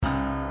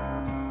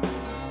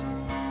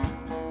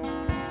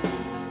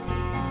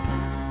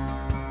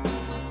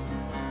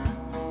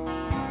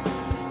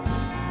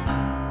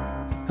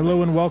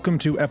Hello and welcome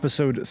to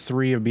episode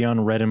 3 of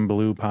Beyond Red and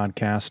Blue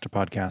podcast, a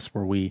podcast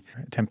where we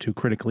attempt to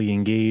critically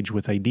engage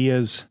with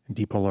ideas and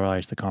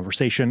depolarize the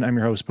conversation. I'm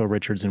your host, Bo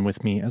Richards, and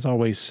with me, as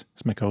always,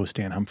 is my co-host,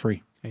 Dan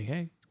Humphrey. Hey,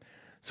 hey.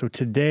 So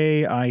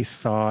today I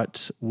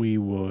thought we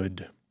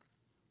would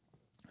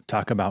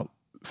talk about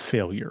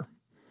failure.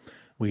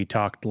 We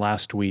talked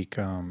last week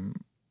in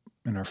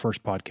our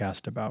first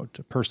podcast about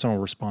personal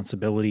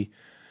responsibility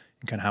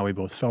and kind of how we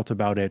both felt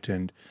about it.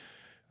 And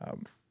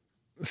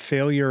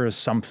failure is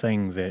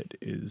something that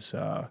is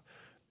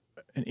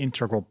an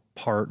integral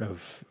part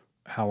of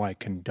how I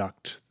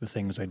conduct the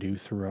things I do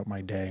throughout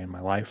my day and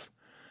my life,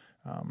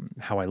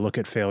 how I look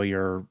at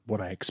failure, what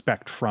I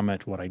expect from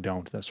it, what I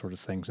don't, that sort of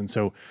things. And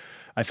so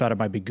I thought it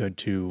might be good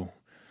to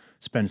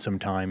spend some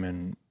time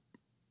and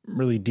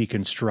really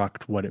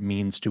deconstruct what it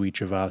means to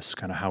each of us,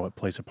 kind of how it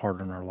plays a part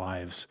in our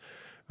lives.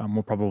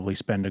 We'll probably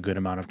spend a good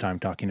amount of time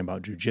talking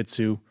about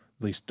jujitsu.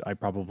 At least I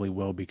probably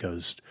will,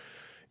 because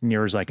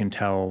near as I can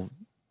tell,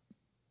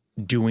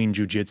 doing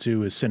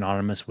jujitsu is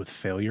synonymous with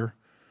failure,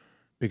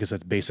 because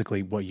that's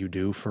basically what you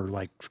do for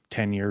like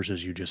 10 years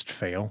is you just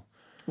fail.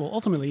 Well,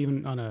 ultimately,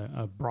 even on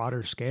a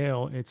broader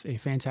scale, it's a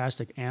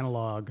fantastic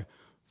analog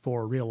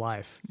for real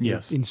life.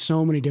 Yes. In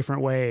so many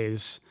different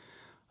ways.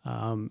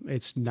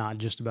 It's not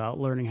just about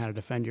learning how to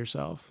defend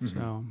yourself. Mm-hmm.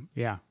 So,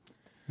 yeah.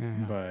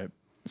 But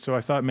so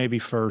I thought maybe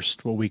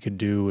first what we could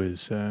do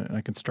is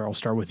I'll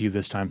start with you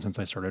this time since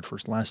I started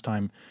first last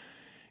time.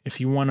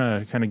 If you want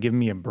to kind of give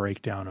me a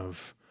breakdown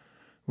of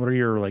what are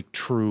your like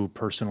true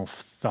personal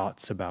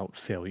thoughts about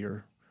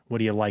failure? What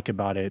do you like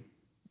about it?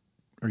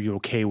 Are you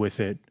okay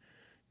with it?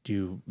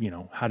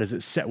 How does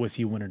it set with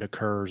you when it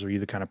occurs? Are you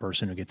the kind of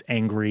person who gets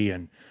angry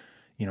and,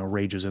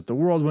 rages at the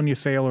world when you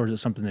fail, or is it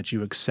something that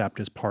you accept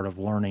as part of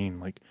learning?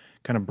 Like,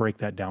 kind of break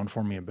that down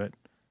for me a bit.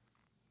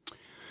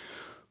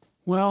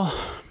 Well,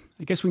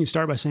 I guess we can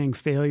start by saying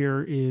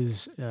failure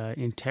is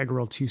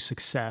integral to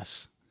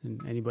success. And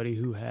anybody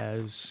who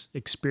has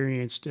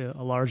experienced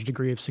a large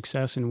degree of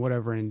success in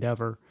whatever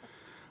endeavor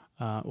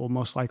will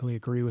most likely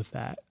agree with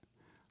that.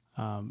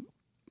 In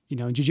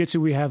jiu-jitsu,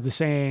 we have the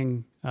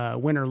saying,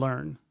 win or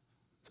learn.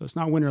 So it's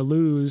not win or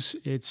lose.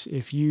 It's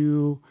if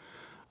you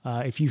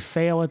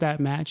fail at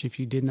that match, if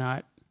you did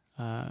not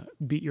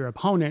beat your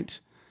opponent,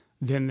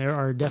 then there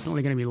are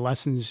definitely going to be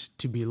lessons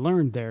to be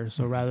learned there.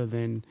 So rather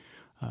than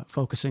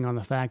focusing on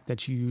the fact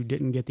that you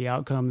didn't get the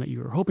outcome that you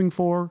were hoping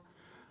for,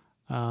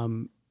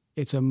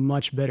 it's a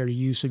much better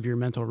use of your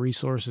mental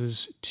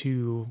resources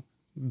to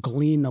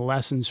glean the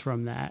lessons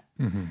from that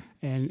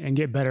and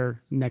get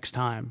better next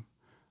time.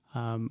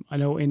 I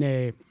know in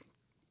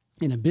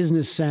a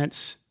business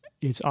sense,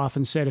 it's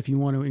often said if you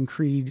want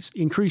to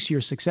increase your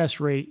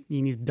success rate,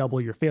 you need to double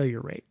your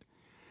failure rate,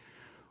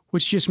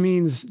 which just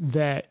means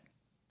that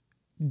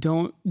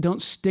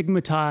don't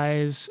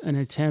stigmatize an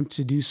attempt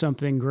to do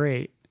something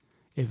great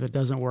if it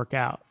doesn't work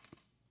out.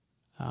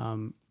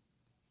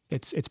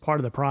 It's part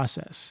of the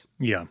process.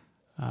 Yeah.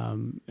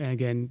 And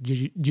again,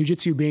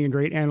 jiu-jitsu being a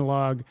great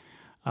analog,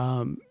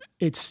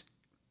 it's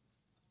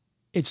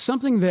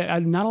something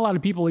that not a lot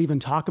of people even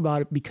talk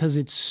about it because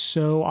it's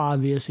so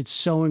obvious, it's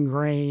so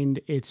ingrained,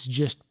 it's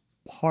just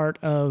part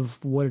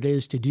of what it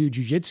is to do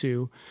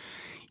jiu-jitsu.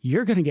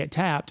 You're going to get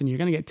tapped, and you're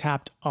going to get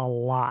tapped a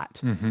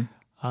lot.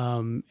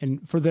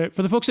 And for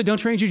the folks that don't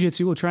train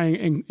jiu-jitsu, we'll try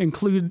and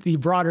include the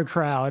broader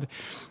crowd.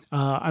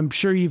 I'm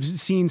sure you've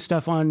seen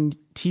stuff on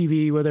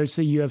TV, whether it's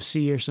the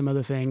UFC or some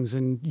other things,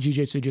 and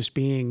jiu-jitsu just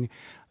being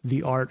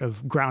the art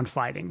of ground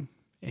fighting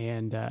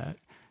and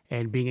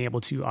being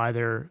able to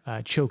either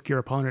choke your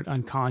opponent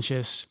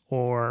unconscious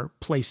or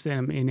place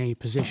them in a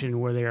position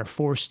where they are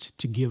forced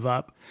to give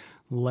up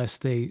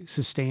lest they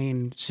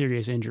sustain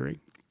serious injury.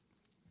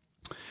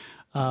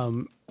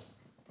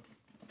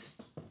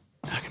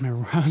 I can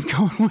remember where I was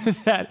going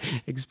with that,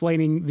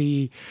 explaining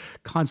the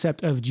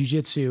concept of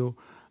jiu-jitsu.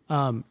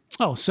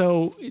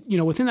 So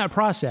within that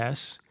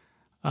process,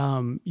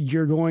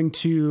 you're going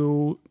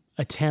to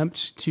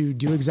attempt to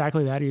do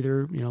exactly that,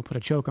 either, put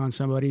a choke on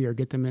somebody or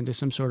get them into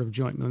some sort of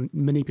joint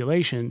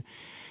manipulation.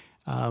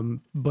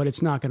 But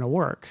it's not going to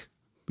work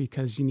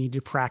because you need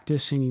to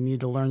practice and you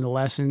need to learn the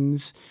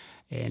lessons.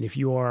 And if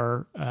you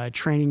are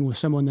training with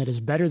someone that is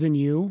better than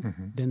you,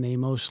 then they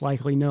most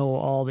likely know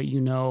all that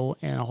you know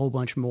and a whole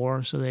bunch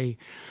more. So they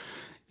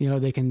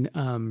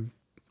can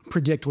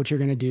predict what you're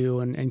going to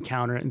do and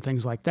counter it and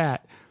things like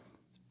that.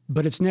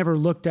 But it's never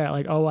looked at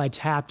like, oh, I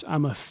tapped,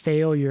 I'm a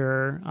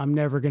failure, I'm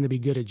never going to be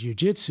good at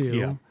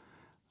jiu-jitsu.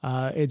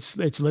 Yeah.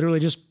 It's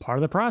literally just part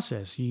of the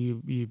process.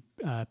 You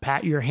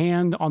pat your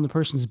hand on the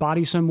person's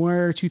body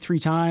somewhere 2-3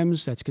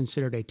 times. That's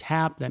considered a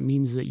tap. That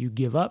means that you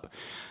give up.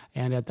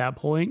 And at that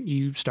point,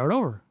 you start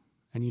over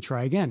and you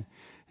try again,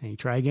 and you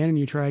try again, and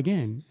you try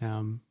again.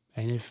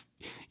 And if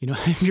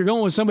you're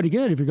going with somebody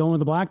good, if you're going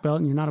with a black belt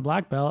and you're not a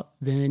black belt,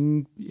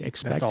 then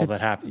expect all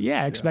that happens.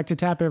 Yeah, expect to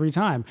tap every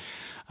time.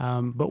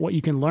 But what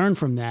you can learn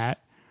from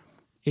that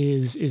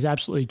is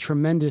absolutely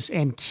tremendous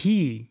and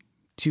key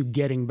to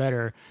getting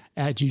better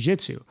at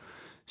jiu-jitsu.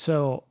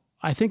 So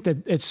I think that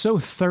it's so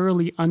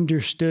thoroughly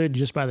understood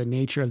just by the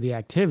nature of the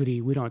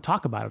activity. We don't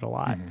talk about it a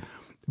lot,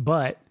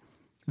 but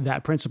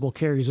that principle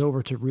carries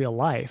over to real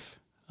life.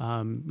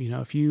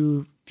 If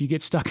you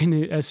get stuck in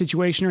a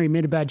situation or you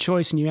made a bad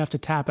choice and you have to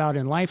tap out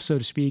in life, so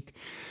to speak,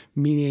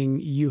 meaning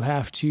you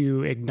have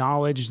to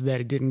acknowledge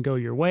that it didn't go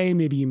your way.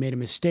 Maybe you made a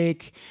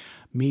mistake.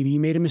 Maybe you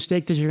made a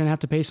mistake that you're going to have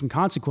to pay some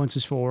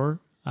consequences for.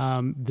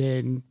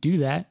 Then do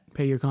that,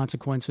 pay your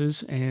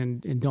consequences,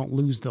 and don't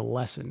lose the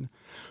lesson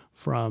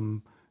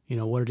from,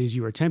 what it is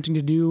you were attempting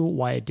to do,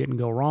 why it didn't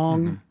go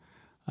wrong,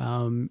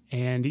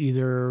 and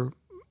either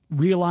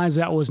realize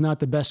that was not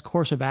the best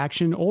course of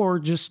action, or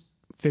just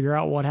figure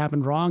out what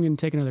happened wrong and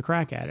take another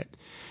crack at it,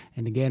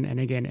 and again and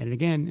again and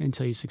again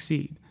until you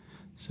succeed.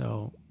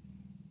 So,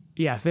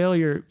 yeah,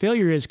 failure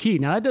is key.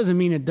 Now that doesn't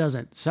mean it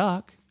doesn't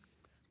suck.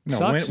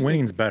 No,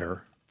 winning's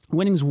better.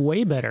 Winning's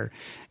way better,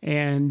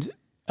 and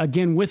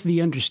again, with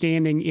the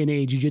understanding in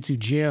a jiu-jitsu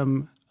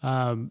gym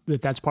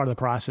that's part of the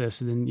process,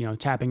 then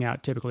tapping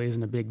out typically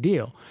isn't a big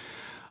deal.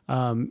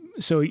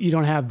 So you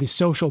don't have the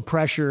social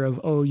pressure of,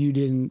 oh, you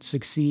didn't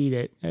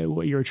succeed at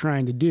what you were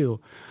trying to do,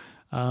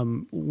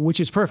 which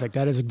is perfect.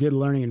 That is a good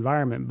learning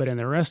environment. But in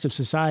the rest of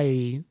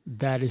society,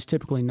 that is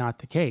typically not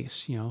the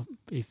case.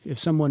 If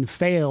someone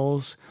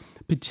fails,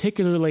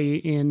 particularly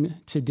in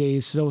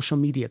today's social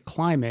media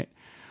climate,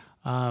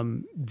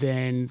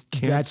 then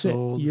that's it.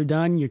 You're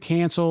done. You're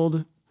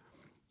canceled.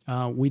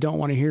 We don't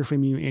want to hear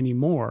from you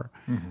anymore.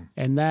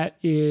 And that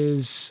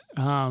is,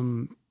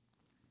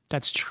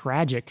 that's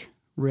tragic,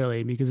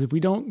 really, because if we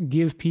don't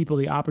give people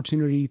the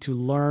opportunity to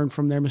learn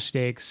from their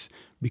mistakes,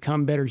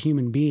 become better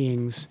human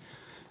beings,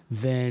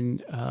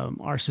 then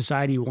our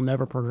society will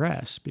never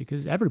progress,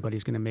 because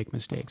everybody's going to make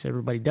mistakes.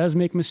 Everybody does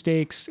make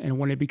mistakes. And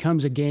when it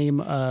becomes a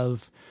game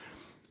of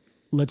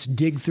let's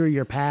dig through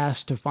your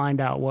past to find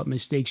out what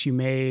mistakes you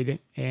made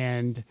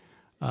and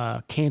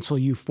cancel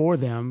you for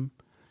them,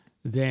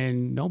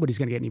 then nobody's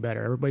going to get any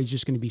better. Everybody's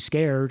just going to be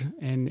scared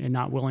and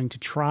not willing to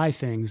try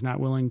things, not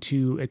willing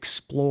to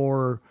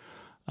explore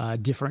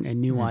different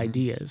and new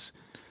ideas.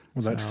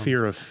 Well, that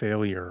fear of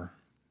failure,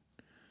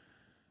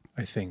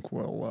 I think,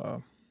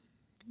 it'll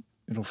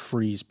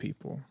freeze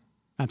people.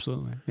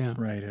 Absolutely, yeah.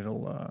 Right,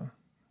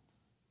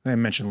 I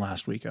mentioned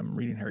last week I'm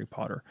reading Harry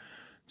Potter,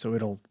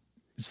 so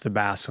it's the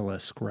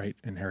basilisk, right,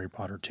 in Harry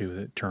Potter 2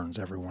 that turns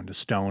everyone to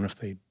stone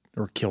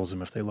or kills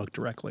them if they look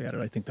directly at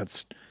it. I think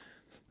that's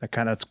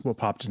what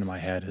popped into my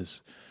head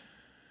is,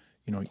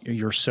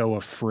 you're so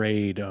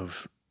afraid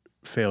of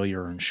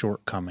failure and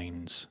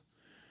shortcomings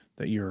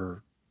that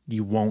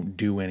you won't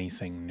do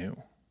anything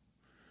new.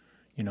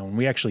 And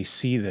we actually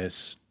see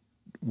this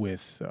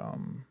with,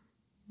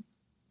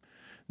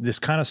 this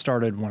kind of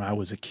started when I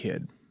was a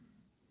kid.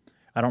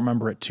 I don't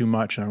remember it too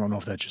much, and I don't know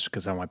if that's just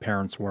because how my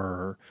parents were,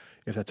 or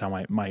if that's how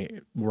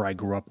where I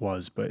grew up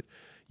was, but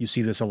you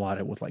see this a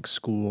lot with like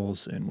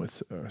schools and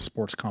with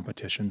sports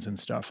competitions and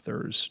stuff.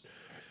 There's,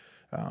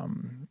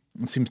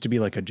 it seems to be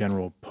like a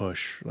general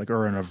push,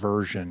 or an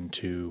aversion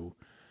to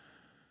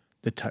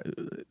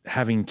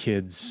having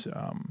kids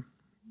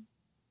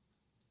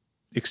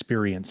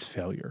experience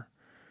failure,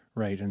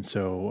 right? And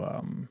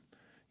so,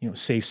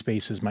 safe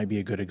spaces might be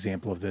a good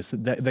example of this.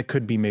 That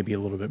could be maybe a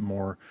little bit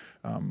more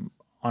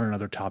on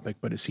another topic,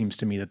 but it seems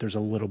to me that there's a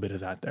little bit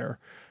of that there.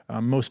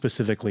 Most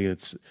specifically,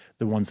 it's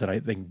the ones that I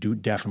think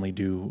definitely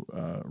do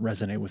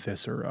resonate with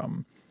this, or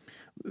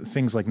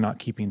things like not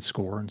keeping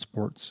score in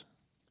sports.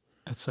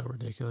 That's so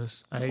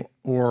ridiculous.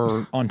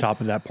 Or on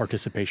top of that,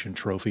 participation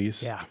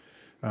trophies. Yeah.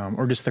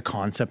 Or just the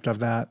concept of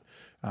that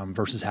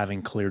versus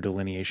having clear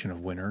delineation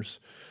of winners.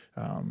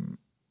 And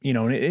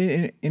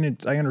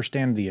I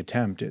understand the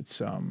attempt.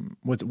 It's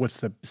what's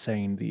the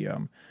saying?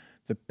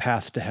 The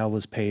path to hell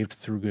is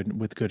paved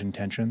with good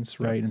intentions,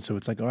 right? Yep. And so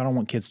it's like, I don't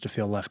want kids to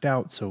feel left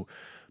out. So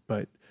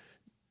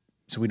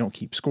we don't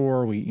keep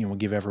score. We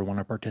give everyone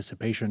a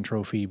participation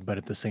trophy, but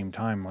at the same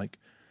time,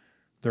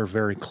 there are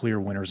very clear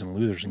winners and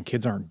losers, and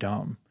kids aren't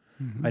dumb.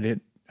 I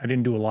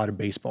didn't do a lot of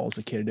baseball as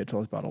a kid. I did till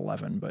I was about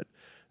 11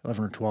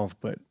 or 12.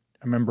 But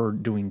I remember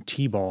doing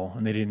T-ball,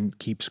 and they didn't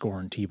keep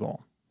score in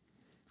T-ball.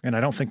 And I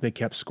don't think they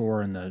kept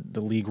score in the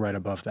league right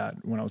above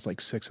that. When I was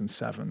like 6 and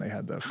 7, they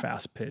had the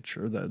fast pitch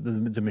or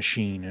the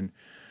machine, and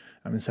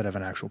instead of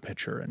an actual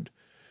pitcher. And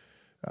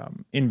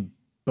in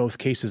both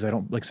cases, I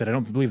don't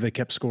believe they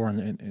kept score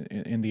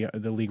in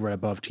the league right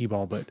above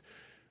T-ball. But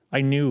I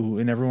knew,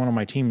 and everyone on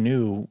my team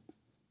knew,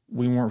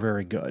 we weren't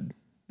very good,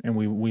 and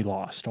we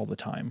lost all the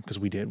time because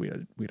we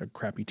had a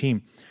crappy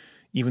team.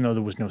 Even though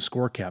there was no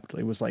score kept,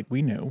 it was like,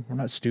 we knew, we're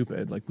not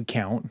stupid. Like, we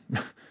count.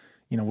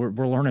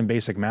 We're learning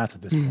basic math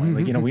at this point.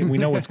 We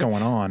know what's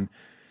going on.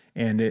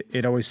 And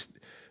it always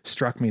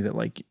struck me that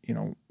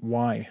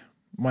why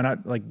not?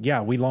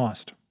 Yeah, we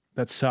lost.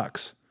 That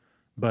sucks.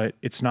 But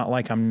it's not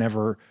like I'm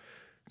never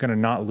going to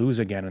not lose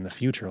again in the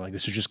future.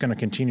 This is just going to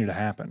continue to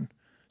happen.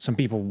 Some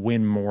people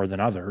win more than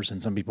others,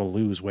 and some people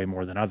lose way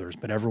more than others,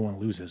 but everyone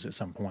loses at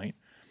some point.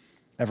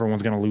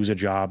 Everyone's going to lose a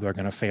job. They're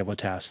going to fail a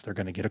test. They're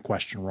going to get a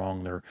question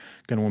wrong. They're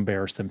going to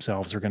embarrass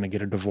themselves. They're going to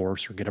get a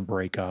divorce or get a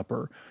breakup,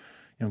 or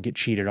get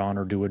cheated on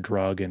or do a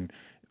drug and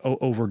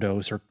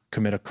overdose or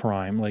commit a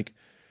crime. Like,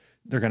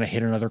 they're going to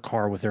hit another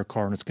car with their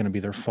car and it's going to be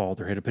their fault.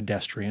 Or hit a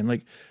pedestrian,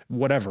 like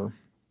whatever.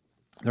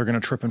 They're going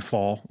to trip and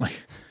fall,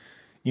 like,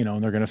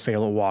 and they're going to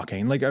fail at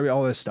walking, like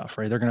all this stuff,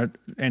 right? They're going to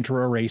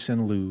enter a race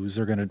and lose.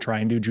 They're going to try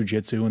and do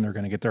jujitsu and they're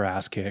going to get their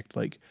ass kicked.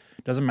 Like,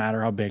 it doesn't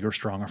matter how big or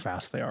strong or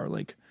fast they are.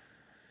 Like,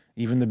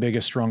 even the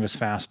biggest, strongest,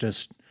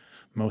 fastest,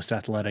 most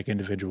athletic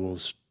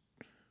individuals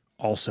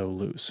also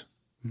lose.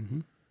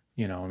 Mm-hmm.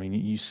 I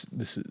mean, this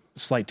is a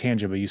slight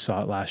tangent, but you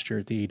saw it last year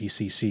at the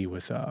ADCC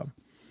with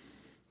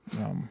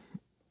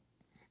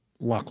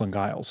Lachlan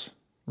Giles,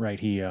 right?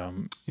 He,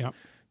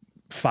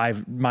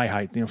 my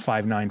height, 5'9",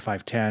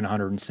 5'10",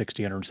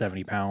 160,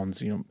 170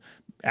 pounds,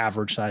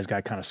 average size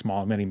guy, kind of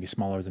small, many be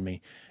smaller than me,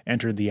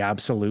 entered the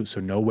absolute, so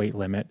no weight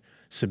limit,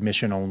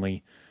 submission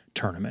only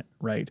tournament,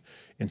 right?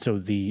 And so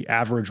the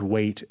average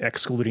weight,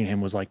 excluding him,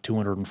 was like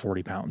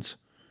 240 pounds.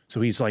 So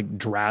he's like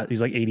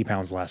 80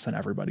 pounds less than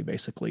everybody,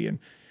 basically. And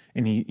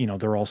he,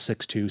 they're all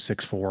 6'2",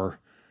 6'4",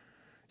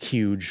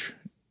 huge,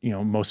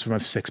 most of them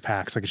have six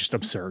packs. Like, it's just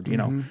absurd,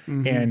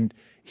 mm-hmm. And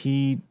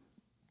he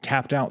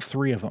tapped out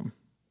 3 of them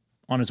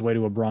on his way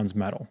to a bronze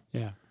medal.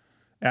 Yeah.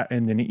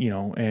 And then,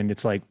 and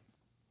it's like,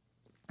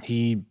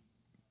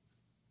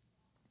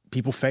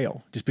 people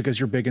fail. Just because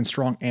you're big and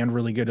strong and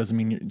really good doesn't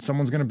mean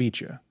someone's going to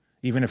beat you,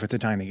 even if it's a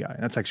tiny guy.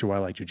 And that's actually why I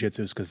like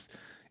jujitsu, is because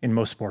in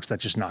most sports,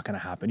 that's just not going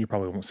to happen. You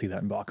probably won't see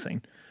that in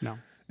boxing. No.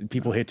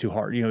 People hit too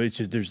hard. It's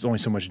just, there's only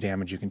so much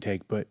damage you can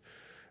take, but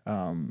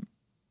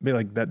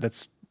like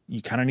that's,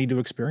 you kind of need to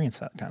experience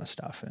that kind of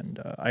stuff. And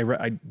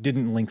I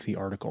didn't link the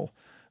article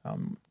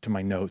to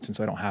my notes, and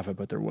so I don't have it,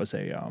 but there was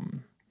I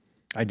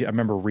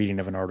remember reading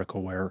of an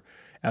article where,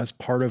 as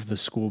part of the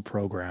school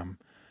program,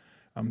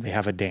 they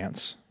have a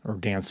dance or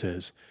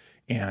dances,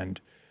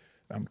 and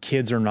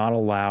kids are not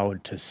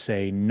allowed to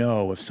say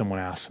no if someone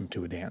asks them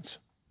to a dance.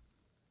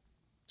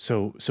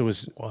 So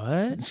is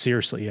what?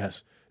 Seriously,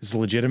 yes. It's a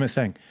legitimate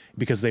thing,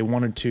 because they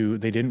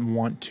didn't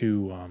want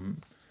to,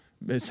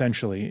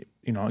 essentially,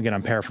 again,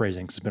 I'm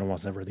paraphrasing because it's been a while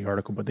since I've read the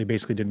article, but they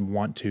basically didn't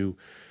want to,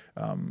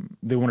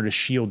 they wanted to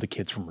shield the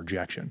kids from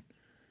rejection,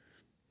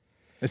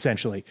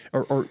 essentially,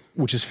 or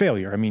which is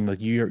failure. I mean, like,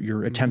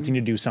 you're attempting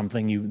to do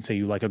something, you say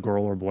you like a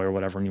girl or boy or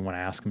whatever, and you want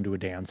to ask them to a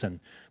dance, and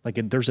like,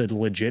 there's a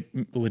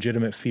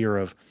legitimate fear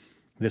of,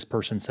 this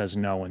person says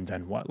no, and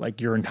then what?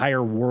 Like, your entire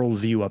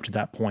worldview up to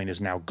that point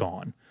is now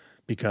gone,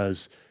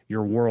 because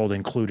your world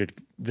included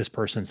this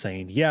person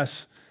saying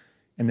yes,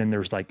 and then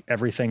there's like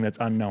everything that's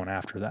unknown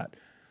after that.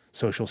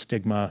 Social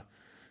stigma,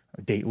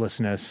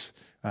 datelessness,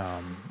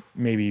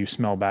 maybe you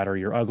smell bad or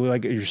you're ugly,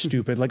 like you're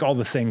stupid, like all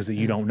the things that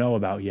you don't know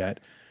about yet.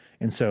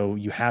 And so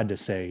you had to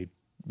say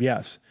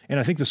yes. And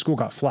I think the school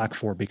got flack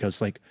for it,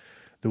 because like,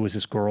 there was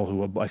this girl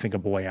who, I think a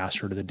boy asked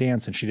her to the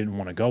dance and she didn't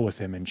want to go with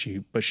him,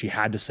 but she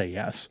had to say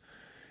yes.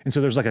 And so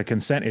there's like a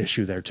consent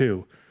issue there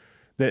too,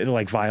 that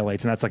like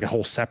violates, and that's like a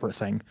whole separate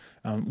thing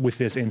with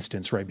this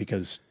instance, right?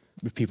 Because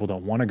if people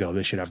don't want to go,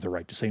 they should have the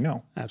right to say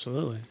no.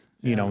 Absolutely.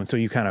 And so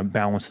you kind of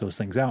balance those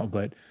things out.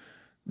 But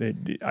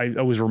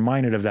I was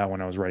reminded of that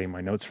when I was writing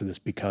my notes for this,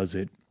 because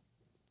it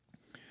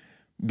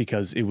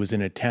was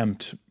an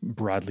attempt,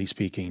 broadly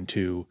speaking,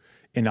 to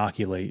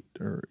inoculate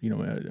or,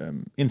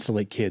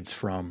 insulate kids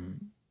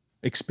from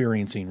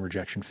experiencing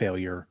rejection,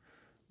 failure,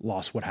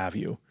 loss, what have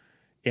you.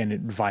 And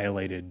it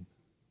violated,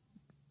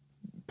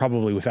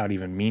 probably without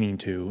even meaning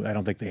to, I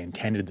don't think they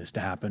intended this to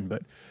happen,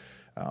 but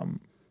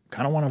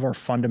kind of one of our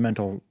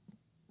fundamental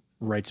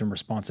rights and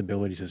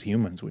responsibilities as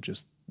humans, which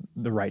is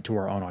the right to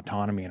our own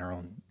autonomy and our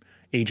own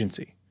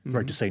agency, mm-hmm.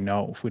 right to say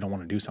no if we don't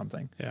want to do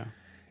something. Yeah.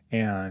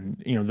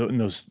 And, and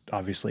those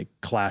obviously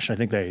clash. I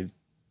think the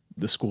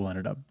school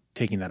ended up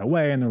taking that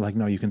away, and they're like,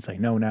 no, you can say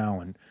no now.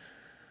 And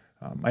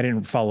I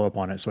didn't follow up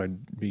on it, so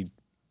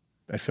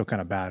I feel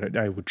kind of bad.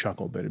 I would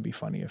chuckle, but it'd be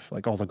funny if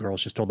like all the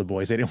girls just told the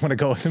boys they didn't want to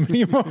go with them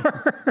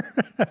anymore.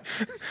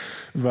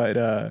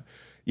 But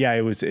yeah, I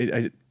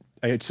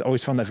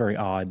always found that very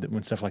odd that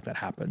when stuff like that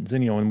happens.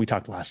 And, and we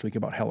talked last week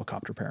about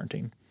helicopter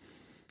parenting.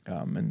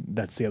 And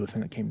that's the other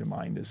thing that came to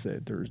mind, is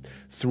that there's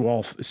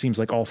it seems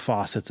like all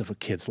facets of a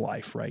kid's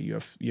life, right? You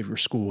have your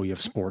school, you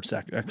have sports,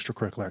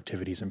 extracurricular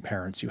activities, and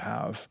parents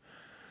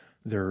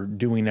they're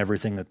doing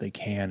everything that they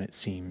can, it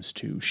seems,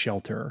 to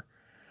shelter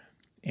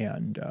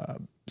and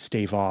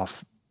stave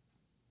off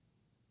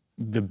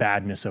the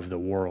badness of the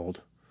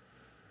world.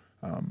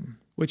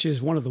 Which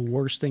is one of the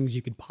worst things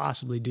you could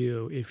possibly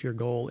do if your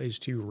goal is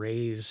to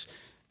raise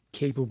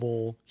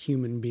capable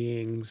human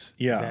beings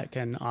that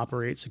can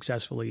operate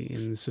successfully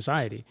in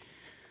society.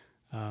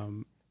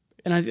 And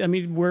I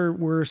mean,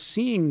 we're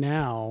seeing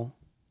now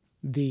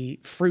the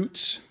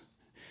fruits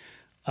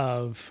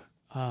of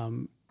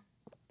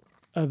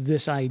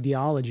this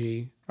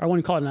ideology. I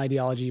wouldn't call it an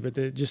ideology, but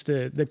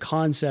the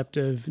concept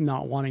of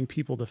not wanting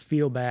people to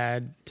feel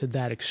bad to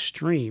that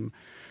extreme.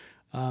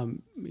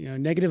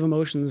 Negative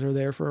emotions are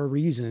there for a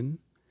reason.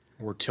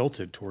 We're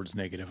tilted towards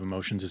negative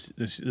emotions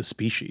as a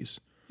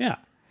species. Yeah.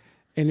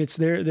 And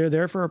they're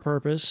there for a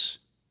purpose.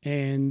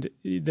 and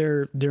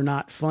they're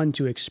not fun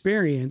to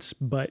experience,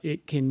 but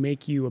it can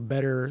make you a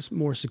better,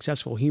 more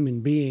successful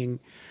human being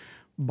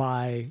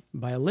by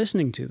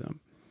listening to them.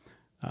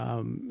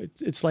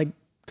 It's like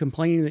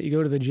complaining that you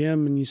go to the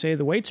gym and you say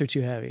the weights are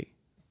too heavy.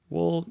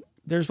 Well,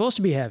 they're supposed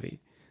to be heavy.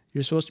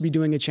 You're supposed to be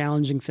doing a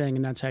challenging thing,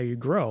 and that's how you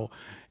grow.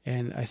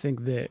 And I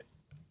think that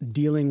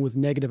dealing with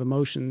negative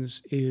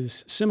emotions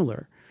is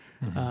similar.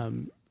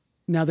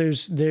 Now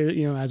as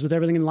with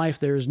everything in life,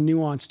 there's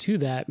nuance to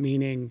that,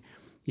 meaning,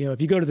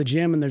 if you go to the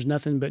gym and there's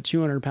nothing but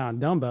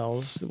 200-pound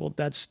dumbbells, well,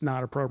 that's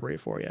not appropriate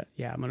for you.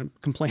 Yeah, I'm going to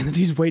complain that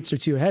these weights are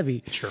too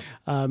heavy. Sure.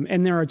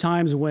 And there are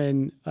times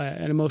when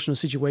an emotional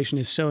situation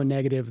is so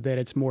negative that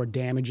it's more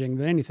damaging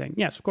than anything.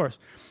 Yes, of course.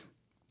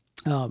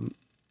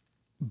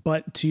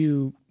 But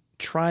to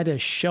try to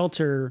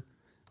shelter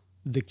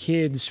the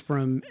kids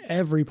from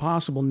every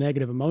possible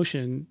negative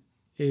emotion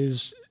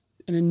is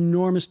an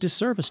enormous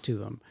disservice to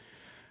them.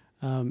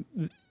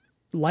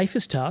 Life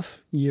is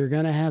tough. You're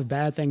going to have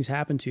bad things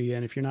happen to you.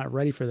 And if you're not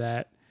ready for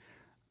that,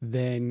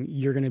 then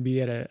you're going to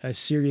be at a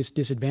serious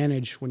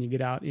disadvantage when you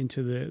get out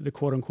into the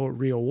quote unquote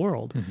real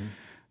world.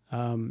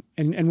 And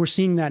we're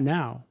seeing that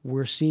now.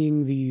 We're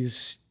seeing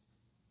these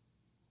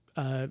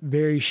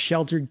very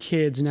sheltered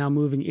kids now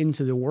moving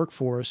into the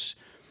workforce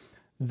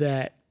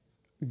that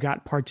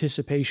got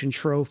participation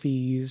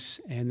trophies,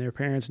 and their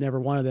parents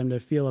never wanted them to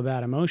feel a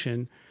bad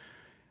emotion.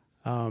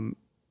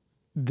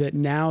 That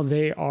now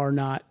they are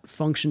not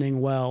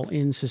functioning well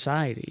in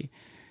society.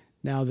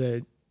 Now,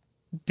 the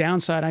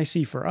downside I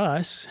see for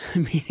us,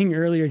 meaning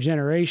earlier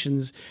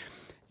generations,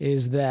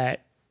 is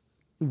that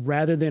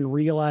rather than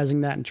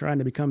realizing that and trying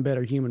to become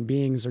better human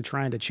beings, they're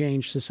trying to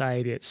change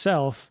society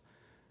itself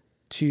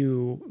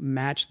to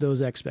match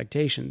those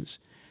expectations.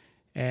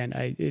 And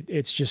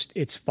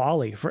it's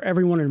folly for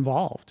everyone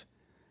involved.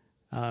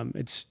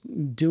 It's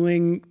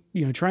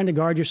trying to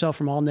guard yourself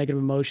from all negative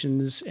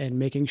emotions and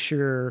making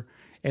sure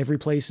every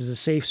place is a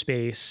safe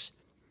space,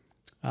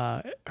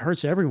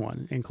 hurts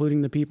everyone,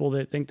 including the people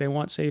that think they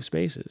want safe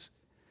spaces.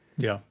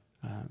 Yeah.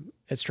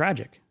 It's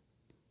tragic.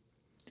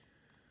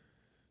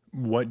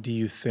 What do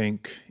you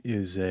think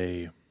is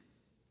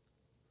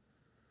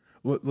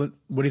what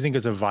do you think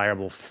is a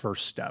viable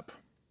first step?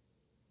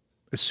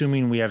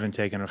 Assuming we haven't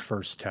taken a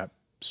first step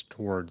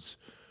towards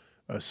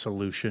a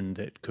solution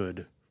that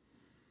could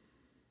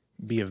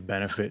be of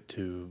benefit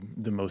to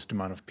the most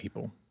amount of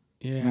people,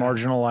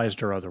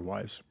 marginalized or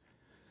otherwise.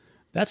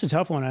 That's a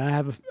tough one. I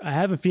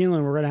have a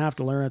feeling we're going to have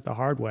to learn it the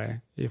hard way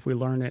if we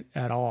learn it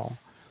at all,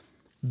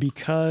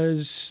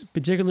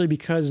 particularly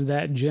because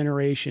that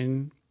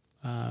generation,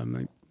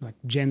 like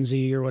Gen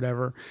Z or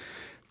whatever,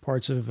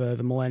 parts of the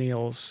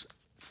millennials,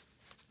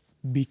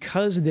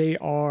 because they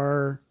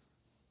are,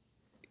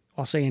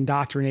 I'll say,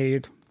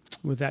 indoctrinated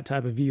with that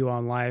type of view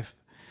on life,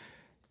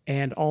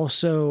 and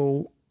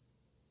also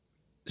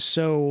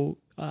so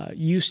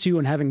used to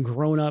and having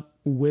grown up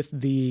with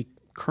the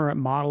current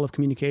model of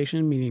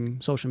communication, meaning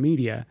social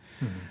media,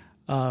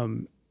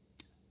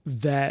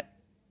 that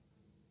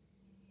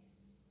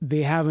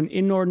they have an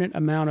inordinate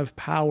amount of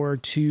power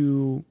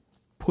to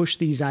push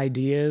these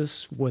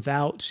ideas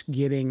without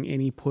getting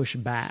any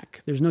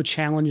pushback. There's no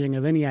challenging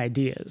of any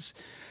ideas.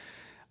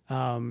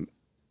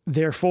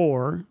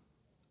 Therefore,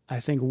 I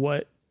think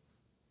what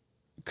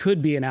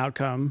could be an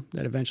outcome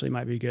that eventually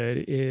might be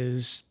good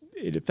is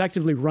it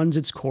effectively runs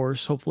its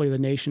course. Hopefully the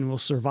nation will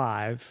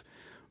survive,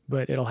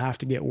 but it'll have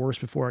to get worse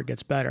before it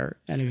gets better.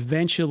 And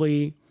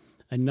eventually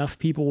enough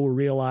people will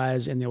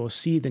realize and they will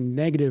see the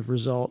negative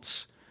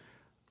results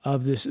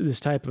of this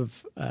type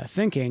of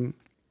thinking,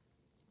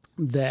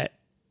 that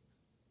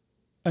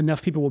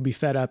enough people will be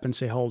fed up and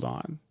say, hold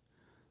on,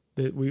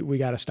 that we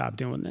got to stop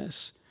doing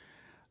this.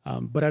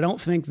 But I don't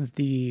think that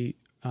the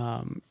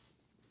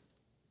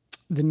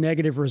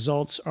negative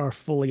results are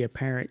fully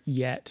apparent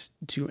yet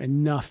to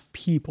enough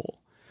people.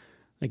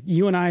 Like,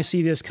 you and I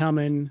see this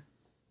coming,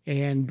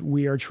 and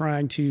we are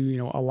trying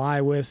to,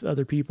 ally with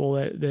other people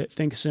that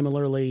think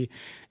similarly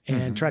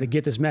and try to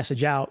get this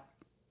message out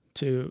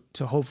to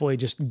hopefully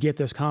just get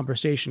this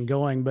conversation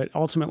going. But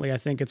ultimately, I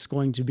think it's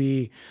going to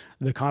be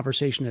the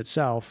conversation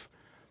itself,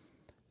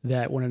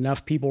 that when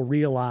enough people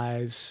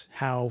realize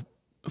how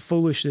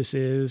foolish this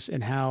is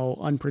and how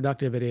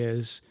unproductive it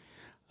is,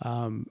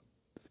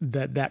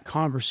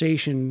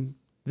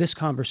 this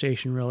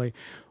conversation really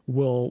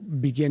will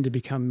begin to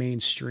become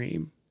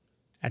mainstream.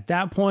 At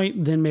that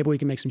point, then maybe we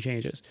can make some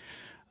changes.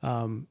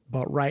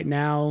 But right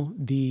now,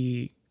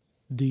 the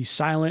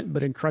silent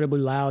but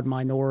incredibly loud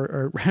minority,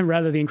 or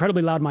rather the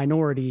incredibly loud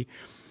minority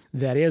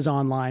that is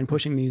online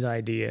pushing these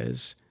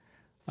ideas,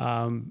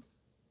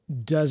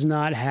 does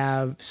not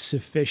have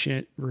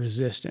sufficient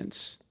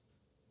resistance,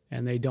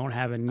 and they don't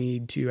have a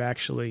need to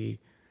actually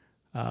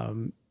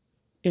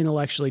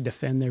intellectually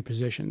defend their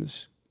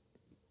positions.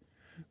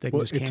 They can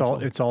just cancel.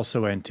 It's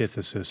also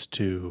antithesis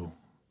to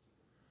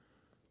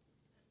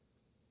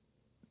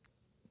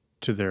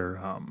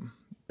their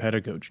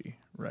pedagogy,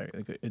 right?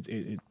 Like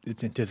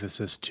it's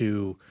antithesis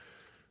to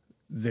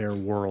their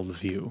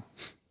worldview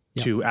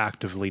to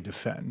actively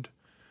defend.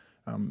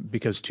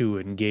 because to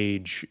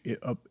engage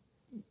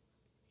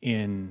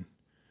in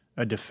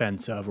a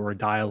defense of or a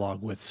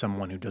dialogue with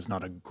someone who does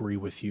not agree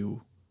with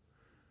you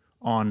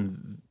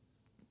on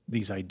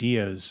these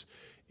ideas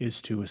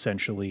is to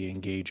essentially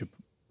engage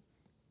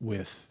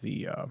with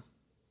the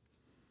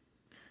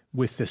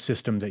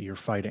system that you're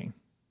fighting,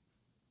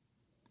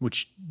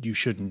 which you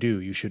shouldn't do.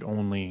 You should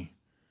only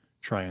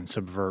try and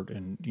subvert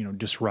and,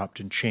 disrupt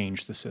and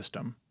change the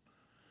system.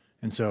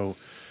 And so,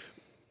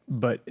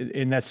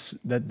 and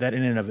that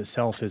in and of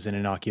itself is an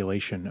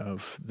inoculation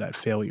of that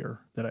failure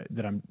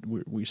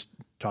we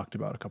talked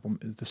about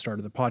at the start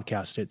of the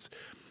podcast.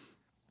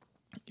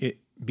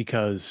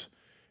 Because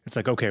it's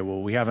like, okay,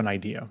 well, we have an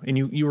idea, and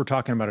you were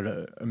talking about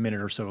it a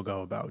minute or so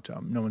ago about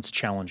no one's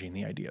challenging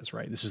the ideas,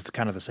 right? This is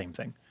kind of the same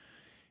thing,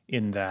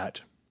 in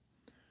that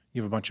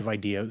you have a bunch of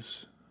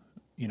ideas.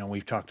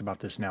 We've talked about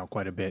this now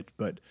quite a bit,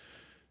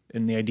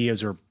 and the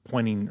ideas are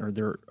pointing, or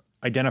they're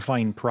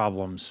identifying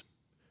problems,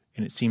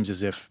 and it seems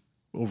as if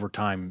over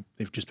time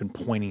they've just been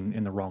pointing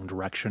in the wrong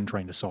direction,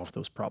 trying to solve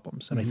those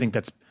problems. And I think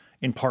that's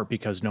in part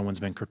because no one's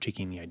been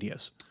critiquing the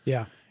ideas.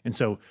 Yeah. And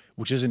so,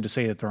 which isn't to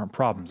say that there aren't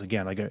problems.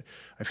 Again, I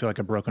feel like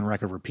a broken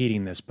record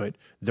repeating this, but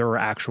there are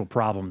actual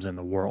problems in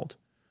the world,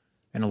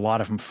 and a lot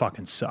of them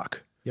fucking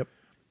suck. Yep.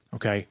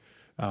 Okay.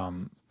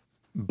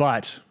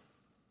 But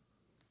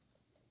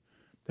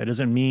that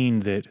doesn't mean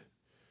that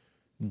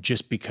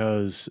just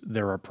because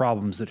there are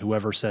problems, that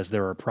whoever says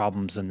there are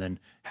problems and then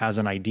has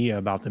an idea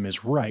about them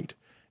is right.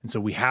 And so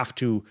we have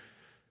to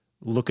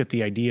look at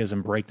the ideas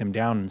and break them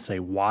down and say,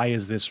 why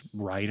is this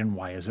right and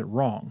why is it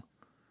wrong?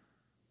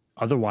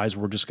 Otherwise,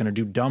 we're just going to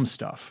do dumb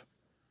stuff.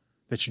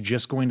 That's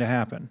just going to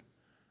happen.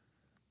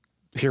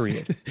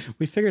 Period.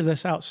 We figured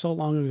this out so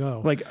long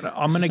ago. Like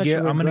I'm going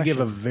to give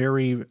a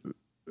very,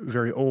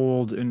 very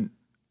old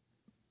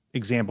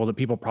example that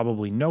people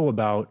probably know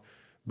about,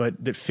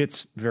 but that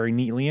fits very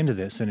neatly into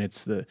this. And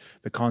it's the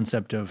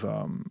concept of,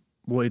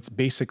 it's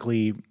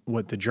basically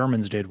what the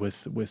Germans did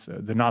with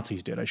the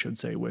Nazis did, I should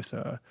say, with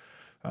the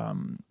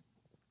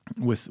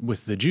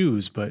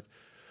Jews. But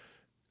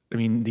I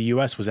mean, the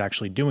U.S. was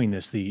actually doing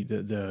this.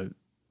 The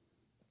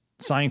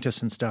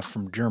scientists and stuff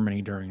from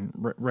Germany during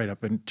right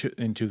up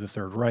into the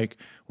Third Reich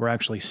were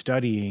actually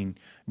studying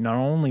not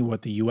only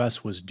what the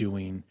U.S. was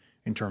doing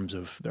in terms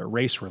of their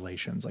race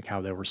relations, like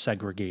how they were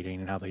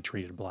segregating and how they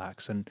treated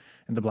blacks and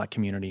the black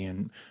community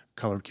and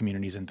colored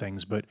communities and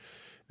things, but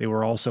they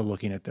were also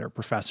looking at their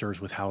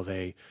professors with how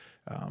they,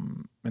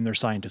 and their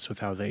scientists with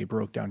how they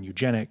broke down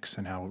eugenics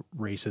and how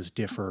races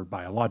differ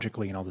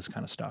biologically and all this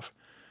kind of stuff.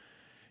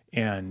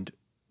 And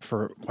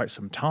for quite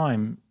some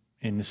time,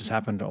 and this has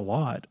happened a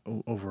lot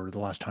over the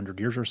last 100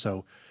 years or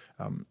so,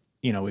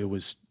 it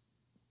was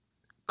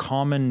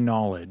common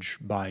knowledge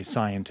by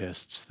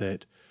scientists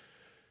that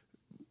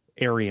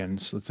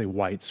Aryans, let's say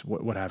whites,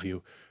 what have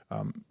you,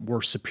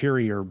 were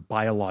superior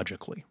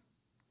biologically.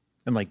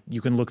 And like, you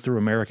can look through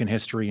American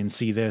history and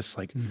see this,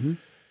 like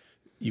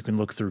you can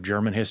look through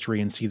German history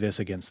and see this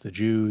against the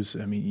Jews.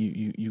 I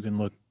mean, you can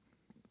look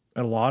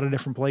at a lot of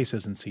different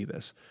places and see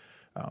this.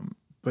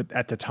 But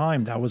at the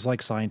time, that was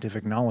like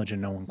scientific knowledge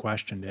and no one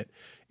questioned it.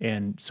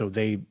 And so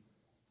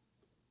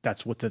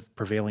that's what the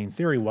prevailing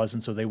theory was.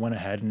 And so they went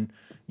ahead and,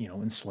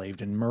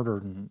 enslaved and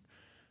murdered and,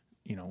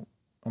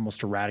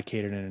 almost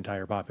eradicated an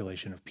entire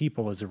population of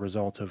people as a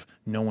result of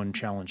no one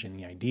challenging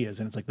the ideas.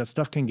 And it's like, that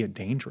stuff can get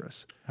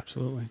dangerous.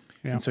 Absolutely.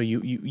 Yeah. And so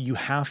you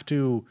have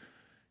to,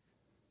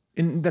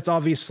 and that's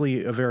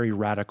obviously a very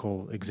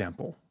radical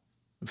example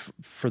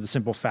for the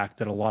simple fact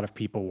that a lot of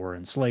people were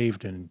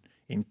enslaved and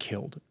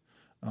killed.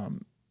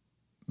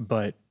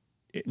 But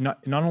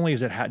not only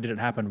did it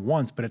happen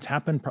once, but it's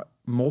happened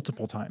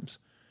multiple times.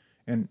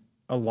 And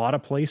a lot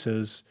of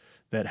places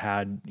that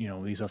had,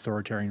 these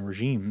authoritarian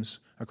regimes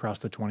across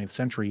the 20th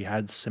century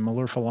had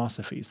similar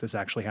philosophies. This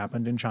actually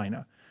happened in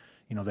China.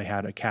 They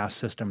had a caste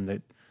system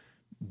that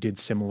did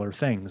similar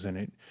things,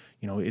 and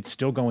it's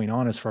still going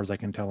on as far as I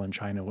can tell in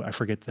China. I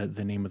forget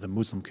the name of the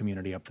Muslim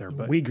community up there,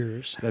 but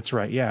Uyghurs. That's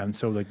right. Yeah. And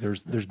so like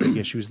there's big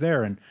issues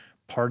there. And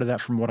part of that,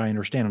 from what I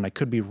understand, and I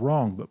could be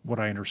wrong, but what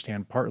I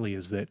understand partly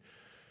is that,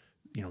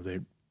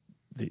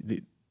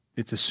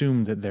 it's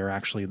assumed that they're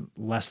actually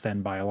less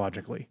than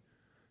biologically.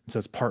 So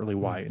that's partly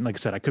why. And like I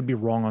said, I could be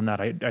wrong on that.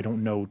 I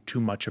don't know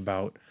too much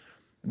about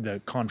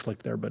the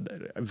conflict there, but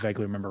I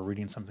vaguely remember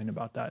reading something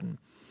about that.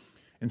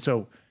 And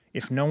so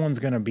if no one's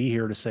going to be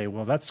here to say,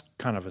 well, that's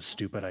kind of a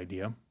stupid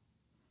idea,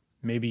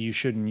 maybe you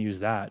shouldn't use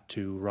that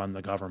to run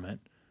the government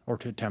or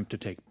to attempt to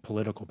take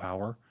political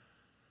power,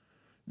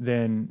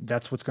 then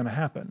that's what's going to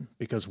happen,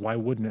 because why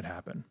wouldn't it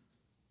happen?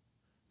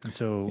 And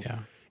so,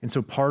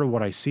 part of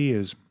what I see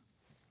is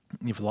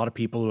you have a lot of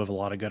people who have a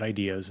lot of good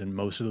ideas, and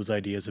most of those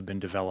ideas have been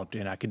developed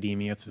in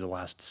academia through the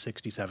last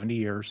 60, 70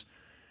 years,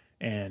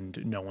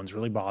 and no one's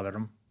really bothered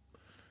them,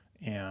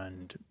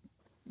 and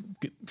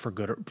for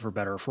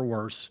better or for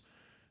worse,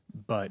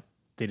 but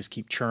they just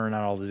keep churning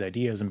out all these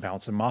ideas and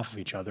bounce them off of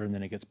each other, and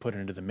then it gets put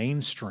into the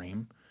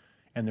mainstream,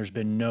 and there's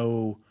been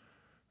no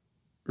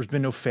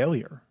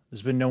failure.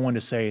 There's been no one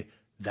to say,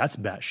 that's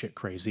batshit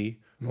crazy,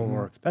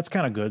 or that's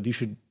kind of good. You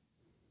should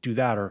do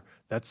that. Or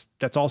that's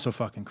also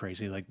fucking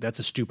crazy. Like, that's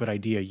a stupid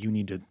idea. You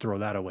need to throw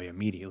that away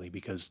immediately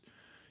because,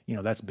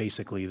 that's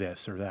basically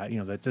this or that,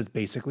 that's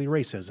basically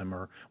racism,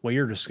 or what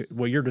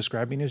you're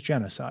describing is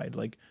genocide.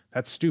 Like,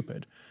 that's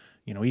stupid,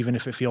 even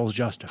if it feels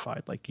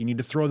justified. Like, you need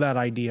to throw that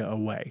idea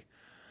away,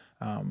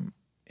 and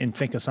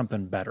think of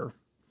something better.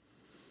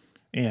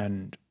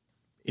 And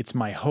it's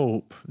my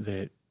hope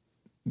that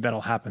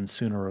that'll happen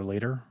sooner or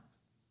later.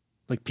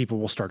 Like, people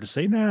will start to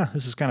say, nah,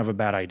 this is kind of a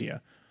bad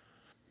idea.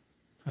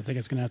 I think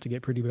it's going to have to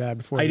get pretty bad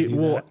before they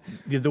do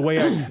that. The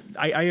way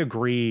I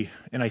agree.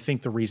 And I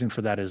think the reason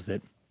for that is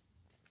that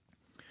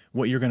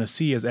what you're going to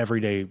see as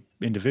everyday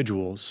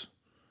individuals,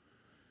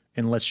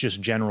 and let's just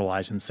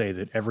generalize and say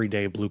that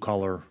everyday blue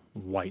collar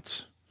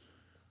whites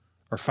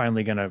are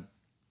finally going to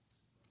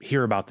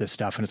hear about this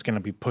stuff, and it's going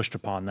to be pushed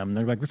upon them. And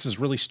they're like, this is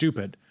really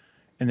stupid.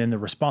 And then the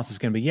response is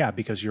going to be, yeah,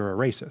 because you're a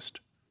racist.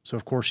 So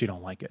of course you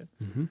don't like it.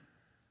 Mm-hmm.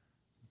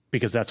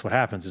 Because that's what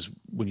happens is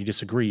when you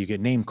disagree, you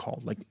get name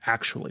called. Like,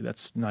 actually,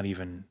 that's not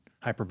even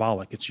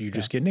hyperbolic. It's you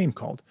just get name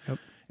called. Yep.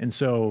 And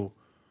so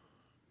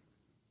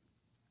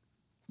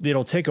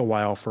it'll take a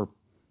while for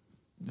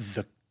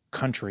the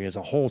country as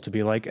a whole to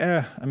be like,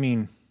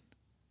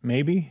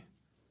 maybe,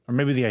 or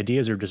maybe the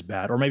ideas are just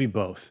bad, or maybe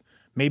both.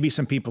 Maybe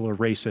some people are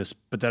racist,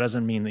 but that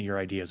doesn't mean that your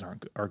ideas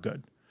are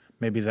good.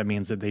 Maybe that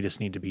means that they just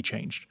need to be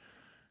changed.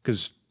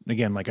 Because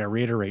again, like I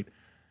reiterate,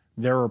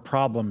 there are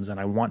problems and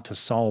I want to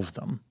solve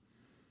them,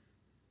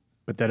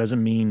 but that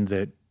doesn't mean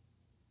that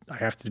I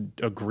have to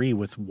agree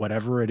with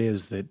whatever it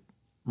is that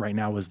right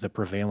now is the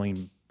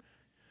prevailing,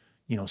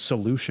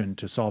 solution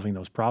to solving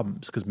those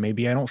problems. Because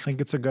maybe I don't think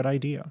it's a good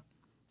idea.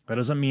 That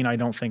doesn't mean I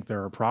don't think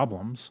there are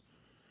problems.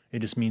 It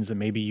just means that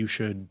maybe you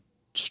should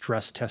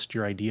stress test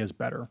your ideas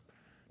better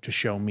to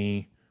show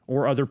me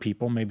or other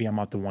people. Maybe I'm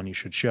not the one you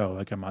should show.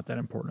 Like, I'm not that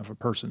important of a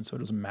person, so it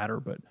doesn't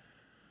matter. But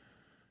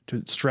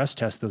to stress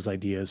test those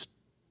ideas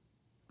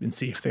and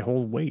see if they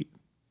hold weight.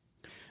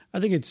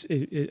 I think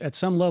at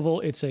some level,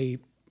 it's a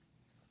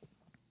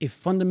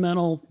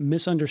fundamental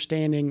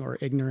misunderstanding or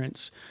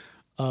ignorance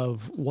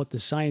of what the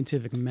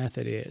scientific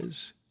method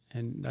is.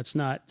 And that's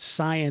not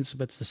science,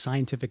 but it's the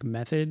scientific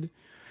method.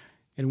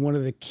 And one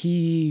of the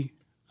key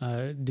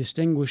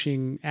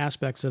distinguishing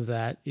aspects of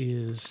that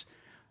is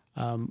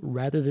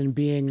rather than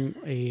being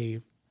a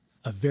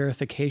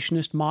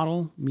verificationist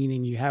model,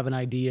 meaning you have an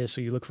idea, so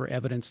you look for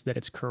evidence that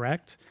it's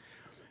correct,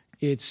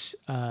 it's,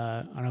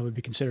 I don't know, it would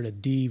be considered a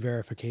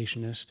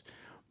de-verificationist.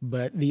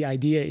 But the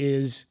idea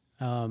is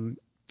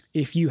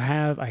if you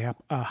have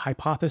a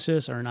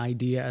hypothesis or an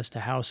idea as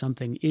to how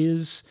something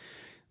is,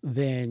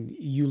 then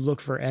you look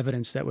for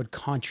evidence that would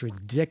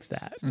contradict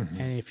that. Mm-hmm.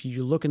 And if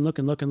you look and look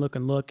and look and look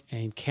and look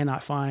and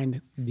cannot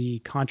find the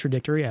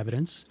contradictory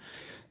evidence,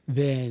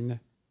 then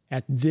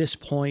at this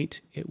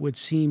point, it would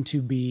seem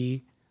to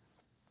be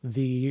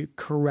the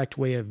correct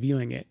way of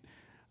viewing it.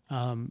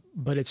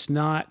 But it's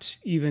not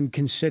even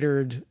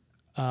considered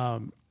a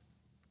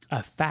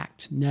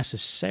fact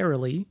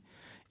necessarily.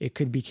 It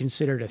could be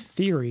considered a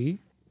theory,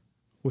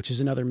 which is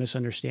another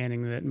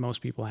misunderstanding that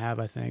most people have,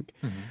 I think.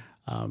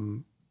 Mm-hmm.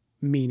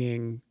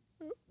 Meaning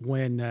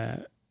when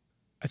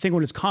I think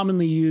when it's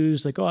commonly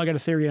used, like, oh, I got a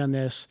theory on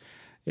this,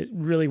 it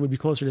really would be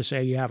closer to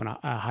say you have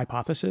a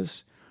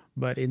hypothesis.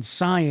 But in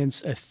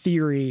science, a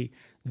theory,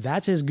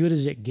 that's as good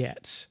as it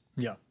gets.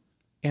 Yeah.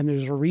 And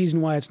there's a reason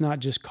why it's not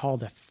just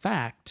called a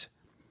fact,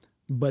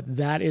 but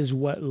that is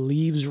what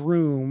leaves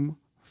room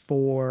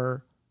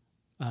for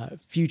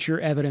future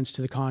evidence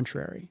to the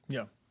contrary.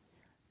 Yeah.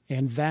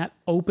 And that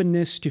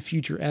openness to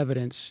future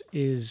evidence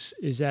is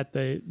at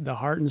the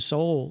heart and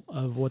soul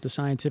of what the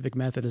scientific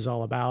method is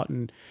all about.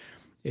 And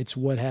it's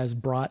what has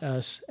brought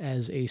us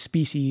as a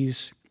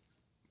species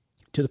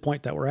to the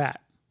point that we're at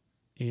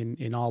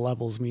in all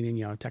levels,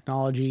 meaning,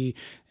 technology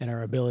and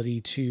our ability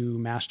to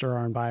master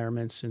our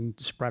environments and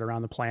spread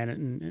around the planet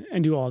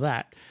and do all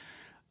that.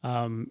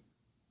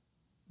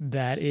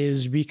 That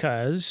is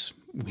because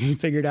we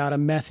figured out a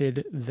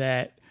method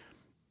that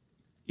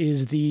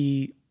is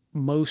the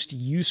most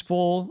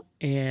useful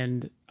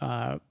and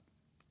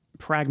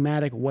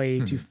pragmatic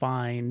way to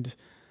find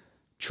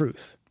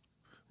truth.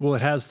 Well,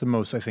 it has the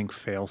most, I think,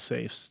 fail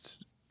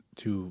safes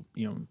to,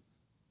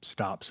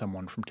 stop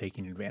someone from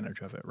taking advantage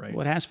of it, right?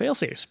 Well, it has fail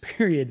safes,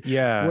 period.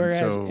 Yeah.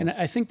 Whereas, and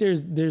I think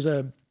there's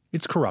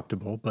it's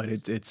corruptible, but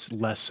it's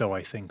less so,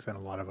 I think, than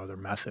a lot of other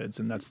methods.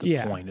 And that's the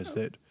point, is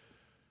that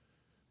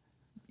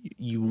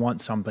you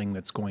want something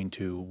that's going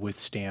to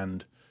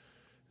withstand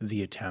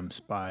the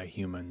attempts by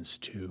humans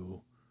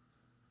to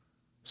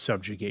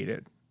subjugate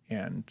it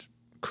and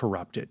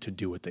corrupt it to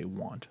do what they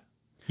want.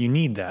 You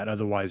need that.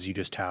 Otherwise, you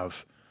just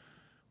have,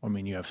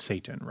 you have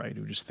Satan, right?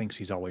 Who just thinks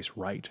he's always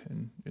right.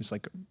 And it's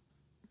like,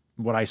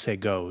 what I say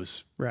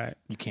goes. Right.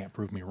 You can't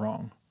prove me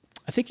wrong.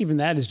 I think even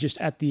that is just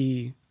at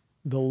the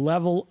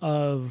level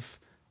of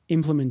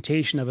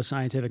implementation of a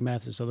scientific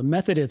method. So the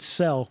method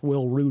itself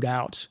will root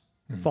out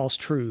false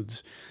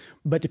truths.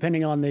 But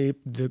depending on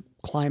the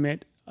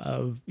climate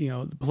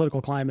the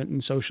political climate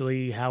and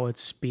socially how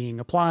it's being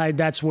applied,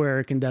 that's where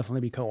it can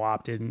definitely be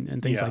co-opted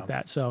and things like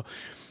that. So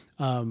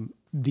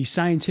the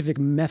scientific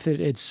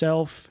method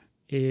itself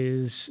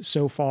is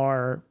so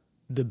far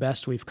the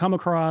best we've come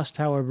across.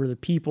 However, the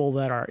people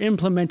that are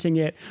implementing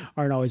it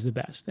aren't always the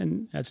best,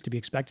 and that's to be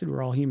expected.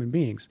 We're all human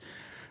beings.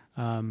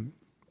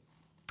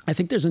 I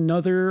think there's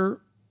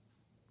another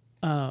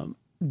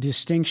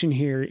distinction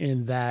here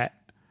in that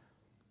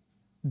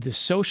the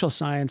social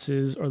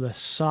sciences or the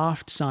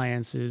soft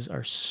sciences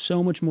are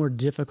so much more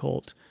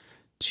difficult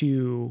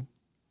to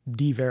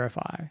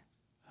de-verify.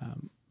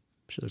 I'm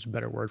sure there's a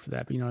better word for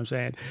that, but you know what I'm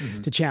saying?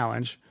 Mm-hmm. To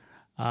challenge.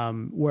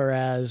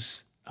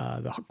 Whereas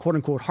the quote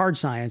unquote hard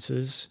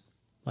sciences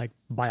like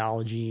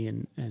biology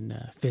and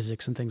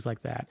physics and things like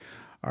that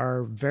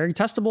are very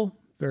testable,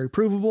 very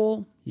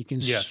provable. You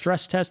can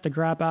stress test the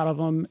crap out of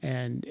them,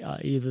 and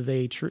either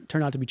they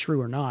turn out to be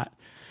true or not.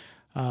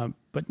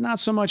 But not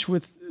so much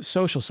with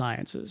social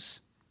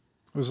sciences.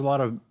 There's a lot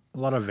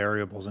of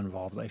variables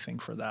involved, I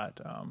think, for that.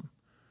 I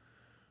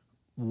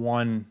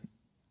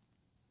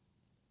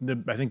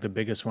think the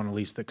biggest one, at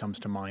least that comes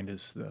to mind,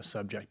 is the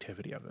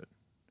subjectivity of it.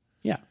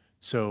 Yeah.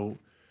 So,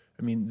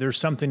 I mean, there's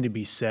something to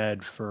be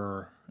said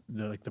for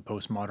the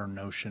postmodern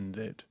notion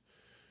that,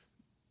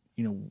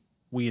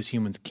 we as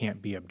humans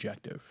can't be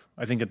objective.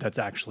 I think that that's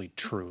actually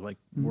true. Like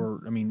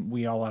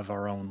we all have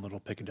our own little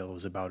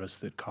picadillos about us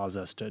that cause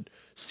us to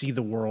see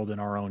the world in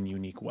our own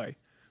unique way.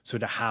 So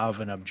to have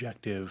an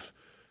objective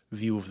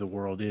view of the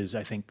world is,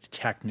 I think,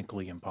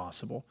 technically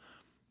impossible.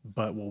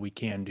 But what we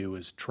can do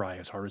is try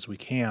as hard as we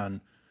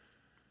can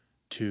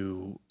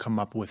to come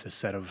up with a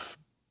set of,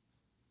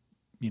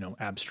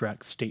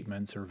 abstract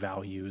statements or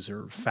values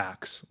or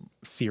facts,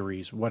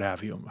 theories, what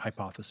have you,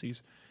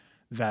 hypotheses,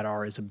 that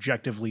are as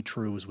objectively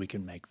true as we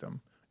can make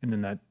them. And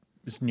then that,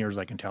 as near as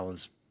I can tell,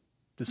 is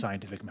the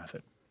scientific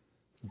method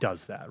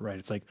does that, right?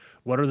 It's like,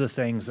 what are the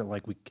things that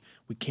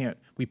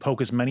we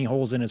poke as many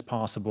holes in as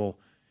possible,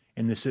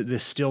 and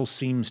this still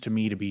seems to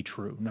me to be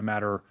true. No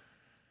matter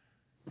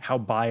how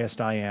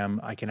biased I am,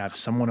 I can have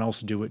someone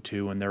else do it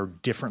too, and they're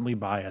differently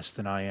biased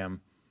than I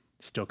am.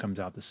 It still comes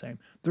out the same.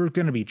 There are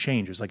going to be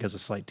changes, like as a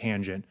slight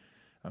tangent.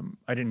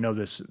 I didn't know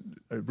this.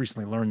 I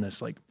recently learned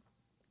this, like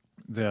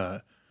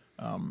the,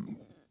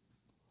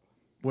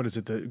 what is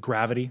it? The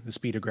gravity, the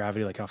speed of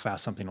gravity, like how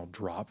fast something will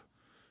drop.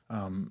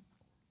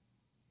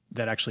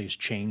 That actually has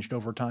changed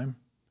over time.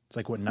 It's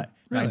like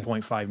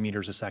 9.5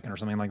 meters a second or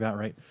something like that,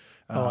 right?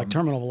 Like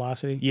terminal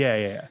velocity.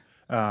 Yeah.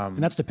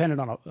 And that's dependent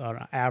on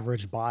an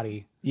average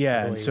body.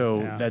 Yeah, and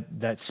so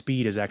that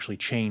speed has actually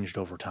changed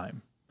over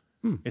time.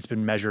 It's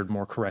been measured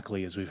more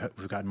correctly as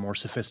we've gotten more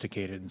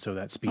sophisticated, and so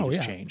that speed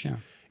has changed. Yeah.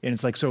 And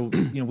it's like, so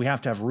we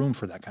have to have room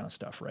for that kind of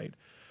stuff, right?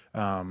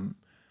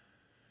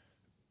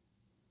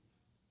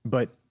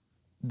 But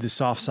the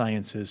soft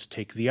sciences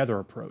take the other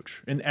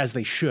approach, and as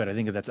they should. I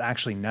think that's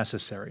actually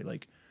necessary.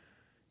 Like,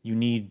 you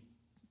need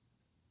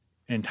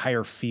an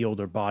entire field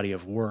or body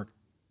of work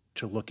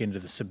to look into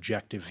the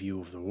subjective view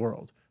of the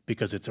world,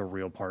 because it's a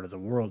real part of the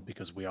world,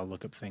 because we all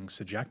look at things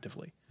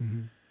subjectively.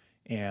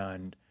 Mm-hmm.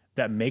 And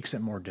that makes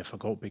it more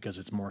difficult because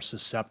it's more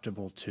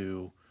susceptible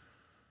to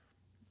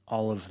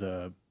all of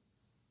the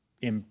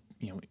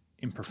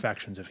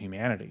imperfections of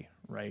humanity,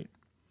 right?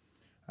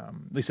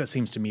 At least that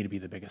seems to me to be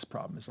the biggest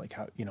problem, is like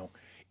how,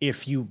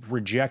 if you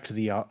reject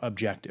the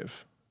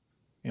objective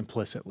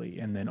implicitly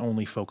and then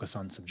only focus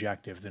on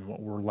subjective, then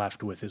what we're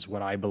left with is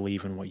what I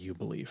believe and what you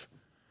believe.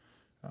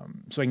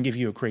 So I can give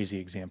you a crazy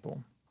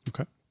example.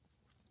 Okay.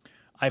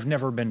 I've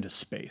never been to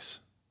space.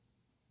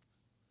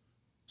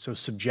 So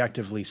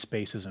subjectively,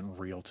 space isn't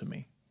real to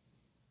me.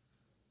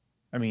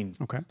 I mean,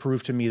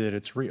 prove to me that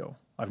it's real.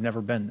 I've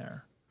never been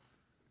there.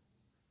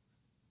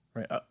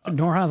 Right.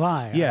 Nor have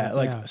I.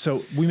 Yeah.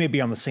 So we may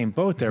be on the same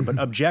boat there, but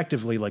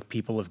objectively, like,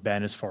 people have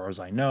been, as far as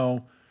I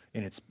know,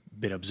 and it's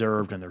been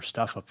observed, and there's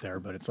stuff up there,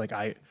 but it's like,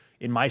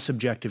 in my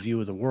subjective view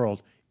of the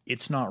world,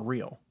 it's not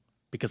real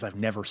because I've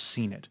never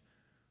seen it.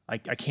 I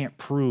can't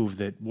prove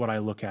that what I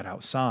look at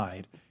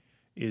outside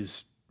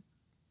is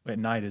at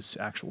night is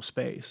actual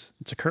space.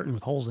 It's a curtain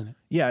with holes in it.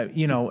 Yeah.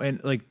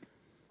 And like,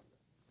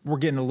 we're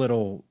getting a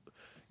little,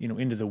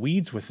 into the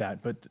weeds with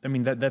that, but I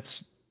mean,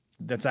 that's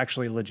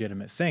actually a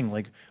legitimate thing.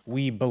 Like,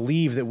 we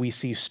believe that we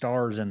see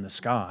stars in the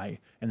sky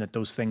and that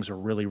those things are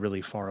really,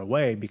 really far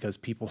away because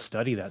people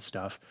study that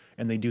stuff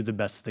and they do the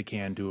best they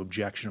can to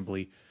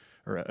objectively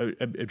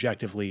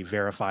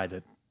verify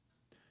that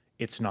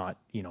it's not,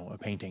 a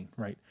painting,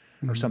 right?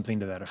 Mm-hmm. Or something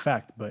to that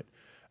effect. But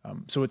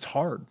so it's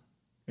hard.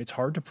 It's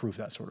hard to prove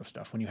that sort of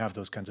stuff when you have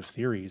those kinds of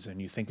theories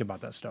and you think about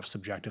that stuff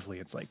subjectively.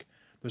 It's like,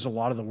 there's a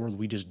lot of the world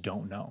we just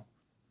don't know.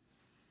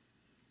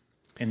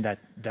 And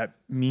that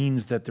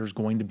means that there's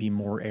going to be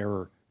more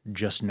error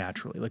just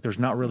naturally. Like, there's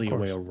not really a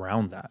way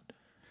around that.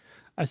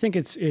 I think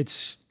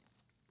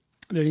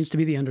there needs to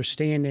be the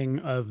understanding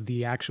of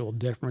the actual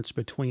difference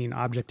between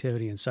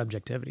objectivity and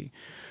subjectivity.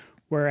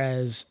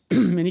 Whereas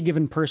any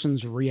given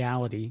person's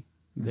reality,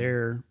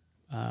 their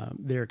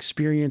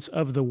experience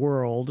of the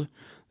world,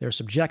 their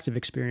subjective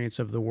experience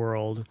of the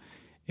world,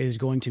 is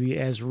going to be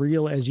as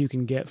real as you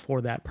can get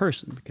for that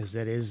person, because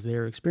that is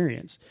their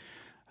experience.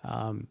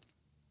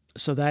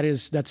 So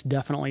that's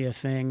definitely a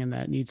thing, and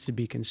that needs to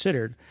be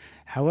considered.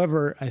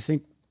 However, I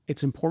think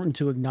it's important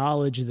to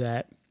acknowledge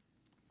that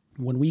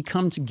when we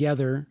come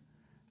together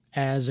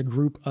as a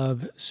group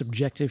of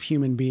subjective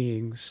human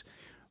beings,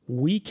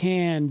 we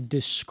can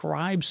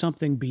describe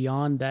something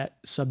beyond that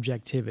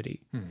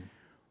subjectivity.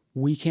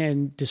 We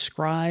can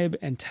describe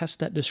and test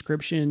that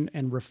description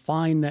and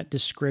refine that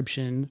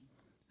description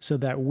so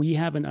that we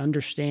have an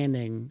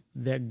understanding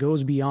that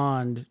goes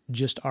beyond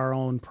just our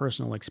own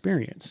personal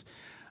experience,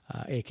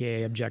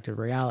 aka objective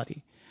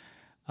reality.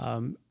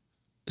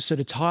 So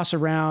to toss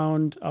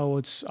around, oh,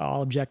 it's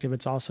all objective,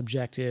 it's all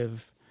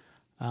subjective,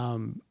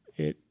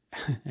 it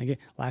again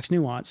lacks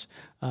nuance.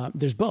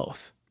 There's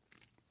both.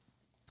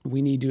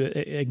 We need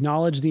to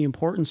acknowledge the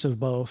importance of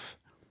both,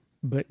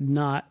 but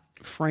not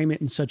frame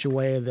it in such a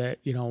way that,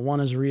 one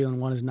is real and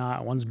one is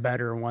not, one's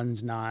better and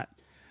one's not.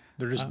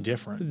 They're just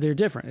different. They're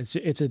different.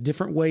 It's a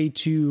different way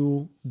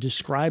to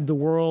describe the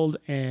world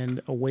and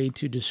a way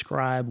to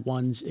describe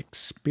one's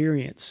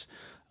experience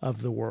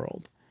of the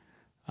world.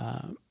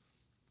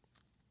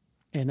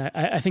 And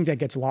I think that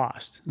gets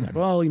lost. Like,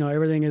 well,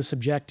 everything is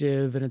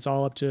subjective and it's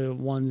all up to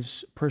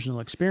one's personal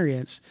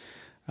experience.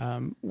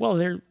 Well,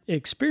 their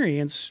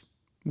experience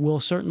will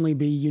certainly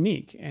be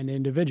unique and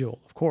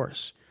individual, of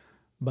course,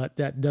 but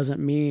that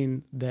doesn't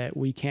mean that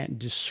we can't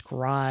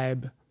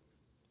describe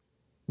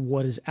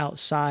what is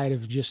outside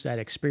of just that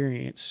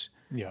experience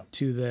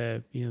to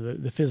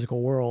the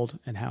physical world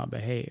and how it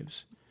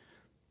behaves.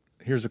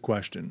 Here's a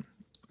question.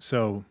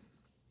 So,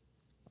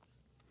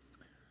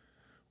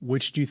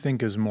 which do you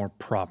think is more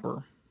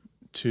proper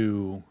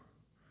to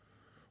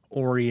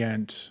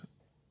orient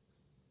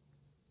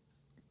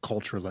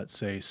culture, let's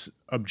say,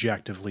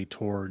 objectively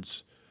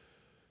towards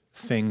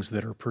things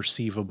that are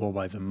perceivable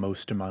by the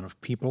most amount of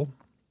people,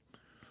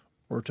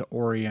 or to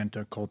orient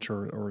a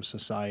culture or a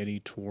society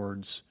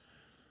towards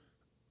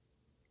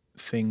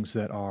things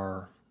that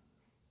are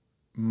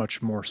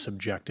much more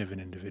subjective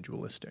and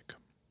individualistic?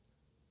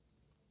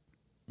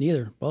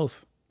 Neither,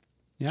 both.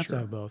 You have to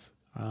have both.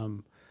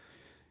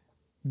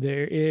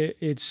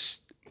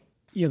 It's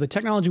the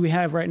technology we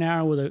have right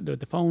now with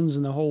the phones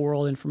and the whole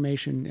world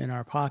information in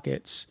our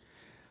pockets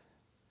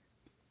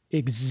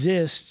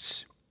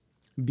exists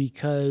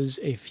because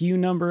a very few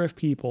number of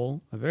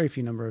people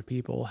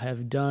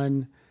have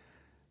done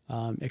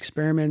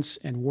experiments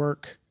and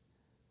work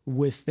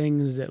with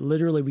things that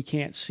literally we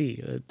can't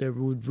see.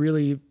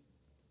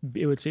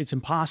 It's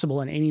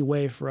impossible in any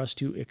way for us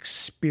to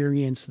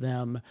experience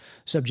them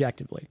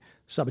subjectively.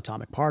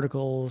 Subatomic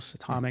particles,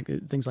 atomic,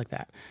 things like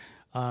that.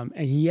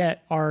 And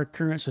yet our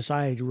current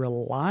society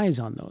relies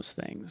on those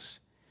things.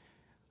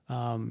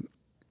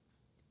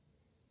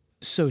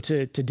 So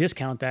to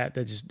discount that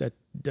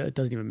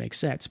doesn't even make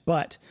sense.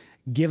 But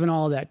given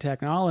all that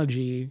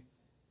technology,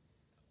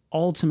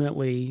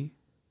 ultimately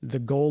the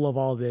goal of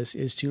all this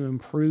is to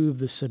improve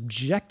the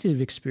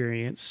subjective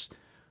experience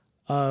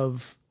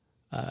of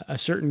a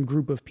certain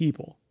group of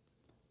people.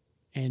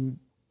 And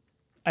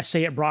I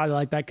say it broadly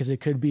like that because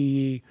it could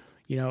be,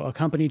 a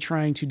company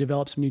trying to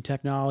develop some new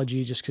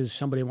technology just because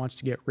somebody wants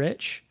to get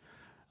rich.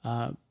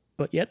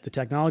 But yet the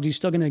technology is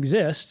still going to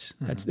exist.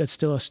 Mm-hmm. That's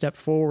still a step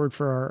forward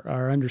for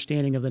our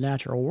understanding of the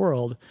natural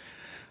world.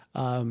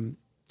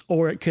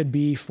 Or it could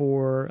be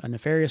for a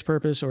nefarious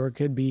purpose, or it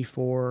could be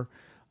for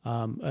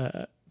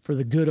the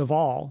good of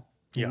all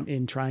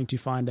in trying to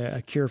find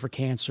a cure for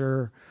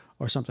cancer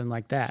or something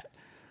like that.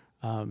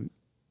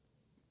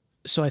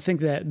 So I think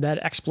that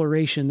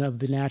exploration of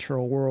the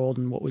natural world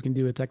and what we can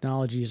do with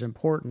technology is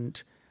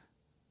important,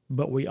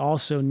 but we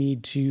also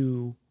need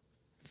to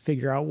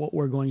figure out what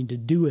we're going to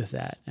do with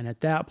that. And at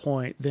that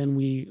point, then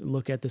we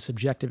look at the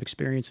subjective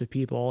experience of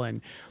people,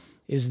 and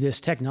is this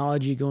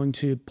technology going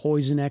to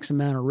poison X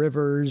amount of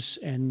rivers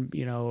and,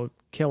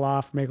 kill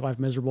off, make life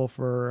miserable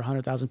for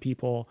 100,000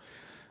 people?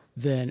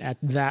 Then at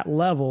that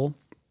level,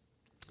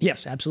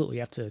 yes, absolutely,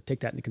 you have to take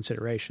that into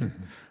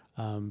consideration.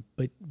 Mm-hmm.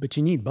 But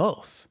you need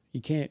both.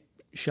 You can't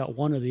shut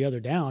one or the other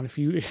down. I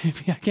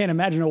can't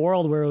imagine a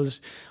world where it was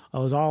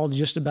all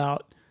just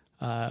about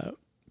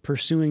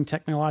pursuing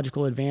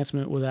technological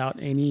advancement without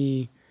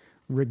any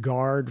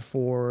regard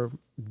for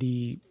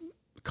the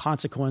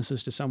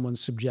consequences to someone's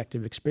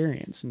subjective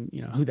experience and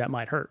who that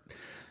might hurt.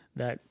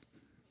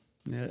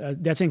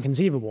 That's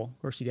inconceivable.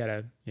 Of course, you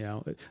gotta,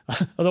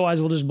 otherwise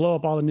we'll just blow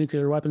up all the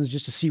nuclear weapons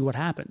just to see what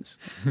happens.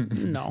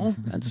 No,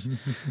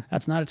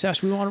 that's not a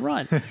test we want to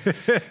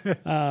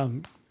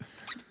run.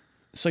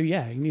 So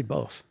yeah, you need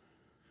both.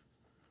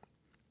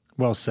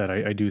 Well said.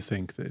 I do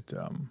think that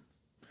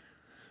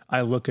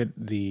I look at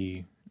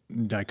the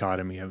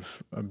dichotomy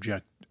of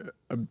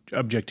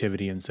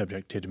objectivity and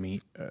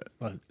subjectivity.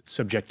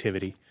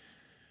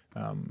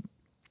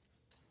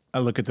 I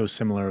look at those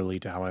similarly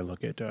to how I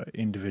look at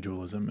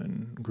individualism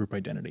and group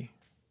identity.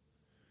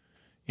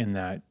 In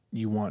that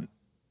you want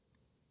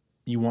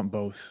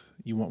both.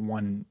 You want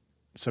one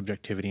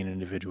subjectivity and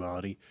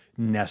individuality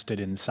nested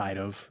inside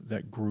of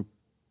that group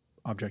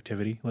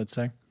objectivity, let's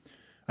say.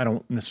 I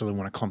don't necessarily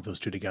want to clump those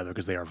two together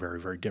because they are very,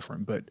 very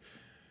different, but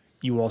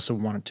you also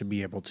want it to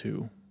be able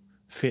to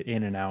fit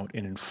in and out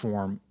and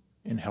inform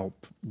and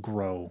help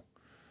grow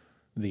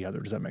the other.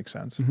 Does that make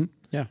sense? Mm-hmm.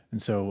 Yeah.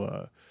 And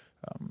so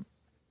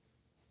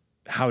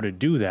how to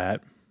do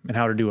that and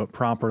how to do it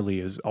properly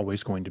is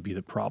always going to be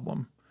the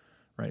problem,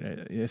 right?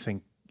 I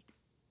think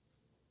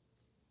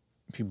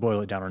if you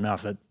boil it down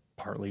enough, that's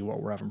partly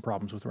what we're having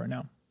problems with right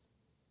now,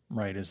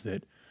 right? Is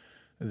that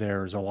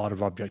there's a lot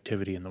of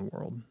objectivity in the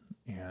world,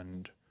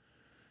 and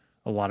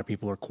a lot of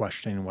people are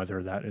questioning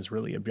whether that is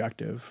really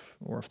objective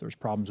or if there's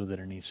problems with it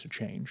and needs to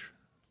change.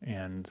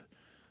 And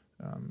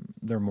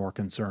they're more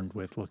concerned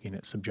with looking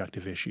at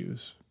subjective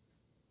issues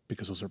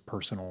because those are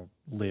personal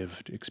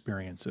lived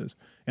experiences.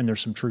 And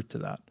there's some truth to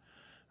that.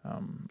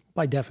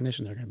 By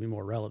definition, they're going to be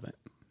more relevant.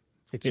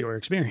 It's your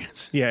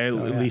experience. Yeah, at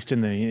least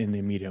in the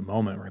immediate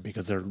moment, right?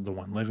 Because they're the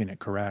one living it,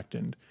 correct?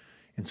 And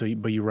so,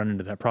 but you run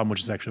into that problem,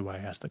 which is actually why I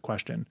asked the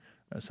question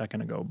a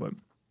second ago. But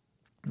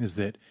is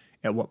that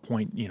at what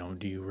point,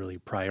 do you really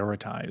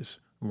prioritize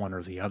one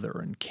or the other,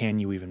 and can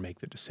you even make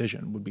the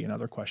decision? Would be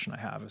another question I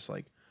have. It's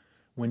like,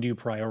 when do you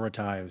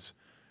prioritize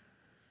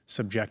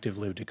subjective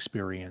lived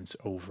experience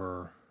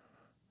over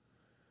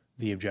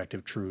the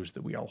objective truths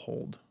that we all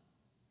hold?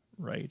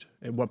 Right?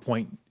 At what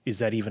point is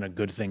that even a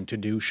good thing to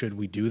do? Should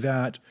we do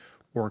that?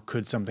 Or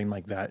could something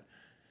like that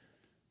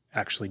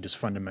actually just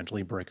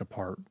fundamentally break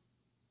apart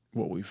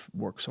what we've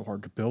worked so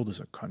hard to build as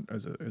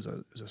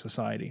a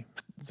society?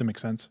 Does that make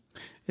sense?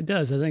 It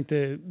does. I think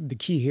the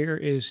key here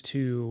is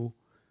to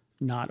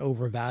not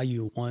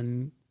overvalue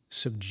one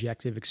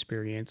subjective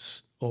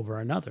experience over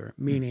another,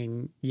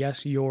 meaning,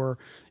 yes, your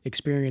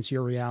experience,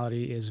 your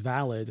reality is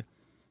valid,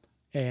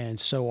 and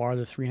so are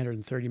the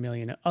 330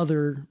 million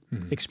other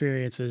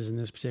experiences in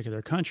this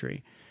particular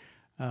country.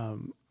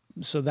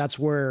 So that's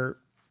where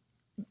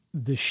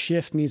the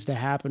shift needs to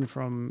happen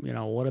from,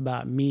 what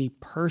about me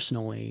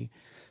personally,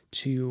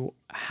 to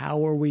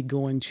how are we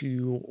going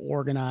to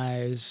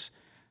organize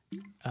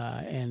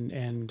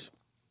and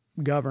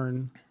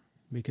govern,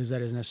 because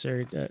that is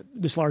necessary,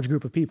 this large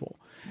group of people.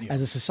 Yeah.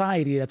 As a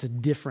society, that's a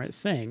different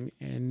thing,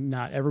 and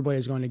not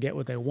everybody's going to get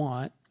what they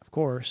want, of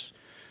course.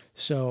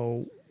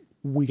 So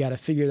we got to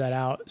figure that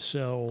out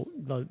so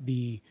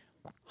the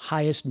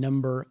highest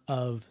number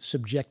of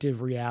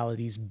subjective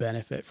realities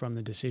benefit from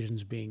the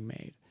decisions being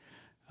made.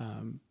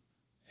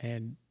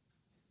 And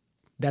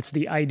that's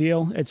the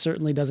ideal. It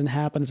certainly doesn't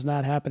happen. It's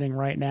not happening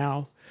right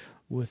now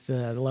with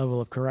the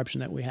level of corruption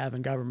that we have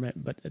in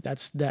government, but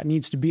that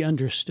needs to be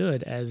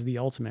understood as the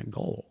ultimate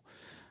goal.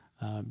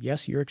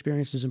 Yes, your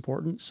experience is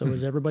important, so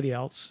is everybody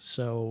else.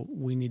 So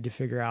we need to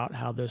figure out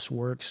how this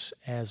works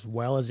as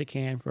well as it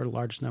can for a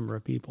large number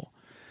of people.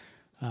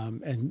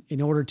 And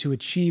in order to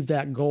achieve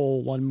that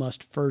goal, one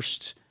must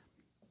first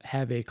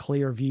have a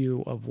clear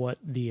view of what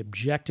the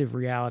objective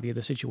reality of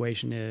the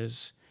situation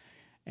is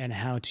and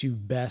how to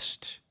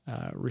best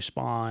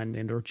respond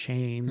and or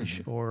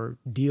change or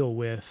deal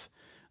with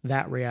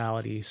that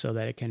reality so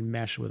that it can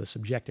mesh with a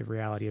subjective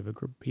reality of a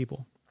group of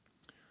people.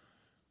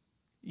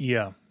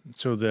 Yeah.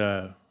 So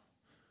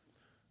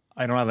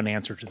I don't have an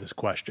answer to this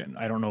question.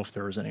 I don't know if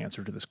there is an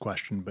answer to this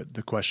question, but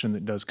the question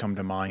that does come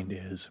to mind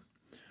is,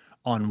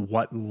 on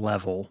what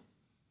level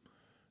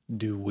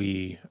do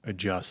we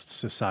adjust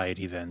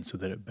society then so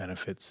that it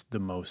benefits the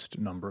most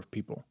number of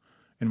people?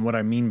 And what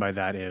I mean by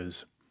that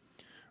is,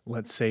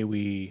 let's say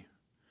we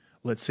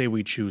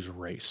choose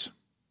race.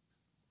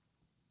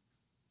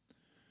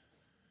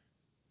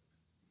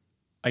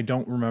 I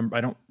don't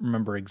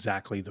remember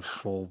exactly the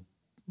full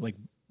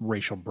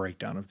racial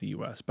breakdown of the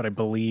US, but I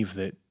believe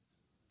that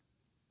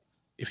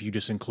if you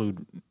just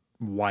include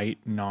white,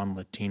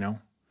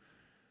 non-Latino,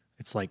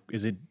 it's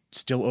is it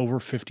still over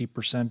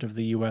 50% of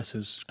the U.S.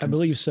 is? I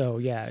believe so.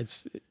 Yeah.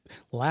 It's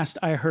last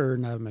I heard,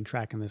 and I haven't been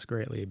tracking this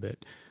greatly, but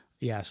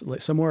yes,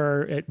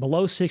 somewhere at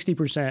below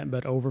 60%,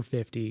 but over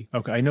 50.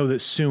 Okay. I know that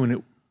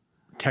soon,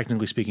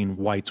 technically speaking,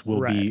 whites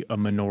will be a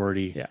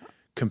minority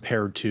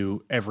compared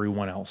to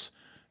everyone else.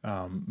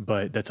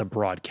 But that's a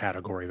broad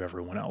category of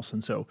everyone else.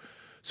 And so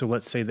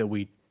let's say that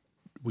we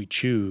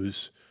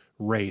choose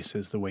race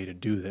as the way to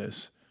do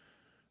this,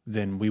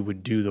 then we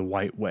would do the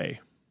white way.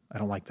 I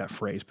don't like that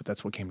phrase, but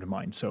that's what came to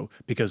mind. So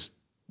because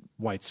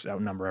whites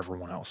outnumber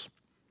everyone else.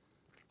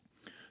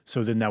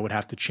 So then that would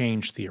have to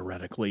change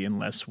theoretically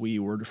unless we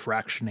were to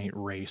fractionate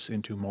race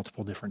into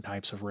multiple different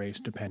types of race,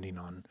 depending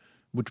on,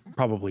 which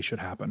probably should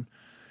happen.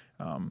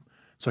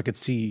 So I could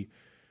see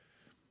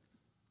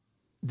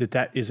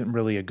that isn't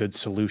really a good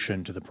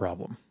solution to the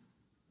problem.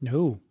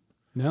 No,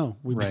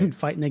 we've been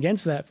fighting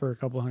against that for a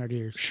couple hundred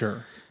years.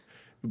 Sure.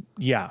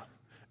 Yeah.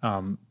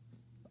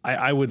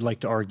 I would like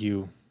to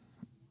argue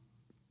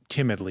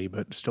timidly,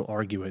 but still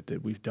argue it,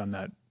 that we've done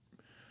that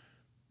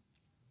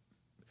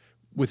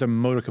with a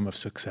modicum of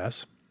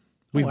success.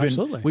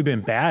 We've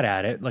been bad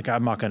at it.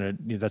 I'm not going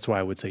to, that's why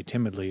I would say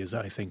timidly, is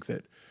that I think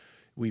that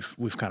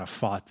we've kind of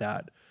fought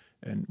that,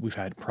 and we've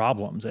had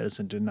problems. That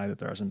doesn't deny that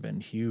there hasn't been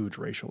huge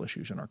racial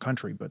issues in our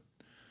country, but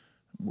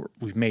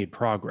we've made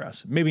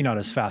progress. Maybe not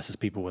as fast as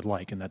people would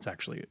like, and that's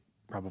actually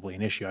probably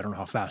an issue. I don't know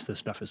how fast this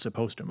stuff is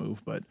supposed to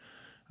move, but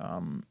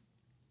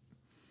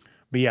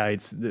yeah,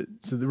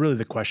 really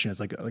the question is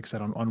like I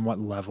said, on what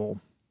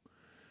level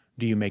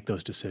do you make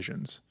those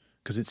decisions?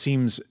 Because it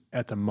seems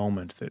at the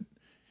moment that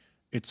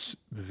it's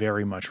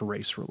very much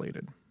race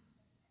related.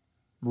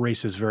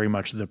 Race is very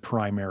much the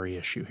primary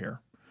issue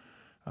here.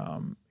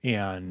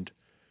 And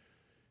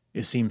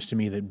it seems to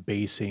me that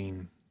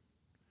basing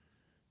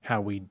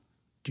how we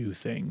do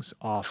things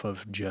off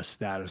of just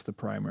that as the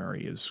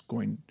primary is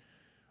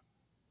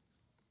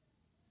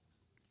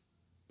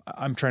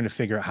I'm trying to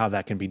figure out how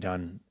that can be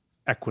done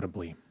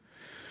equitably.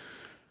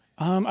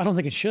 I don't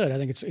think it should. I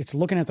think it's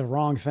looking at the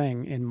wrong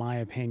thing, in my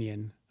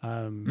opinion.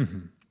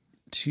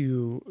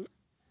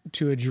 To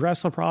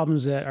address the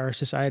problems that our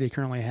society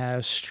currently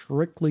has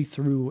strictly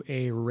through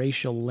a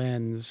racial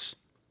lens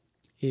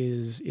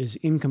is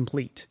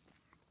incomplete.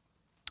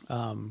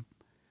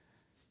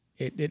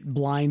 It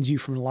blinds you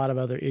from a lot of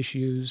other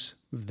issues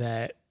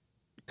that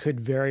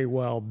could very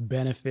well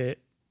benefit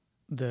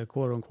the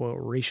quote unquote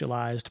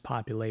racialized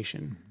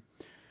population.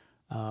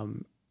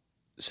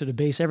 So to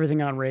base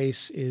everything on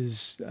race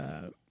is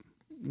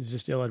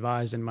just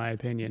ill-advised, in my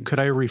opinion. Could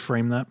I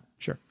reframe that?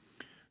 Sure.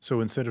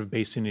 So instead of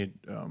basing it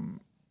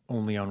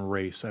only on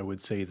race, I would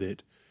say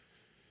that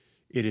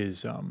it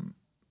is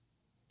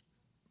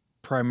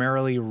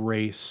primarily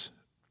race,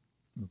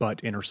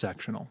 but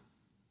intersectional.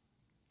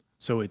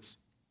 So it's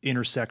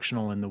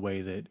intersectional in the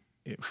way that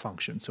it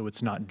functions. So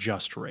it's not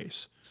just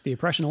race. It's the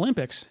Oppression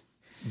Olympics.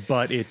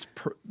 But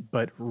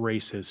but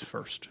race is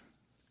first.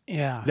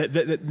 Yeah.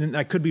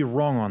 I could be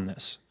wrong on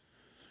this.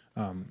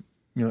 I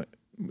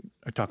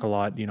talk a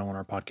lot, on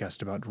our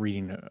podcast about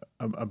reading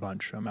a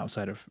bunch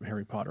outside of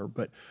Harry Potter,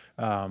 but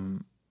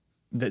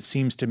that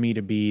seems to me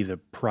to be the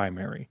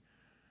primary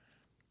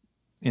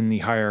in the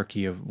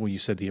hierarchy of, well, you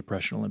said the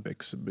Oppression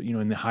Olympics, but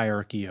in the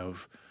hierarchy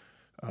of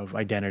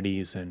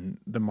identities and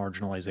the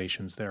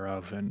marginalizations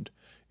thereof, and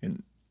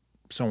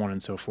so on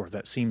and so forth.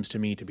 That seems to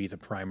me to be the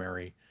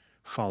primary,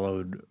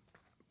 followed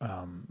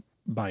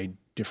by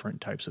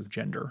different types of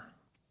gender,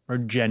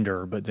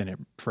 but then it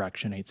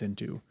fractionates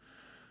into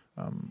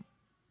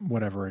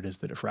whatever it is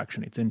that it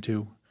fractionates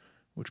into,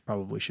 which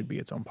probably should be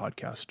its own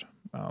podcast.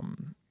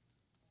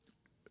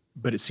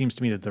 But it seems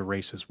to me that the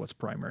race is what's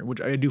primary,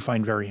 which I do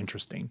find very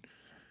interesting.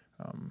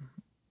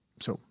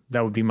 So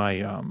that would be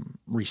my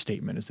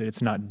restatement, is that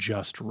it's not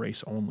just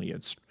race only,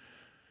 it's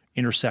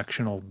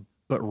intersectional,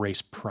 but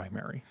race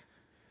primary.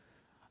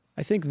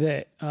 I think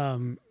that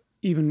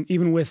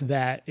even with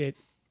that,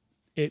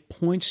 it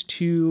points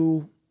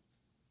to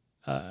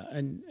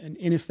an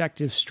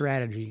ineffective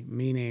strategy,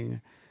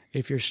 meaning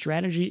if your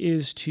strategy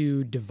is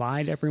to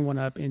divide everyone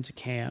up into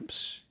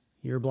camps,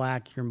 you're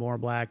black, you're more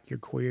black, you're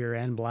queer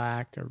and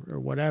black, or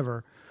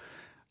whatever,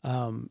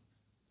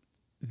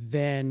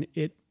 then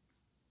it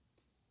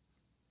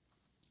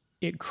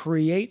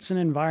creates an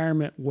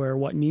environment where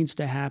what needs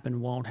to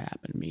happen won't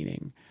happen.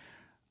 Meaning,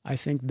 I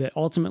think that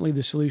ultimately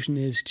the solution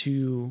is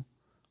to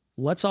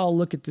let's all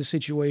look at the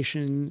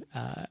situation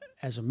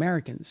as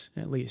Americans,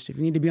 at least. If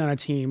you need to be on a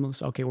team,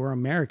 let's, okay, we're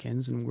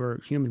Americans and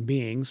we're human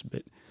beings,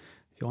 but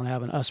if you want to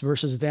have an us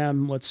versus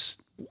them, let's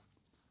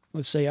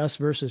say us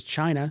versus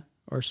China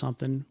or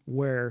something,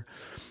 where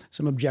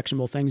some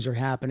objectionable things are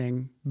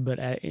happening, but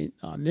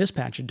on this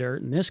patch of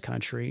dirt in this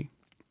country,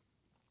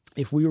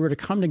 if we were to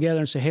come together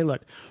and say, hey,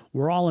 look,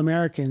 we're all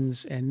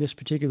Americans, and this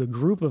particular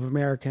group of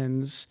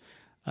Americans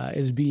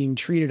is being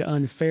treated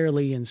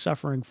unfairly and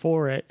suffering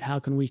for it, how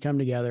can we come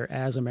together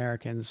as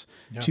Americans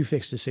to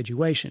fix the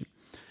situation?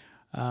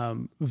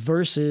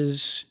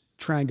 Versus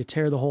trying to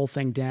tear the whole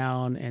thing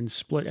down and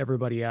split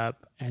everybody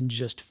up and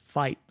just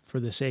fight for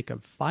the sake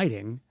of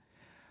fighting.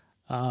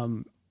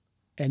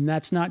 And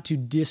that's not to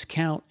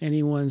discount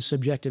anyone's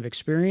subjective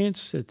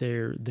experience, that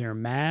they're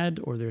mad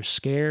or they're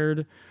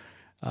scared,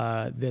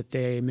 that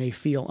they may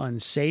feel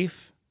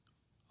unsafe,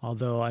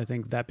 although I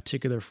think that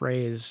particular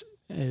phrase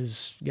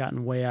has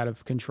gotten way out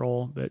of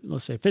control, but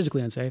let's say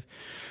physically unsafe,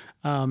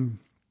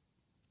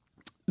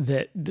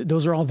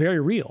 those are all very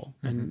real,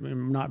 and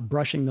I'm not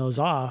brushing those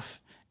off.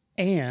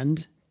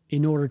 And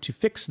in order to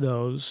fix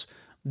those,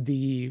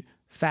 the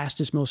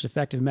fastest, most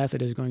effective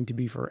method is going to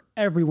be for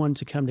everyone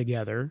to come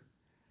together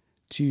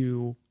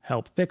to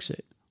help fix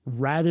it,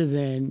 rather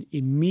than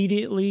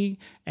immediately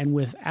and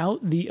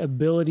without the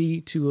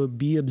ability to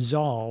be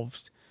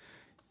absolved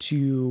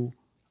to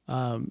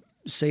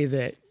say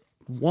that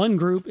one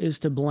group is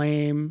to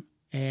blame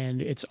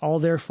and it's all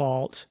their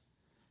fault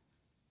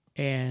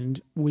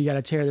and we got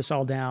to tear this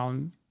all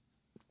down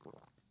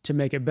to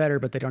make it better,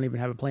 but they don't even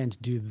have a plan to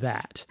do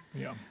that.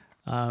 Yeah.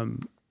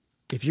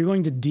 If you're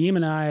going to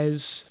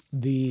demonize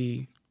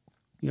the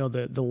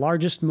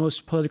largest,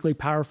 most politically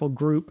powerful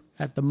group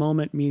at the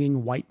moment,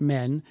 meaning white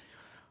men,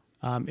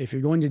 if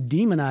you're going to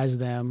demonize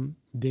them,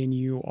 then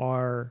you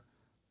are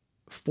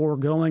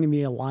foregoing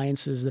the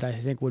alliances that I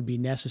think would be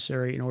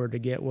necessary in order to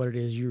get what it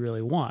is you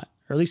really want,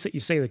 or at least that you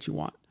say that you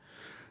want.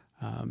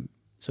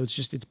 So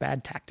it's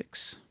bad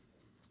tactics.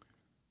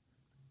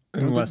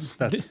 Unless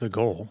that's the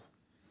goal.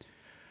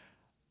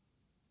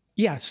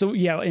 Yeah. So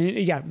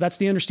yeah, that's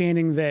the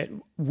understanding that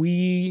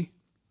we,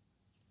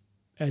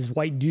 as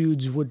white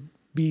dudes, would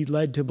be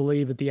led to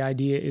believe that the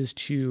idea is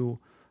to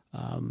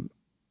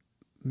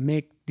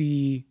make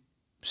the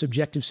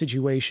subjective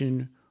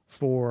situation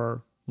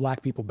for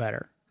black people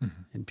better,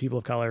 and people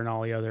of color and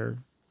all the other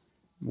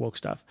woke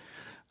stuff.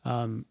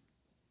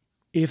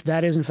 If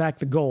that is in fact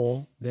the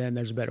goal, then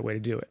there's a better way to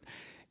do it.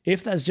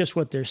 If that's just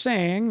what they're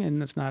saying and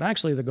that's not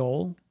actually the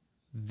goal,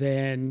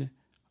 then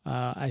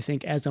I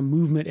think as a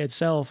movement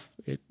itself,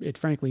 it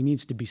frankly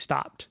needs to be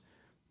stopped,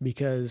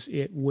 because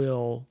it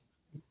will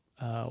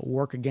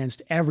work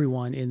against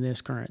everyone in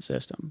this current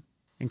system,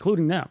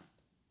 including them.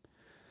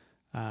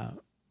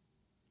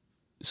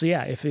 So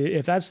yeah,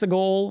 if that's the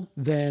goal,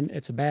 then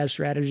it's a bad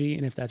strategy.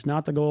 And if that's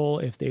not the goal,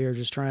 if they are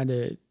just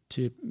trying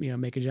to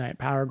make a giant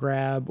power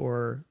grab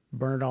or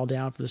burn it all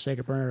down for the sake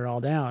of burning it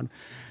all down,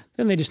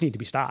 then they just need to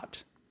be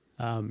stopped.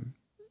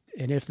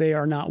 And if they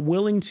are not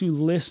willing to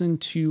listen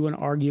to an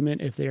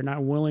argument, if they are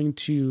not willing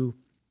to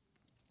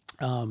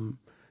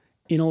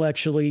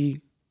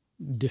intellectually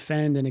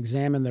defend and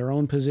examine their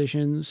own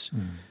positions,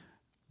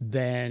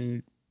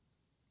 then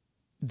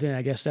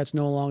I guess that's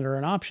no longer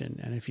an option.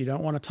 And if you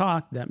don't want to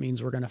talk, that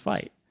means we're going to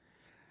fight,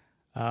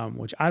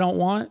 which I don't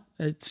want.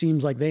 It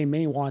seems like they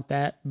may want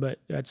that, but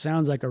that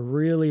sounds like a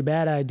really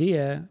bad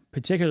idea,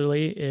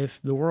 particularly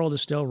if the world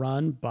is still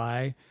run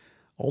by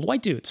old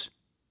white dudes.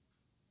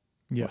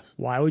 Yes.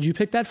 Why would you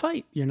pick that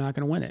fight? You're not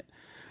going to win it.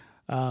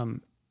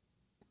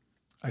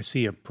 I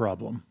see a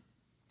problem.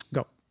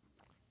 Go.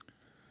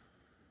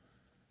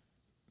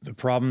 The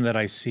problem that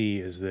I see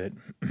is that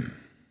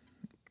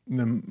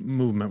the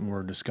movement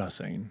we're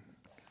discussing,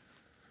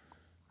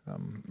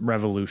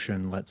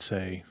 revolution, let's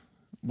say,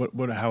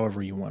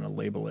 however you want to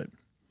label it,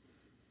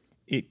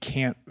 it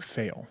can't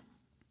fail.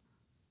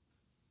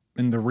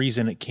 And the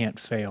reason it can't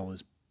fail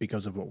is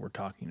because of what we're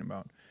talking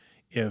about.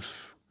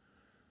 If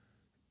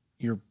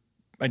you're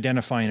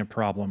identifying a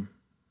problem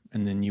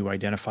and then you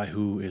identify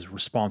who is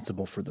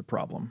responsible for the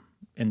problem,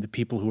 and the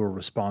people who are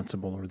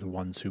responsible are the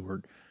ones who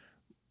are,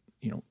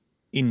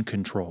 in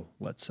control,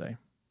 let's say,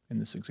 in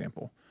this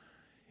example.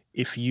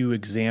 If you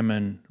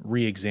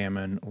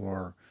re-examine,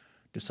 or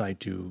decide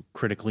to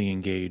critically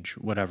engage,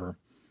 whatever,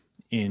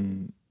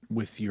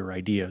 with your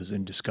ideas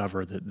and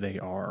discover that they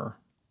are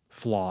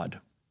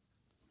flawed,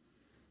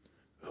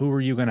 who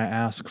are you going to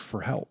ask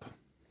for help?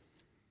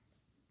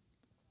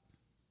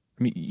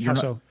 I mean,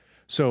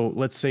 so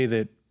let's say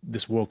that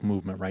this woke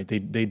movement, right?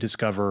 They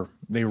discover,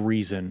 they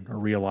reason or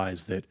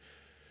realize that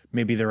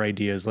maybe their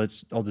ideas,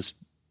 I'll just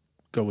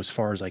go as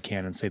far as I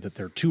can and say that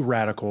they're too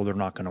radical. They're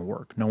not going to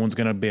work. No one's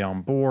going to be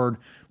on board.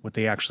 What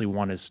they actually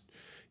want is,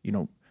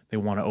 they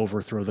want to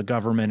overthrow the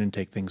government and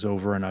take things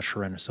over and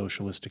usher in a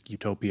socialistic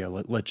utopia.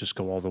 Let's just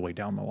go all the way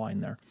down the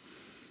line there.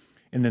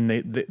 And then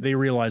they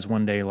realize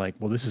one day, like,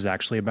 well, this is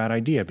actually a bad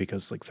idea,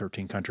 because like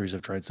 13 countries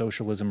have tried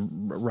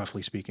socialism,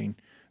 roughly speaking.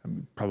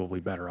 I'm probably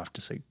better off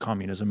to say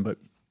communism,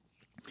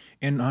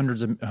 and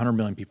 100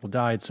 million people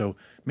died. So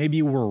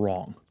maybe we're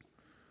wrong.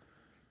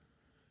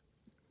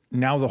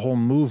 Now the whole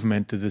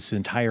movement that this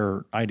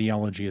entire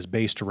ideology is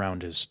based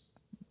around is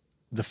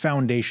the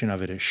foundation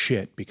of it is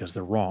shit, because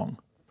they're wrong.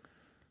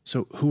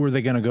 So who are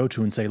they going to go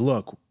to and say,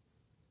 look,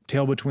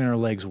 tail between our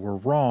legs, we're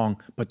wrong,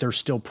 but there's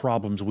still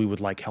problems, we would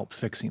like help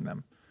fixing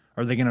them?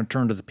 Are they going to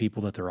turn to the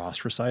people that they're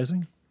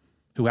ostracizing,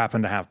 who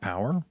happen to have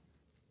power?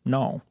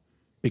 No,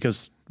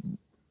 because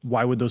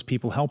why would those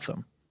people help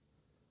them?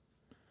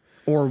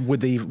 Or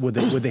would they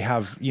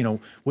have,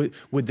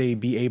 would they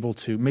be able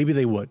to, maybe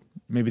they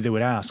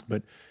would ask,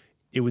 but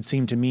it would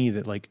seem to me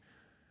that, like,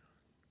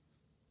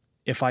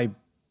 if I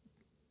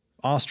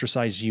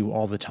ostracize you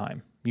all the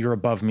time, you're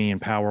above me in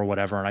power or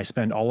whatever, and I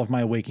spend all of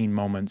my waking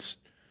moments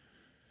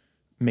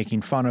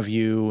making fun of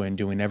you and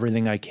doing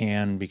everything I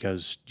can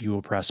because you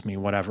oppress me,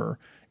 whatever.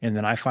 And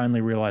then I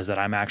finally realize that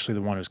I'm actually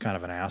the one who's kind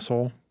of an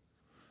asshole.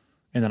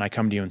 And then I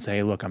come to you and say,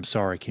 hey, look, I'm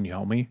sorry. Can you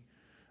help me?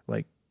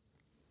 Like,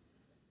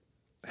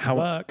 how?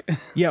 Fuck.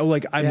 Yeah.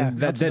 Like, I mean,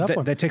 that's a tough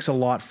one. that takes a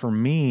lot for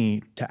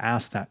me to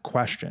ask that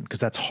question, because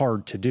that's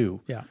hard to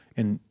do. Yeah.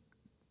 And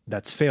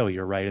that's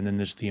failure, right? And then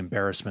there's the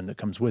embarrassment that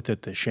comes with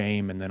it, the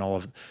shame, and then all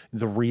of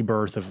the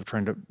rebirth of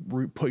trying to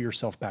put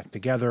yourself back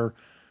together.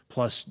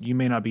 Plus, you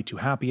may not be too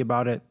happy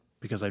about it,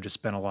 because I've just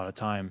spent a lot of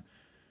time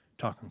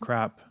talking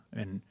crap,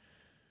 and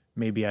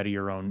maybe out of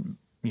your own,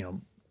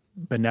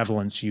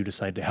 benevolence, you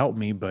decide to help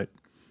me, but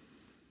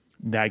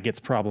that gets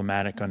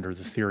problematic under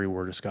the theory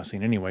we're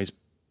discussing anyways.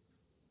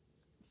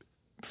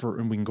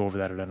 And we can go over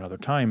that at another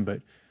time,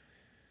 but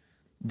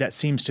that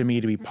seems to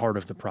me to be part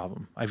of the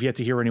problem. I've yet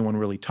to hear anyone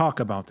really talk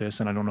about this,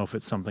 and I don't know if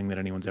it's something that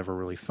anyone's ever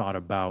really thought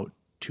about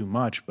too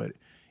much, but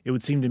it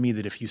would seem to me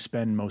that if you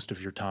spend most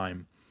of your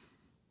time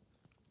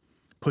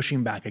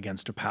pushing back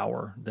against a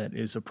power that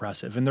is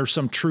oppressive, and there's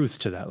some truth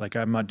to that. Like,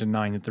 I'm not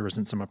denying that there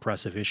isn't some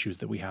oppressive issues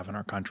that we have in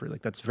our country.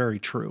 Like, that's very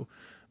true.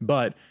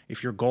 But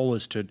if your goal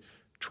is to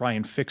try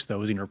and fix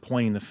those, and you're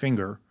pointing the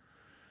finger,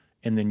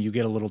 and then you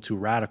get a little too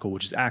radical,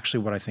 which is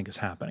actually what I think is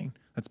happening.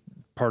 That's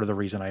part of the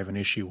reason I have an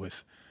issue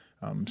with,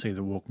 say,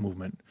 the woke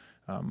movement.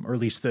 or at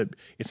least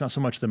it's not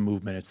so much the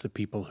movement, it's the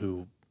people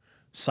who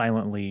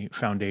silently,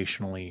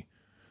 foundationally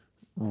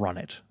run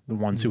it, the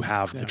ones who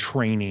have the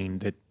training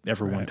that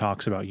everyone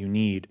talks about you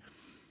need.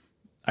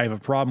 I have a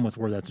problem with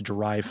where that's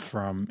derived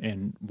from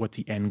and what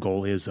the end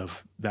goal is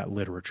of that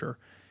literature.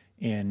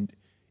 And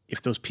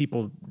if those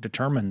people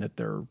determine that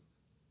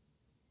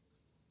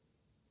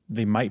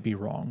they might be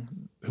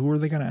wrong, who are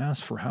they going to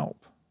ask for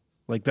help?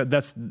 Like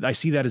I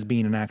see that as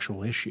being an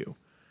actual issue.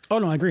 Oh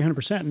no, I agree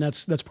 100%. And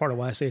that's part of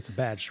why I say it's a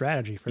bad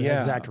strategy for that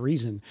exact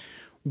reason,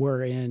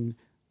 wherein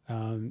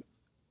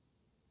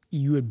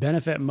you would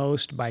benefit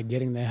most by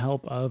getting the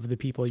help of the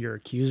people you're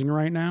accusing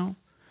right now.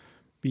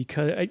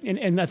 Because,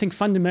 and I think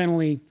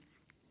fundamentally,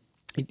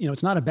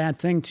 it's not a bad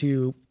thing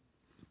to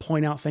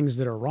point out things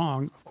that are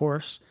wrong, of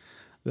course,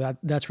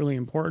 that's really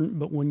important.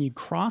 But when you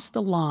cross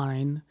the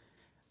line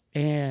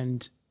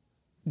and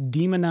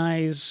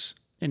demonize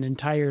an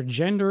entire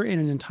gender and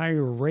an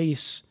entire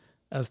race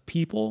of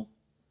people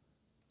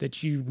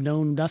that you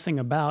know nothing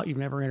about, you've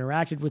never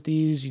interacted with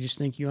these, you just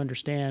think you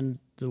understand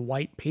the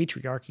white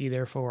patriarchy,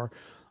 therefore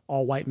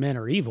all white men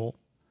are evil,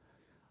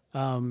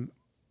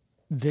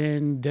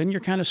 then you're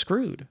kind of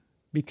screwed.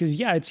 Because,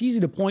 it's easy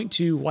to point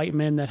to white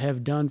men that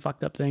have done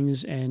fucked up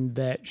things and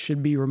that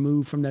should be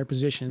removed from their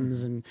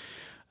positions. And,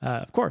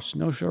 of course,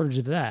 no shortage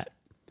of that.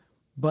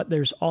 But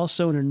there's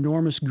also an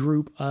enormous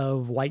group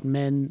of white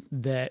men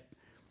that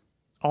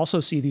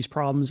also see these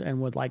problems and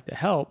would like to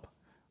help,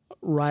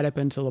 right up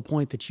until the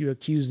point that you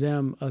accuse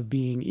them of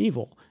being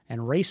evil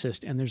and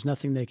racist, and there's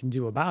nothing they can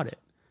do about it.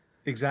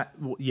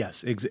 Exactly. Well,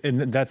 yes.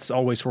 And that's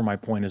always where my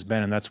point has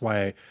been. And that's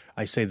why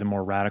I say the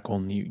more radical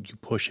and you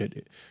push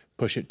it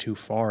too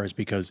far, is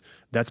because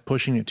that's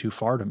pushing it too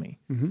far to me.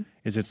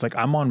 Is it's like,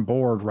 I'm on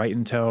board right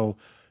until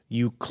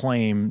you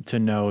claim to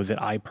know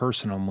that I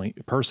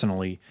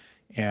personally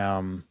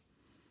am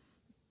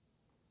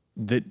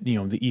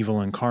the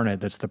evil incarnate.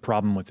 That's the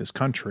problem with this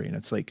country. And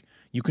it's like,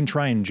 you can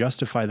try and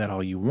justify that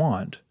all you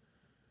want,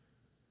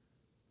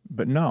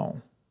 but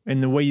no.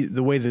 And the way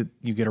that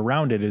you get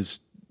around it is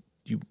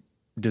you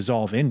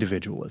dissolve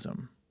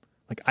individualism.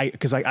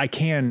 Because I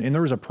can, and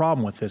there is a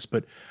problem with this,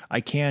 but I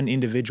can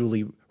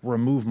individually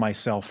remove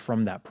myself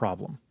from that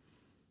problem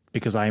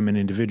because I am an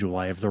individual.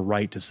 I have the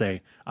right to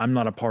say, I'm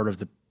not a part of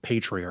the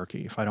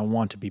patriarchy if I don't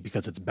want to be,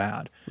 because it's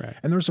bad. Right.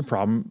 And there's a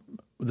problem.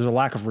 There's a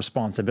lack of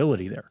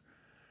responsibility there,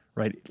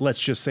 right? Let's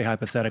just say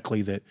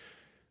hypothetically that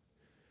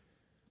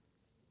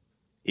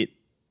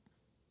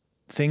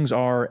things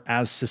are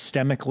as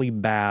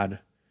systemically bad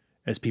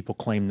as people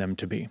claim them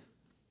to be.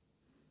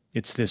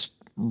 It's this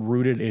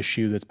rooted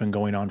issue that's been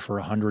going on for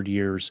 100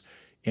 years,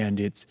 and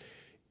it's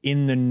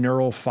in the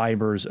neural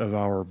fibers of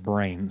our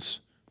brains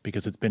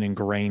because it's been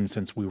ingrained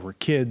since we were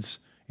kids,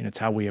 and it's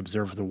how we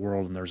observe the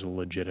world, and there's a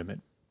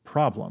legitimate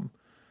problem.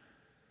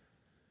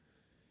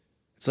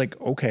 It's like,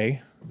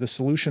 okay, the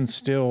solution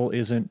still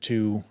isn't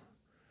to,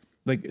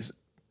 like,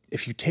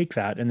 if you take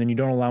that and then you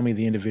don't allow me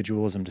the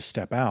individualism to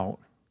step out,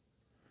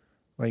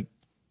 like,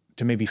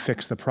 to maybe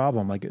fix the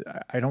problem, like,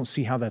 I don't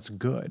see how that's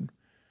good.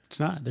 It's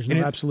not. There's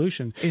no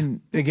absolution.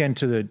 And again,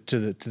 to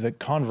the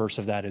converse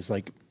of that is,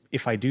 like,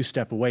 if I do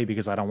step away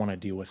because I don't want to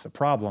deal with the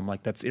problem,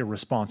 like, that's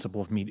irresponsible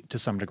of me to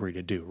some degree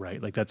to do,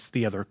 right? Like, that's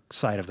the other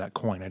side of that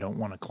coin. I don't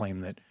want to claim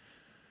that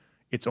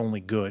it's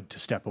only good to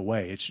step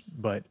away.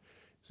 But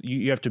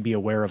you have to be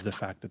aware of the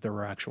fact that there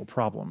are actual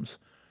problems.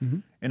 Mm-hmm.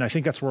 And I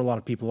think that's where a lot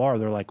of people are.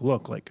 They're like,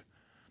 look, like,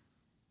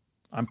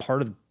 I'm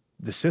part of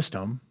the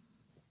system.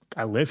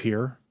 I live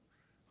here.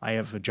 I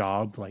have a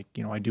job. Like,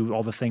 I do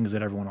all the things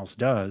that everyone else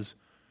does.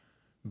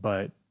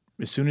 But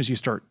as soon as you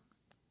start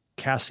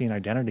casting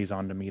identities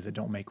onto me that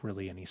don't make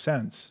really any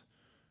sense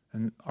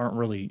and aren't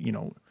really,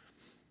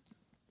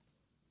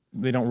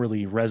 they don't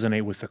really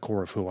resonate with the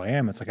core of who I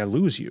am, it's like I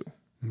lose you.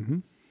 Mm-hmm.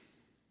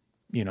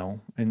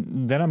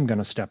 And then I'm going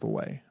to step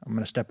away. I'm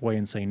going to step away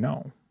and say,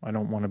 no, I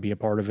don't want to be a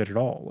part of it at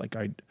all. Like,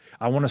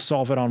 I want to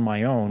solve it on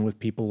my own with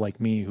people like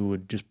me who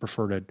would just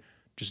prefer to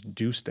just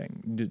do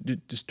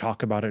just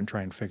talk about it and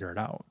try and figure it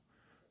out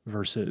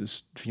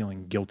versus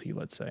feeling guilty,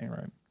 let's say,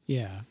 right?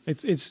 Yeah,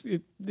 it's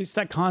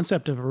that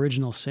concept of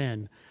original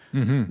sin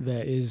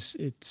that is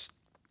it's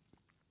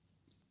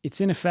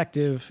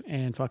ineffective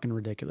and fucking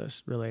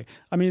ridiculous, really.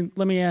 I mean,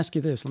 let me ask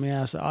you this. Let me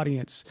ask the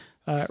audience.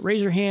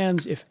 Raise your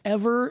hands if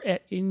ever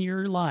in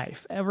your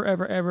life,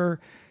 ever,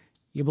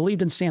 you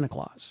believed in Santa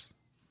Claus.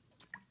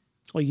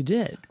 Oh, you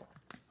did?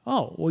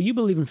 Oh, well, you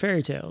believe in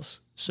fairy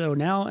tales. So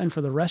now and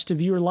for the rest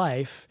of your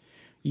life,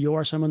 you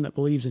are someone that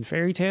believes in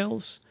fairy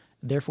tales.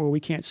 Therefore,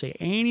 we can't say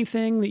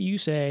anything that you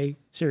say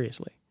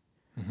seriously.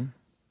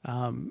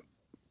 Mm-hmm.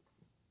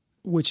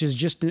 Which is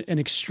just an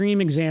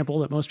extreme example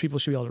that most people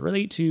should be able to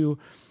relate to,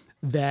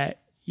 that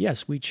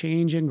yes, we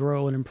change and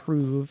grow and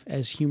improve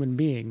as human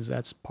beings.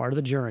 That's part of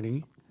the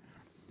journey.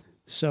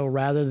 So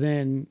rather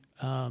than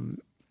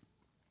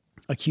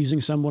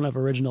accusing someone of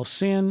original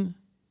sin,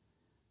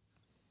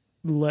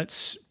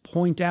 let's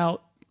point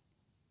out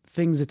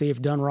things that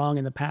they've done wrong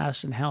in the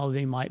past and how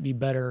they might be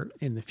better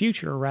in the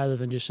future, rather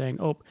than just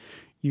saying, oh,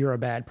 you're a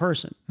bad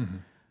person.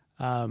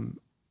 Mm-hmm.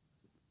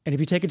 And if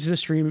you take it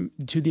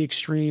to the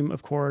extreme,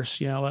 of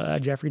course, a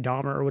Jeffrey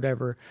Dahmer or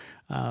whatever,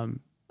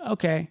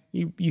 okay,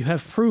 you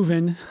have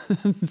proven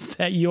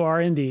that you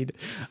are indeed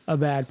a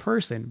bad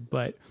person.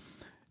 But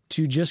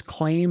to just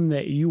claim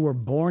that you were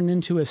born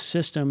into a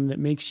system that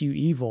makes you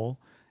evil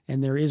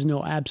and there is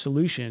no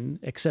absolution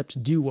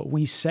except do what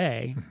we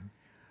say,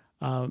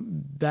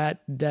 that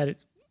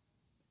it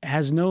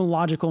has no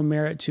logical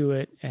merit to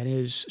it and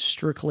is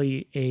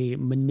strictly a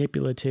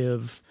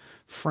manipulative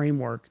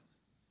framework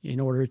in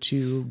order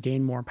to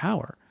gain more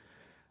power.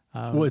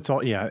 Well, it's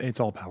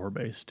all power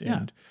based.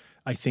 And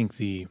I think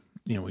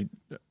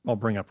I'll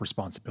bring up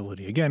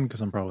responsibility again,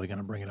 because I'm probably going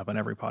to bring it up on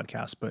every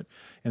podcast,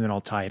 and then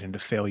I'll tie it into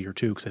failure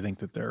too, because I think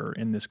that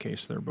in this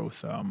case, they're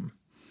both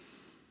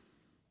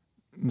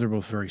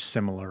very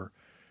similar.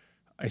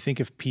 I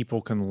think if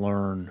people can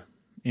learn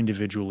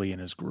individually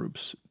and as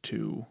groups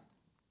to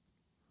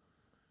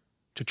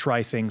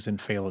try things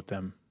and fail at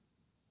them.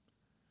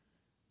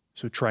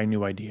 So try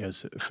new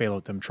ideas, fail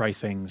at them, try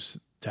things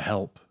to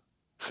help,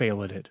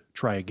 fail at it,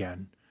 try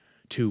again,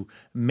 to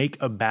make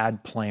a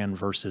bad plan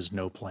versus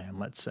no plan,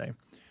 let's say,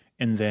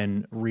 and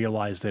then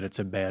realize that it's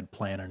a bad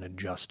plan and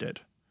adjust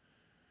it.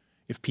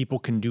 If people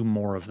can do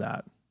more of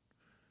that,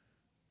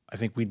 I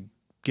think we'd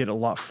get a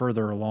lot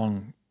further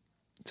along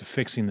to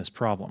fixing this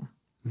problem.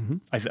 Mm-hmm.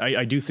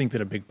 I do think that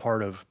a big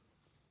part of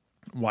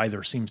why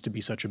there seems to be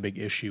such a big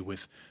issue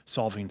with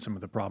solving some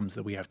of the problems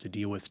that we have to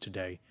deal with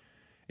today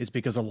is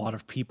because a lot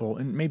of people,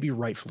 and maybe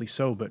rightfully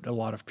so, but a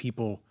lot of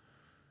people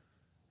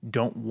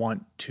don't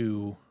want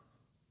to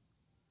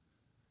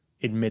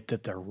admit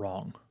that they're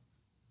wrong.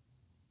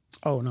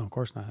 Oh, no, of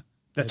course not.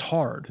 It's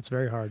hard. It's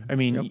very hard. I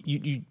mean,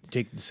 you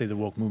take, say, the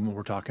woke movement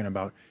we're talking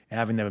about,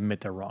 having them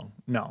admit they're wrong.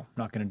 No,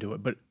 not going to do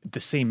it. But at the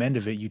same end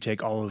of it, you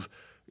take all of,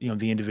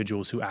 the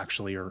individuals who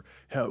actually are,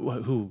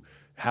 who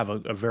have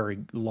a very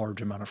large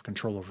amount of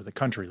control over the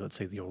country, let's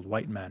say the old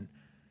white men,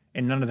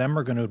 and none of them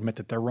are going to admit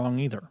that they're wrong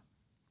either.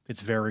 It's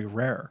very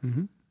rare.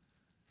 Mm-hmm.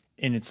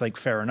 And it's like,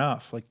 fair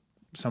enough. Like,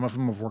 some of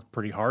them have worked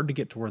pretty hard to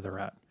get to where they're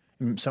at.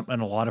 And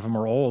a lot of them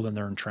are old and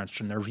they're entrenched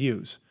in their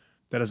views.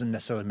 That doesn't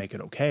necessarily make it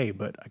okay,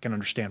 but I can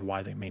understand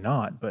why they may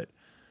not. But,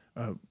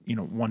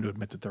 one, to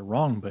admit that they're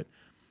wrong. But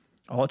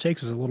all it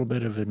takes is a little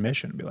bit of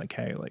admission to be like,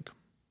 hey,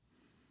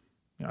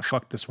 I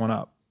fucked this one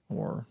up.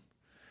 Or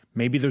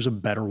maybe there's a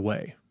better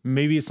way.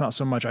 Maybe it's not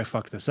so much I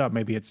fucked this up.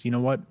 Maybe it's,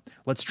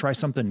 let's try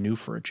something new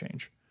for a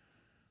change.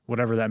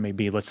 Whatever that may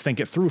be. Let's think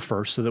it through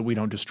first so that we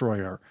don't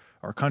destroy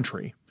our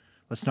country.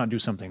 Let's not do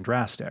something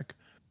drastic,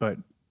 but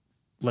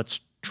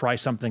let's try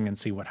something and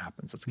see what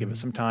happens. Let's give it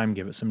some time,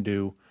 give it some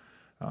due,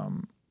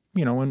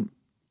 and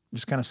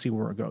just kind of see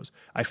where it goes.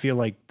 I feel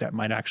like that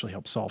might actually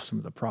help solve some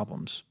of the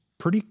problems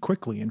pretty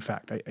quickly. In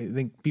fact, I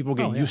think people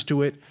get used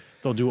to it.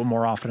 They'll do it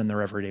more often in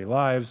their everyday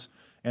lives,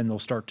 and they'll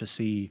start to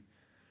see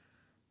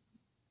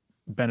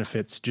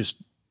benefits just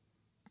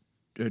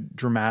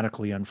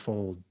dramatically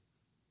unfold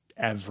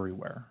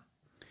everywhere.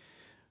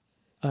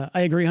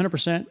 I agree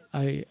 100%.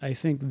 I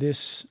think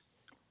this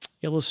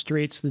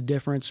illustrates the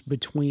difference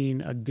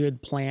between a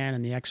good plan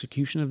and the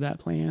execution of that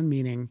plan,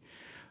 meaning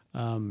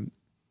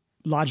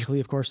logically,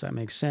 of course, that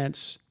makes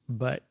sense,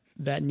 but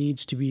that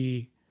needs to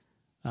be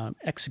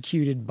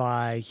executed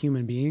by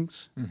human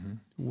beings, mm-hmm.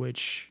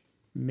 which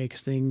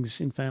makes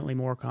things infinitely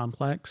more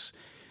complex.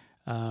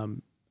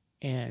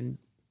 And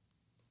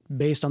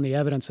based on the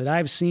evidence that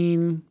I've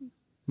seen,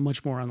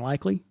 much more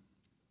unlikely,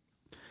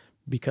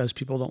 because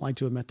people don't like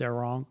to admit they're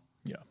wrong.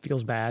 Yeah.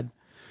 Feels bad.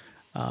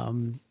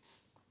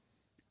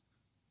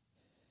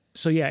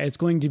 So yeah, it's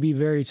going to be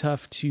very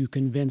tough to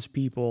convince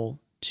people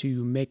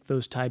to make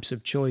those types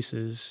of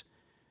choices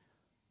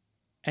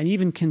and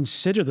even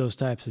consider those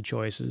types of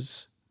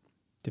choices,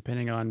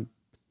 depending on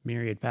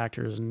myriad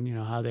factors and,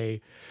 how they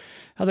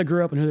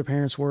grew up and who their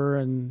parents were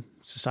and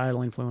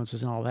societal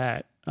influences and all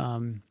that.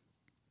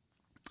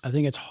 I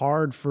think it's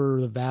hard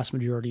for the vast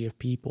majority of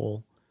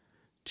people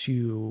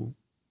to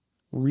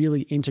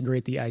really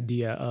integrate the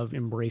idea of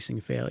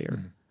embracing failure.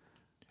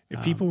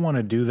 If people want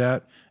to do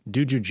that,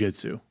 do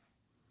jujitsu.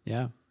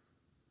 Yeah.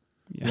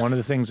 One of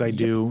the things I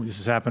do, this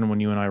has happened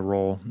when you and I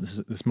roll.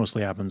 This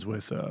mostly happens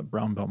with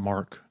Brown Belt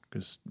Mark,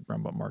 because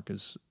Brown Belt Mark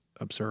is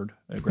absurd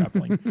at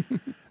grappling.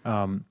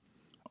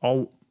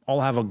 I'll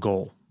have a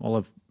goal.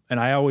 And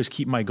I always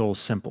keep my goals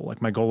simple.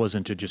 Like, my goal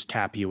isn't to just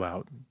tap you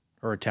out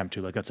or attempt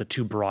to. Like, that's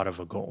too broad of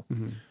a goal.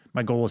 Mm-hmm.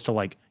 My goal is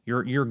to,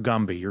 you're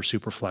Gumby, you're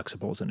super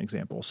flexible as an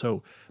example.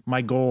 So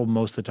my goal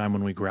most of the time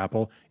when we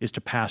grapple is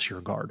to pass your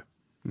guard.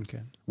 Okay.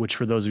 Which,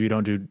 for those of you who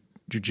don't do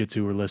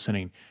jujitsu or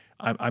listening,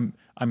 I'm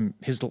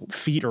his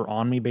feet are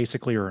on me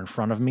basically, or in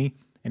front of me,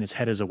 and his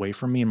head is away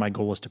from me. And my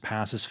goal is to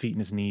pass his feet and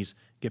his knees,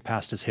 get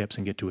past his hips,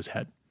 and get to his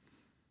head.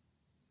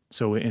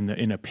 So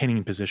in a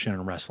pinning position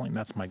in wrestling,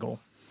 that's my goal.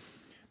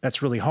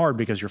 That's really hard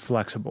because you're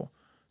flexible.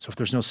 So if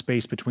there's no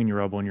space between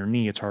your elbow and your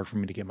knee, it's hard for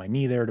me to get my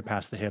knee there, to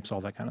pass the hips, all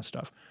that kind of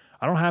stuff.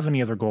 I don't have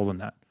any other goal than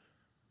that.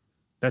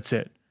 That's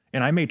it.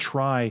 And I may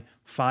try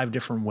 5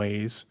 different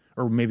ways,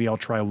 or maybe I'll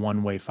try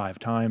one way 5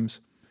 times.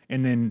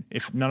 And then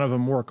if none of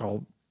them work,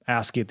 I'll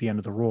ask you at the end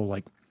of the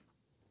roll,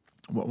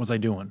 What was I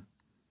doing?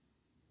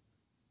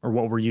 Or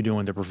what were you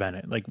doing to prevent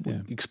it? Like,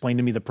 explain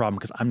to me the problem,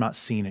 because I'm not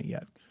seeing it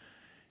yet.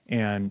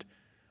 And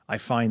I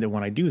find that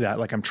when I do that,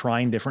 like, I'm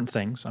trying different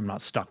things. I'm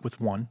not stuck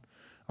with one.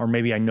 Or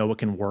maybe I know it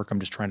can work. I'm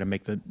just trying to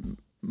make the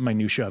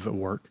minutia of it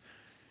work.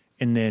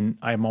 And then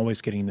I'm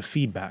always getting the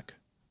feedback,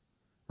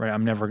 right?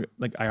 I'm never,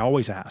 like, I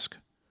always ask.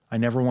 I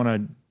never want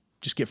to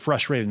just get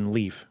frustrated and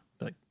leave.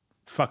 Like,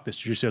 fuck this,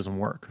 just doesn't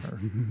work. Or,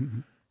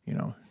 you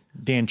know,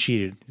 Dan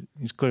cheated.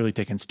 He's clearly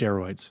taking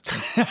steroids,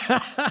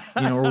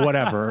 you know, or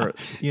whatever. Or,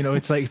 you know,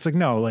 it's like,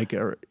 no, like,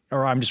 or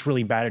I'm just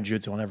really bad at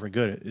jiu-jitsu. I'm never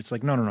good at it. It's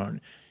like, no.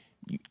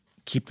 You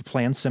keep the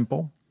plan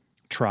simple.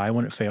 Try.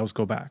 When it fails,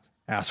 go back.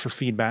 Ask for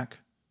feedback.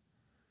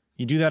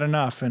 You do that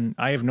enough, and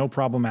I have no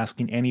problem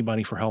asking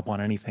anybody for help on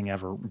anything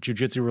ever,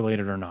 jiu-jitsu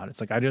related or not. It's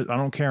like, I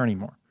don't care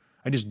anymore.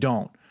 I just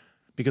don't.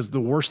 Because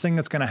the worst thing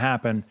that's going to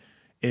happen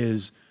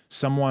is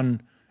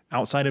someone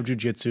outside of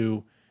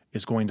jiu-jitsu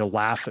is going to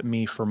laugh at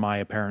me for my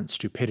apparent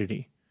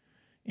stupidity.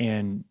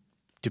 And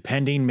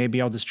depending,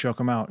 maybe I'll just choke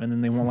them out and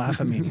then they won't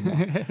laugh at me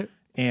anymore.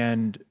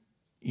 And,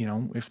 you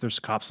know, if there's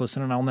cops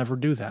listening, I'll never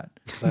do that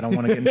because I don't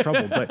want to get in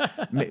trouble.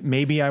 But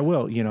maybe I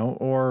will, you know,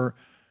 or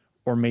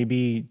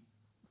maybe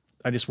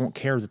I just won't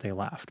care that they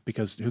laughed,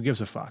 because who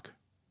gives a fuck?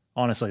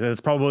 Honestly,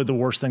 that's probably the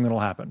worst thing that'll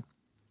happen.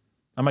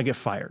 I might get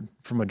fired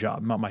from a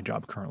job, not my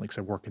job currently because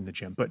I work in the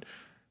gym, but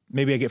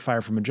maybe I get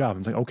fired from a job. And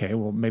it's like, okay,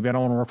 well, maybe I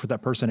don't want to work with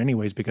that person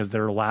anyways because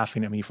they're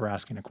laughing at me for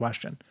asking a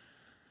question.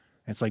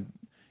 It's like,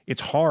 it's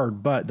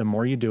hard, but the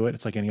more you do it,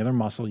 it's like any other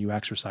muscle, you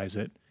exercise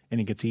it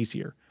and it gets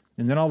easier.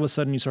 And then all of a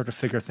sudden you start to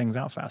figure things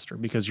out faster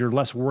because you're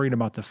less worried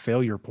about the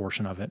failure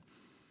portion of it.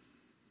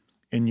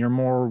 And you're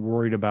more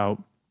worried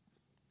about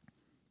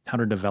how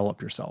to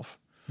develop yourself.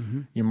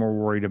 Mm-hmm. You're more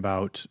worried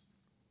about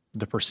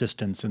the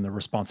persistence and the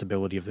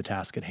responsibility of the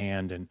task at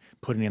hand and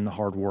putting in the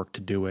hard work to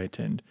do it,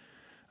 and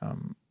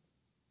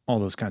all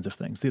those kinds of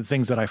things. The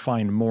things that I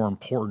find more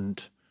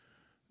important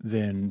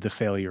than the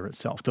failure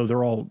itself, though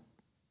they're all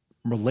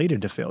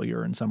related to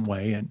failure in some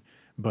way.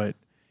 But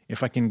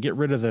if I can get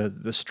rid of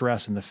the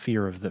stress and the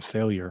fear of the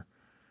failure,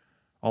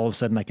 all of a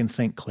sudden I can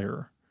think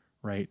clearer,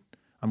 right?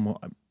 I'll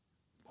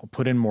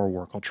put in more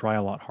work. I'll try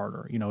a lot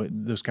harder, you know,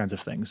 those kinds of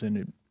things.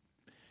 And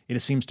it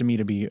seems to me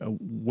to be a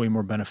way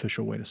more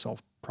beneficial way to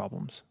solve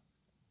problems.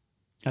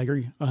 I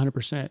agree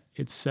 100%.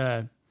 It's,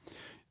 I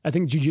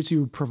think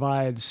jiu-jitsu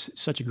provides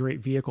such a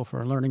great vehicle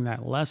for learning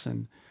that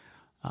lesson.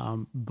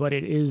 But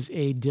it is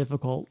a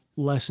difficult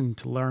lesson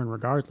to learn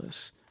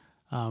regardless.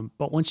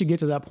 But once you get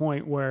to that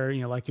point where,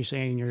 you know, like you're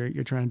saying,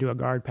 you're trying to do a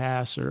guard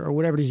pass or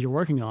whatever it is you're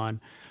working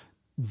on,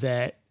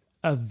 that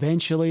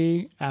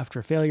eventually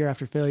after failure,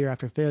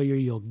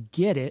 you'll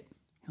get it.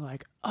 You're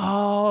like,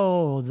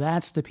 oh,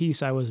 that's the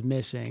piece I was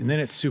missing. And then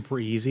it's super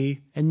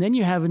easy. And then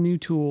you have a new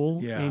tool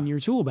in your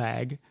tool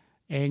bag,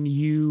 and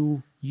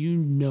you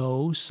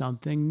know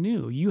something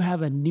new. You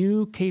have a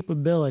new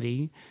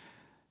capability,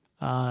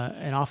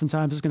 and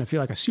oftentimes it's going to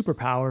feel like a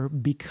superpower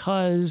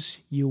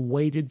because you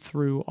waded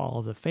through all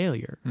of the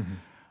failure.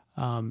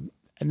 Mm-hmm.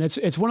 And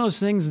it's one of those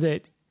things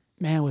that,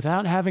 man,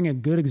 without having a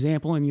good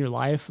example in your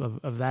life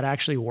of that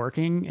actually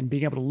working and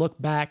being able to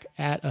look back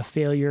at a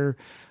failure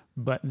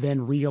but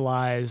then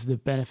realize the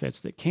benefits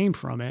that came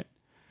from it.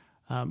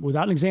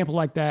 Without an example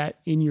like that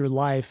in your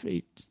life,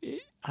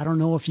 I don't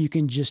know if you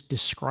can just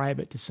describe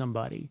it to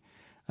somebody.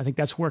 I think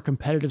that's where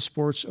competitive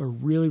sports are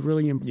really,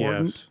 really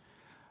important.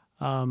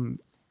 Yes.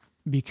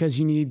 Because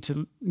you need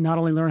to not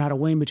only learn how to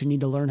win, but you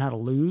need to learn how to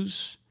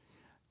lose.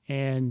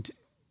 And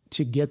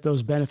to get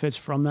those benefits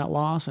from that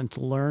loss and to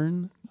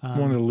learn.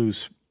 Want to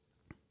lose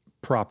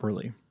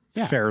properly,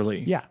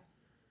 fairly. Yeah.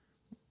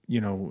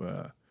 You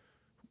know,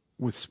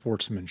 with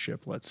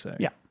sportsmanship, let's say.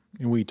 Yeah.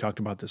 And we talked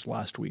about this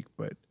last week,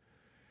 but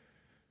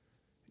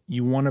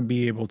you want to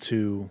be able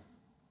to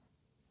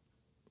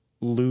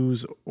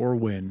lose or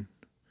win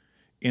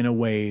in a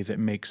way that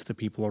makes the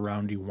people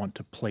around you want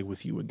to play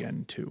with you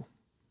again too.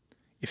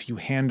 If you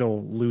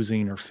handle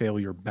losing or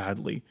failure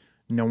badly,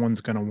 no one's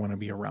going to want to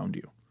be around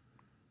you,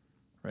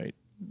 right?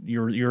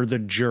 You're the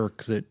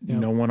jerk that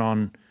no one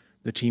on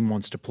the team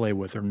wants to play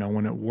with, or no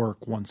one at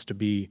work wants to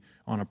be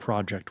on a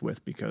project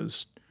with,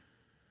 because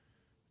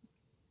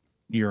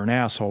you're an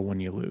asshole when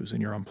you lose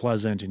and you're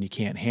unpleasant and you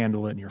can't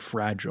handle it and you're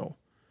fragile.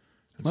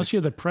 Unless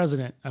you're the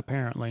president,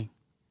 apparently.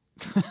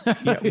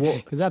 Yeah, well,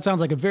 because that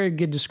sounds like a very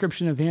good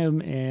description of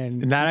him.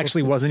 And that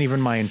actually wasn't even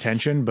my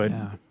intention, but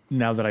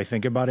now that I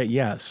think about it,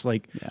 yes.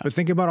 But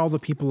think about all the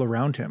people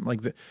around him.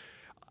 Like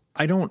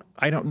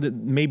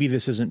maybe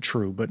this isn't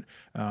true, but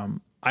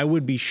I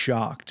would be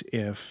shocked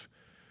if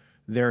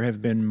there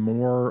have been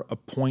more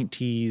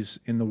appointees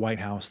in the White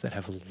House that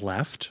have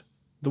left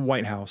the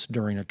White House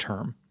during a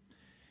term.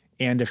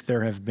 And if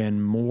there have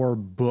been more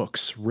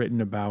books written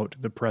about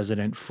the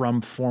president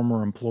from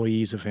former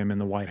employees of him in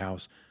the White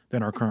House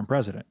than our current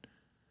president.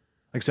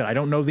 Like I said, I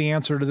don't know the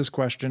answer to this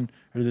question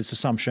or this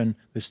assumption,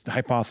 this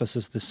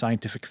hypothesis, this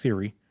scientific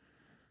theory,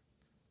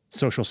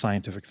 social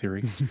scientific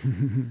theory.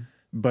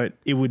 But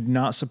it would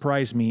not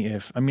surprise me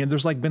if, I mean,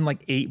 there's been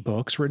 8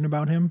 books written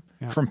about him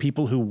from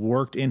people who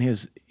worked in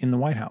the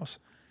White House.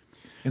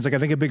 It's I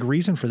think a big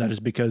reason for that is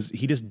because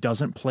he just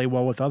doesn't play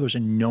well with others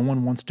and no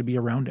one wants to be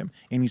around him.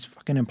 And he's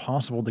fucking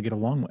impossible to get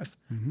along with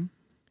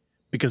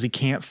because he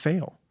can't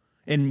fail.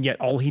 And yet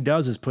all he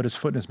does is put his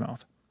foot in his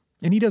mouth.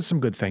 And he does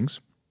some good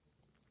things.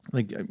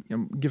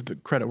 Give the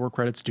credit where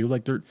credit's due.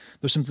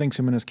 There's some things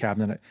him and his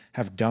cabinet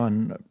have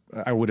done,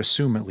 I would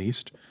assume at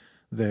least,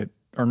 that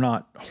are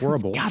not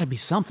horrible. Got to be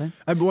something.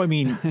 I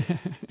mean,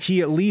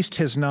 he at least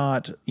has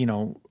not,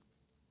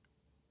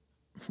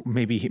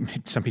 maybe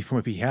some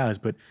people he has,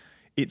 but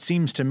it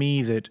seems to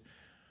me that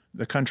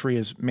the country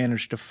has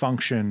managed to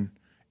function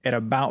at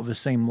about the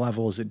same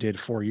level as it did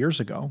 4 years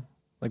ago.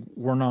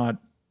 We're not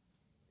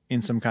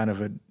in some kind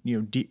of a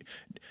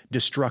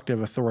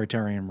destructive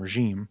authoritarian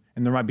regime,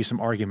 and there might be some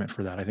argument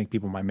for that. I think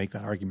people might make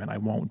that argument. I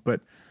won't,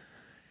 but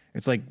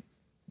it's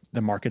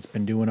the market's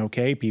been doing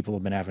okay. People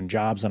have been having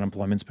jobs.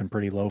 Unemployment's been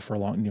pretty low for a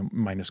long,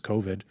 minus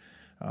COVID.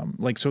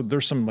 So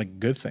there's some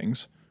good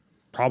things,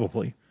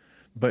 probably,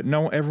 but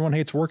no, everyone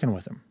hates working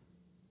with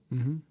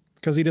him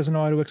because he doesn't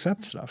know how to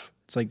accept stuff.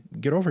 It's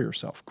get over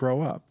yourself,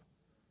 grow up,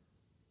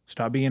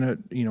 stop being a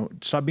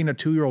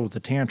 2-year-old with a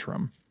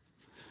tantrum.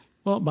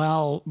 Well, by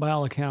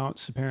all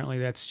accounts, apparently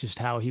that's just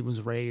how he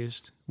was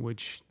raised,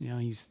 which,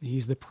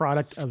 he's the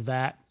product of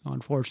that,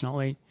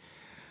 unfortunately.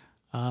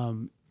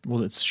 Well,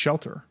 it's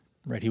shelter,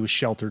 right? He was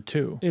sheltered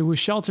too. It was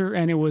shelter,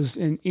 and it was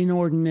an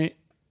inordinate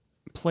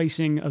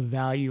placing of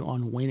value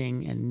on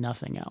winning and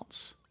nothing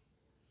else.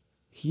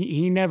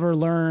 He never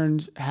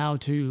learned how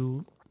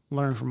to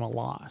learn from a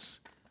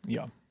loss.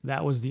 Yeah.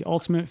 That was the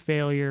ultimate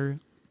failure.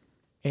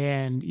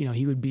 And,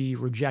 he would be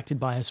rejected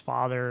by his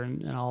father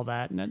and all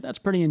that. And that's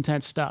pretty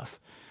intense stuff.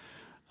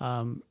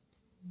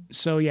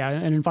 So, yeah,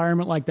 an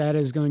environment like that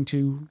is going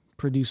to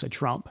produce a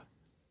Trump.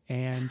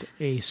 And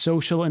a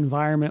social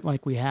environment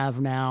like we have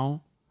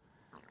now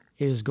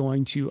is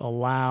going to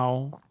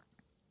allow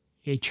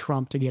a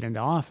Trump to get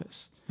into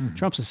office.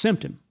 Trump's a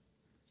symptom.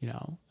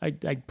 I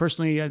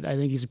personally, I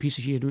think he's a piece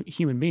of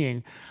human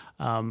being.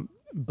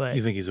 But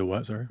you think he's a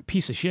what, sorry?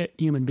 Piece of shit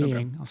human being.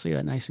 Okay. I'll say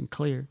that nice and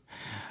clear.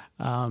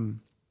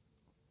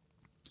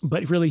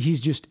 But really,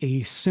 he's just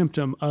a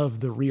symptom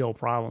of the real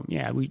problem.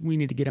 Yeah, we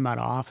need to get him out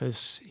of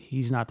office.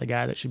 He's not the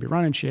guy that should be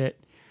running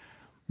shit.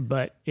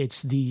 But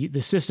it's the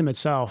system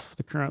itself,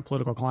 the current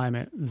political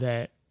climate,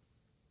 that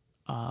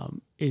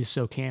is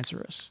so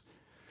cancerous.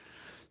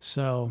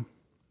 So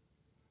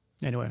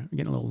anyway, we're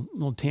getting a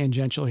little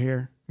tangential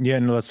here. Yeah,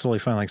 no, that's totally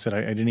fine. Like I said,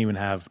 I didn't even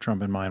have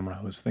Trump in mind when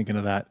I was thinking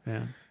of that.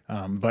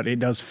 Yeah. But it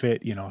does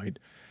fit, and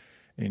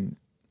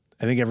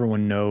I think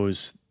everyone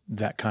knows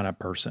that kind of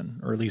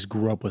person, or at least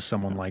grew up with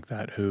someone like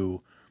that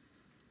who,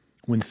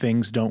 when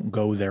things don't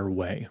go their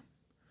way,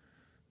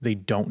 they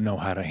don't know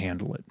how to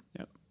handle it.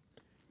 Yep.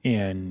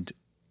 And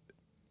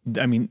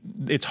I mean,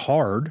 it's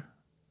hard.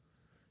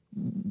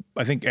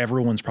 I think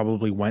everyone's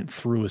probably went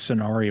through a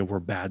scenario where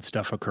bad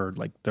stuff occurred,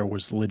 like there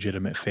was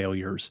legitimate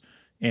failures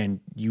and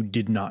you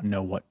did not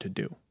know what to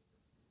do.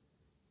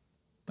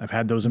 I've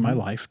had those in my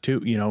life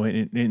too,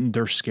 and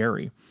they're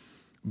scary,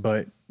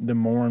 but the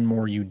more and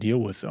more you deal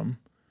with them,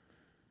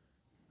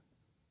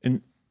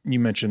 and you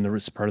mentioned there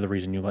was part of the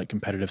reason you like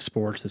competitive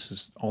sports. This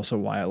is also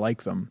why I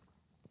like them,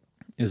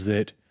 is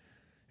that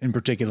in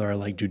particular, I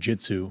like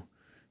jujitsu.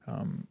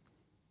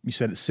 You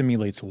said it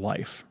simulates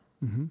life.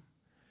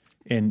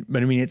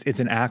 But I mean, it's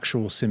an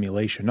actual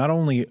simulation, not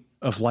only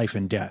of life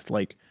and death.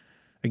 Like,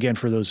 again,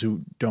 for those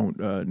who don't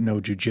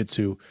know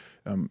jujitsu,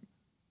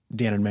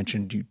 Dan had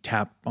mentioned you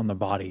tap on the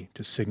body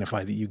to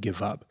signify that you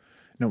give up.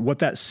 Now, what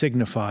that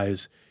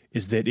signifies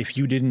is that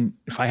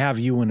if I have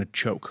you in a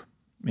choke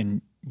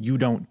and you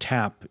don't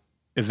tap,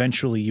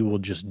 eventually you will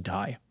just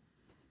die.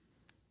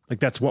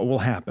 Like that's what will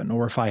happen.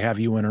 Or if I have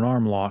you in an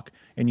arm lock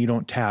and you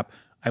don't tap,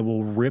 I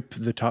will rip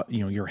the top,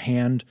 your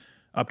hand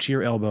up to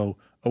your elbow,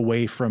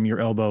 away from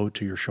your elbow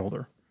to your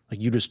shoulder. Like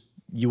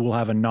you will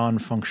have a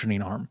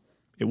non-functioning arm.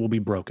 It will be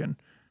broken.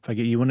 If I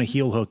get you in a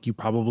heel hook,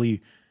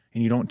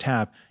 and you don't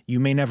tap, you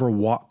may never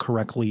walk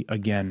correctly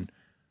again.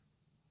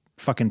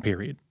 Fucking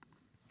period.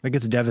 Like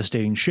it's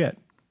devastating shit.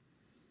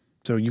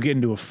 So you get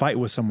into a fight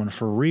with someone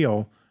for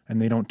real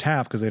and they don't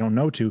tap because they don't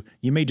know to,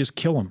 you may just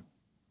kill them.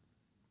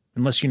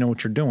 Unless you know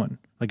what you're doing.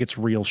 Like it's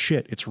real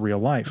shit. It's real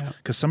life.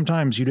 Because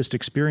sometimes you just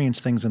experience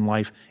things in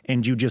life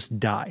and you just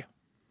die.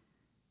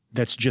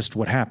 That's just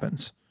what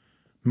happens.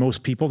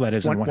 Most people, that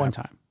isn't what happens.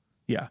 One time.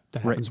 Yeah.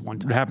 That happens one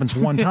time. It happens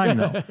one time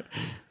though.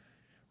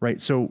 Right.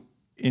 So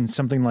in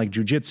something like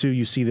jujitsu,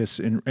 you see this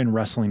in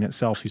wrestling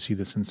itself. You see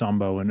this in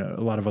sambo and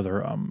a lot of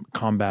other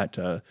combat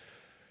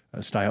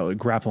style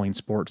grappling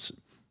sports.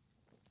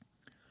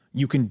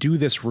 You can do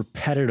this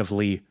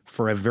repetitively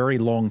for a very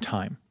long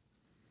time,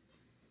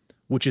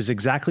 which is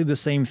exactly the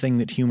same thing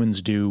that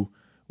humans do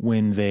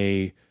when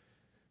they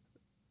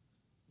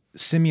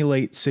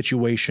simulate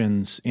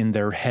situations in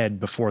their head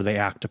before they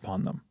act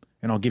upon them.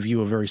 And I'll give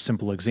you a very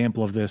simple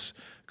example of this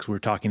because we were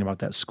talking about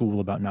that school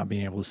about not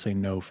being able to say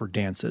no for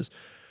dances.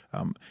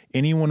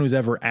 Anyone who's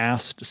ever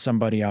asked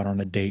somebody out on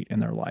a date in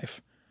their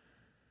life,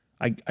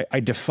 I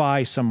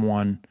defy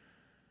someone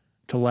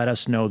to let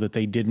us know that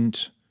they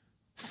didn't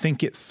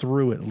think it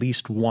through at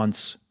least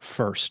once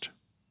first.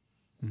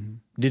 Mm-hmm.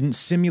 Didn't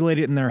simulate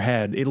it in their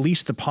head, at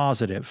least the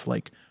positive.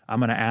 Like, I'm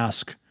going to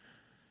ask,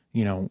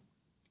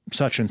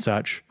 such and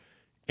such,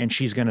 and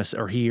she's going to,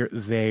 or he or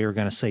they are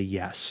going to say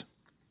yes.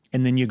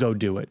 And then you go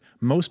do it.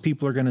 Most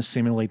people are going to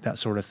simulate that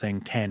sort of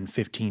thing 10,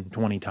 15,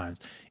 20 times.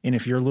 And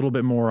if you're a little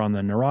bit more on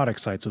the neurotic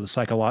side, so the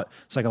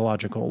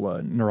psychological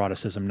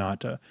neuroticism,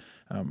 not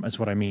is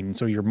what I mean.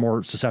 So you're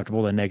more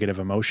susceptible to negative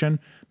emotion.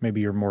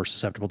 Maybe you're more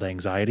susceptible to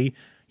anxiety.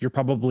 You're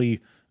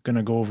probably going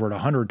to go over it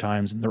 100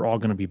 times and they're all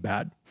going to be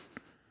bad.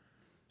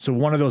 So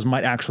one of those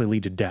might actually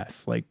lead to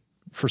death. Like,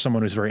 for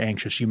someone who's very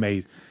anxious, you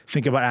may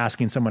think about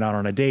asking someone out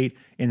on a date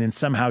and then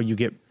somehow you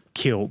get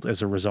killed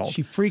as a result.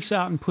 She freaks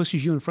out and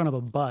pushes you in front of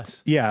a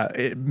bus. Yeah,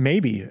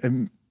 maybe,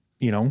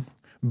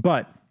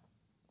 but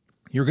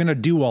you're going to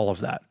do all of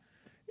that.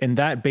 And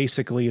that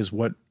basically is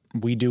what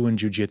we do in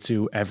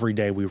jiu-jitsu every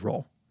day we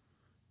roll.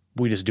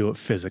 We just do it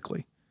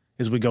physically,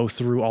 is we go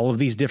through all of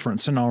these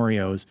different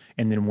scenarios.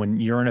 And then when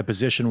you're in a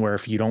position where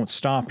if you don't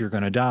stop, you're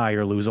going to die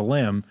or lose a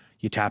limb,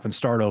 you tap and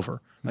start over.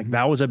 Like,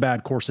 that was a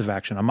bad course of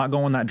action. I'm not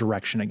going that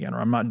direction again, or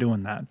I'm not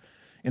doing that.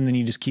 And then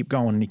you just keep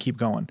going and you keep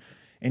going.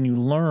 And you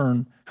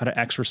learn how to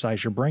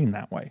exercise your brain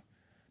that way,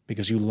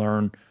 because you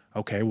learn,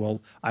 okay,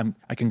 well,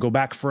 I can go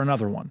back for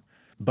another one.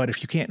 But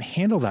if you can't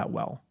handle that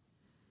well,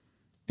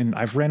 and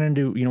I've ran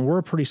into, we're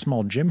a pretty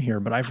small gym here,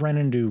 but I've ran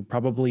into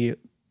probably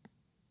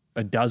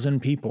a dozen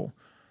people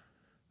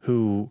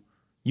who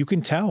you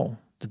can tell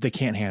that they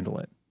can't handle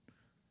it.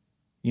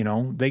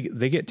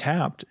 They get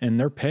tapped and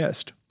they're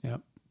pissed.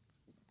 Yep.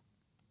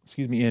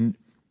 Excuse me. And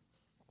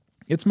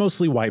it's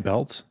mostly white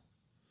belts.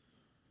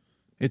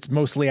 It's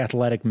mostly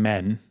athletic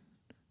men,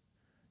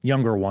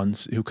 younger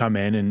ones, who come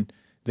in and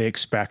they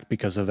expect,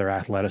 because of their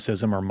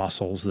athleticism or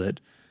muscles, that,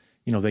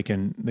 they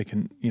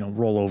can,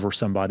 roll over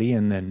somebody,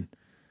 and then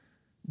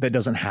that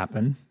doesn't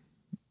happen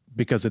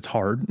because it's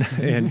hard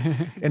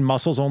and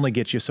muscles only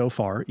get you so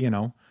far,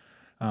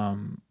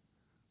 and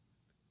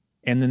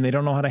then they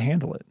don't know how to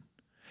handle it.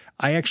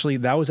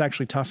 That was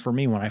actually tough for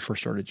me when I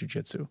first started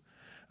jiu-jitsu.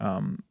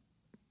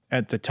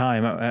 At the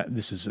time,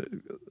 this is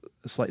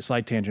a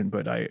slight tangent,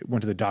 but I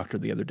went to the doctor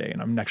the other day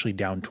and I'm actually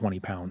down 20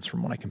 pounds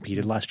from when I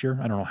competed last year.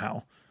 I don't know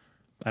how.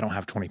 I don't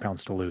have 20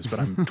 pounds to lose, but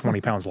I'm 20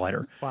 pounds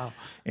lighter. Wow.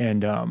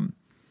 And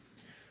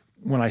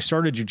when I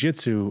started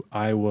jiu-jitsu,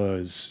 I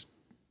was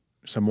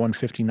some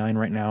 159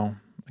 right now.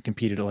 I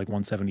competed at like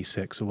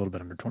 176, so a little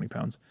bit under 20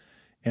 pounds.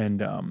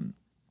 And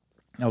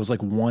I was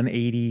like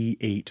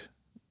 188,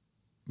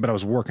 but I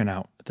was working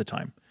out at the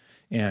time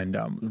and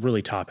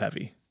really top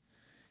heavy.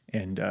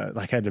 And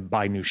I had to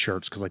buy new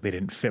shirts because they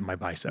didn't fit my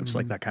biceps,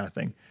 like that kind of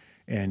thing.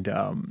 And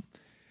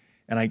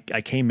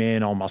I came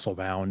in all muscle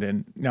bound,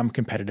 and I'm a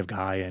competitive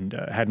guy, and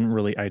I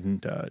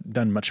hadn't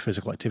done much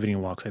physical activity in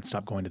a while because I'd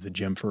stopped going to the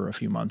gym for a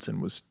few months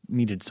and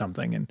needed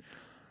something. And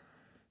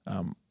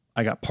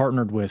I got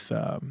partnered with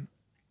one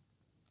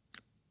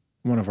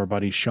of our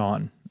buddies,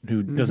 Sean,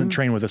 who doesn't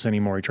train with us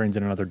anymore. He trains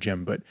in another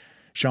gym, but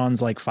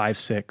Sean's like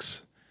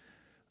 5'6",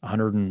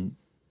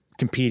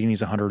 competing.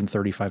 He's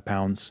 135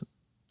 pounds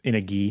in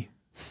a gi.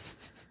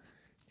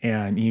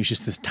 And he's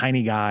just this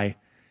tiny guy,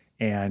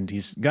 and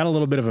he's got a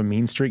little bit of a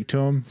mean streak to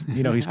him.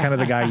 He's kind of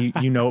the guy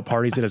at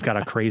parties that has got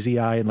a crazy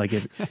eye, and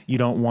if you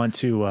don't want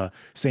to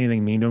say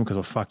anything mean to him because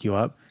he'll fuck you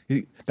up.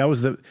 That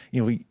was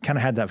he kind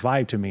of had that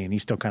vibe to me, and he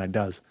still kind of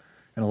does,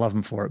 and I love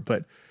him for it.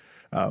 But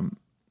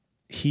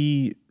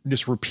he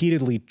just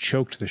repeatedly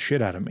choked the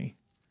shit out of me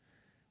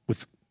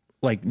with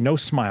no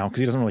smile,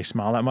 because he doesn't really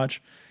smile that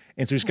much.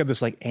 And so he's got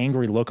this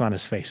angry look on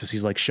his face as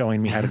he's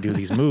showing me how to do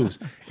these moves.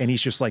 And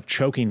he's just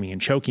choking me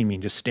and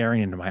just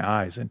staring into my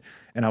eyes. And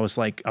I was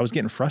I was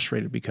getting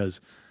frustrated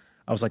because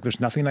I was there's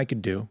nothing I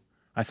could do.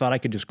 I thought I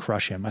could just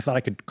crush him. I thought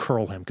I could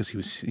curl him because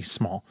he's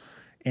small.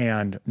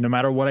 And no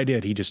matter what I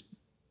did, he just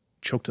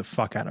choked the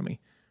fuck out of me,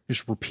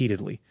 just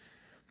repeatedly.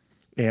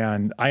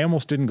 And I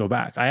almost didn't go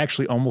back. I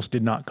actually almost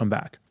did not come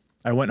back.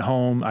 I went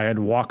home. I had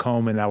to walk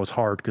home, and that was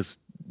hard because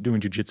doing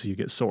jiu-jitsu, you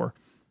get sore.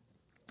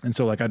 And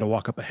so I had to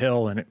walk up a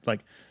hill, and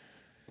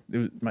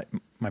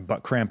my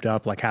butt cramped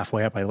up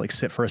halfway up. I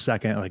sit for a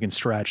second, and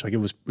stretch. It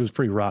was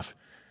pretty rough.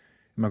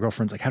 And my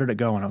girlfriend's how did it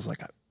go? And I was I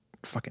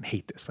fucking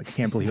hate this. I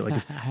can't believe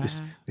it.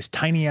 This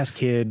tiny ass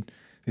kid,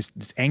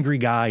 this angry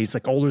guy. He's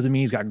older than me.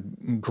 He's got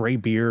gray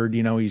beard.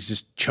 He's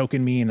just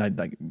choking me,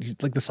 and he's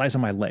the size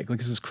of my leg.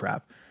 This is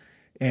crap.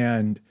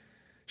 And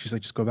she's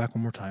just go back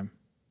one more time.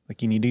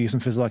 You need to do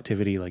some physical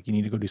activity. You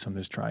need to go do something,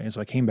 just try. And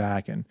so I came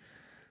back, and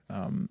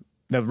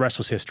the rest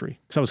was history,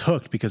 because I was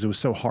hooked because it was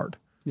so hard.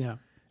 Yeah.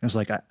 It was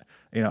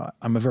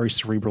I'm a very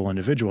cerebral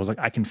individual. I was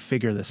I can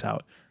figure this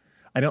out.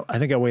 I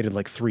think I waited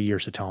 3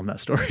 years to tell him that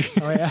story.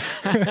 Oh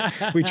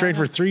yeah. We trained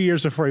for 3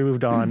 years before he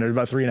moved on, or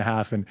about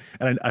 3.5.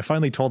 And I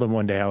finally told him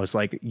one day, I was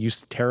you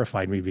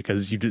terrified me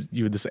because you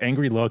had this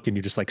angry look, and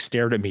you just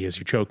stared at me as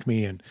you choked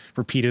me and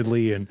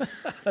repeatedly. And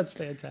that's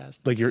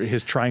fantastic.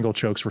 his triangle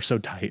chokes were so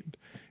tight.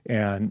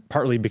 And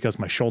partly because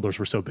my shoulders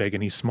were so big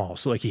and he's small.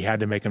 So like he had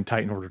to make them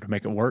tight in order to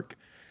make it work.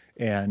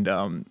 And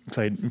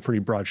so I had pretty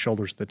broad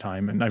shoulders at the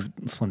time, and I've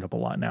slimmed up a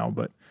lot now,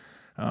 but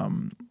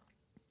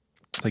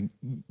like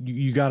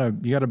you gotta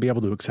be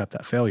able to accept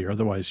that failure.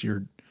 Otherwise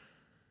you're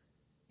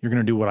going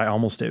to do what I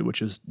almost did,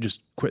 which is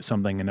just quit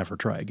something and never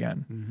try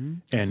again.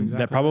 And exactly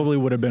that probably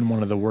would have been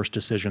one of the worst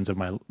decisions of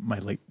my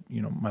late,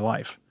 my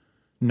life,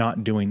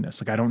 not doing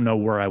this. Like, I don't know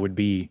where I would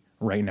be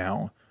right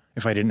now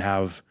if I didn't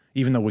have,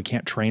 even though we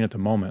can't train at the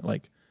moment,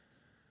 like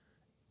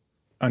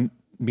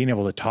being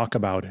able to talk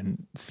about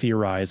and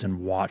theorize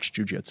and watch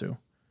jujitsu,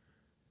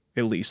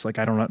 at least. Like,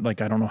 I don't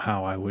know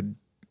how I would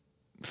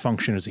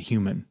function as a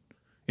human.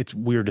 It's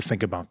weird to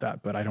think about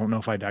that, but I don't know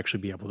if I'd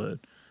actually be able to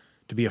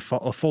be a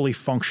fully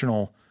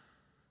functional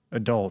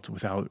adult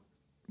without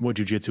what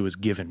jujitsu has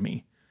given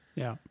me.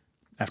 Yeah.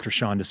 After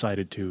Sean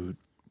decided to,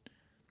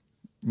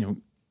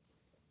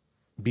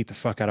 beat the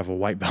fuck out of a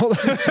white belt.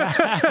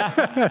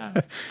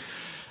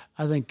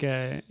 I think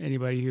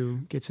anybody who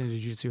gets into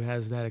jiu-jitsu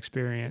has that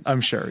experience.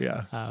 I'm sure,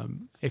 yeah.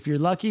 If you're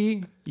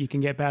lucky, you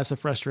can get past the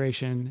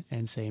frustration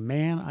and say,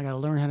 man, I got to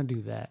learn how to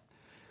do that.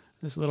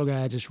 This little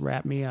guy just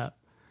wrapped me up.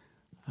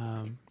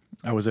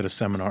 I was at a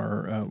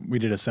seminar. We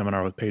did a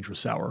seminar with Pedro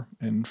Sauer.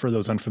 And for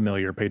those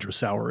unfamiliar, Pedro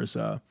Sauer is,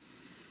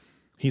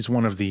 he's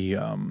one of the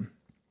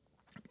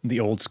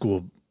old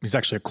school, he's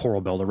actually a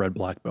coral belt, a red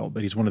black belt,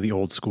 but he's one of the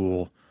old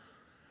school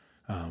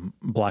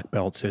black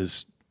belts.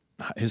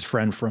 His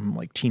friend from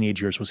like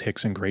teenage years was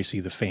Rickson Gracie,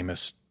 the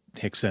famous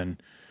Rickson,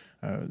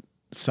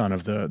 son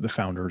of the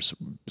founders,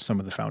 some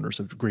of the founders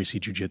of Gracie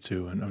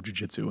Jiu-Jitsu and of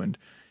Jiu-Jitsu. And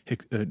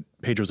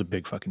Pedro's a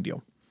big fucking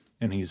deal.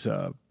 And he's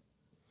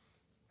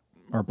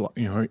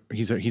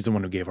he's the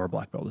one who gave our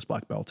black belt his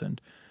black belt. And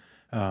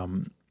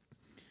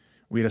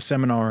we had a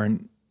seminar,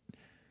 and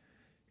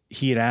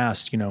he had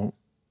asked,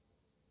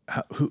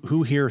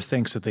 who here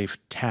thinks that they've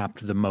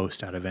tapped the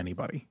most out of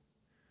anybody?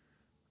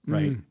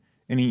 Right.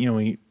 And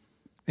he,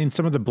 and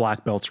some of the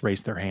black belts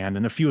raised their hand,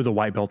 and a few of the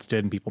white belts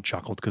did, and people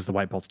chuckled because the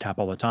white belts tap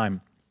all the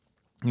time.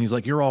 And he's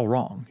like, you're all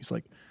wrong. He's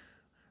like,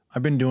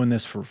 I've been doing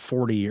this for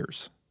 40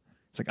 years.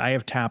 It's like, I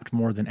have tapped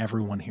more than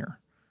everyone here,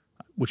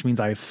 which means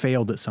I have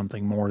failed at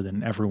something more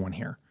than everyone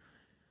here.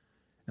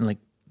 And like,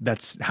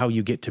 that's how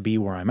you get to be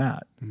where I'm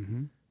at.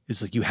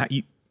 It's like,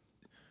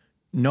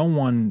 no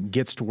one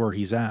gets to where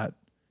he's at.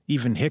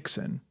 Even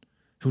Rickson,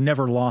 who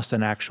never lost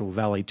an actual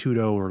Vale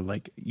Tudo or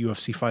like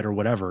UFC fight or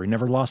whatever. He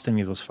never lost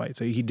any of those fights.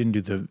 He didn't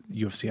do the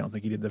UFC. I don't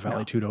think he did the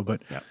Vale Tudo,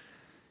 but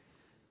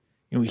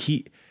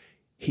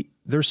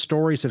there's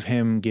stories of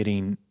him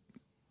getting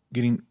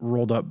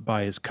rolled up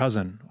by his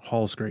cousin,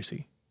 Halls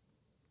Gracie,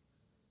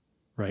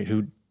 right?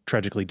 Who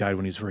tragically died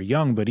when he was very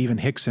young. But even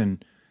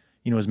Rickson,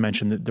 has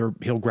mentioned that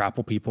he'll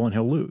grapple people and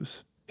he'll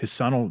lose. His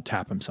son will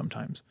tap him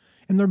sometimes.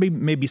 And there'll be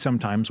maybe some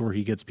times where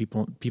he gets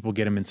people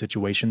get him in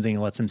situations and he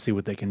lets them see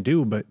what they can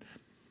do. But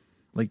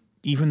like,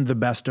 even the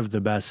best of the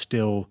best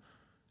still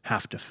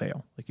have to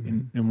fail. Like,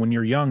 and when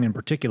you're young in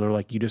particular,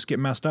 like, you just get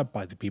messed up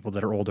by the people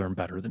that are older and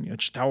better than you.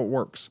 It's just how it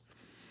works.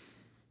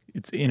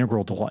 It's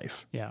integral to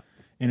life. Yeah.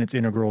 And it's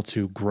integral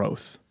to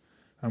growth,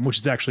 which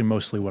is actually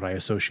mostly what I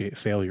associate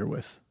failure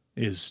with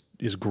is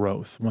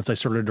growth. Once I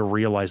started to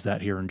realize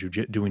that here in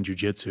doing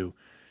jujitsu,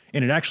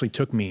 and it actually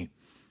took me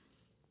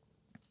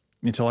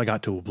until I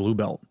got to a blue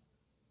belt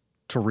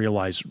to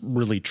realize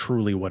really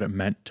truly what it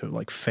meant to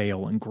like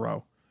fail and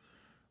grow.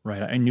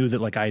 Right. I knew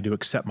that like I had to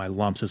accept my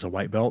lumps as a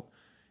white belt,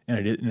 and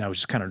I did, and I was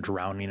just kind of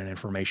drowning in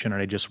information,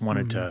 and I just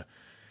wanted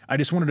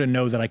to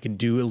know that I could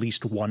do at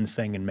least one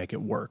thing and make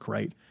it work.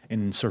 Right.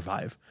 And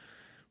survive.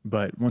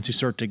 But once you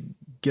start to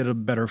get a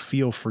better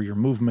feel for your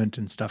movement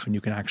and stuff, and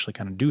you can actually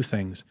kind of do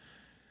things,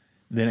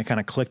 then it kind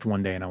of clicked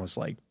one day, and I was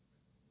like,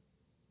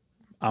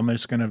 I'm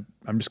just gonna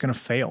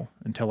fail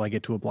until I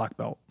get to a black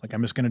belt. Like,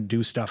 I'm just gonna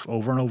do stuff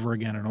over and over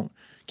again. I don't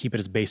keep it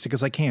as basic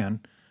as I can,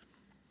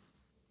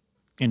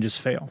 and just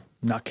fail,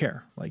 not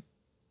care. Like,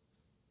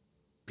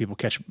 people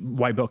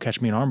white belt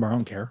catch me in armbar, I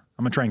don't care.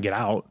 I'm gonna try and get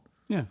out.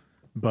 Yeah.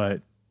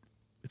 But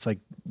it's like,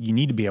 you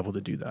need to be able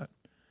to do that,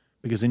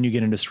 because then you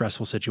get into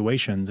stressful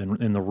situations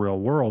in the real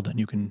world, and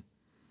you can.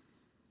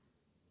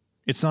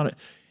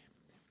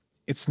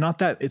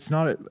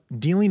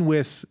 Dealing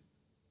with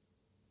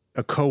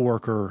a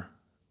coworker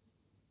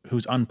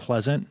who's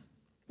unpleasant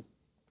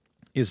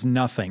is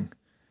nothing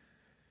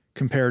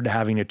compared to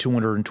having a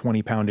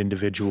 220-pound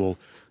individual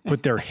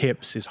put their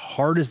hips as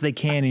hard as they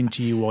can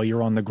into you while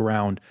you're on the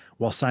ground,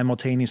 while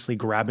simultaneously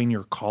grabbing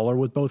your collar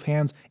with both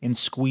hands and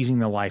squeezing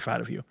the life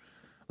out of you.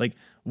 Like,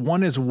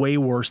 one is way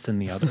worse than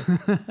the other.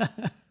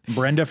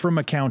 Brenda from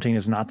accounting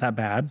is not that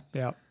bad.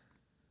 Yeah.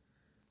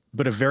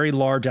 But a very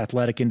large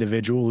athletic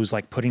individual who's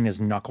like putting his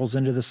knuckles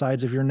into the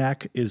sides of your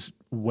neck is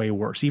way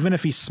worse. Even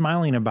if he's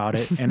smiling about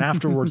it and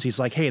afterwards he's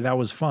like, hey, that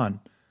was fun.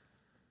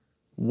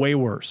 Way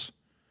worse,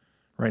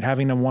 right?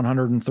 Having a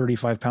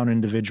 135-pound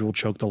individual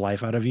choke the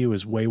life out of you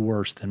is way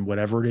worse than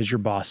whatever it is your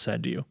boss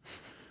said to you,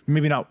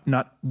 maybe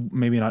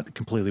not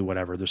completely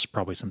whatever. There's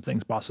probably some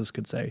things bosses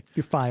could say.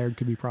 You're fired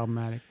could be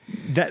problematic.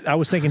 That I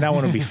was thinking that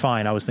one would be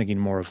fine. I was thinking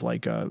more of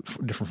like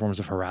different forms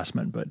of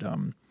harassment, but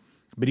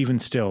even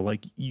still,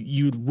 like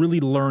you really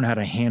learn how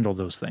to handle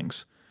those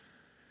things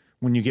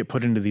when you get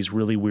put into these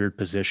really weird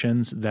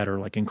positions that are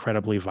like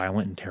incredibly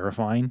violent and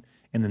terrifying,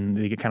 and then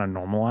they get kind of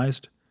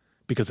normalized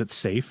because it's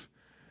safe.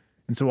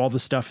 And so all the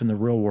stuff in the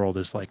real world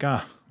is like,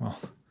 well,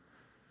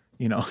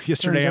 you know,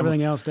 yesterday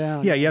everything else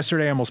down. Yeah,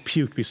 yesterday I almost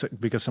puked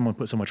because someone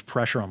put so much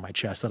pressure on my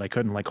chest that I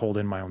couldn't like hold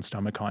in my own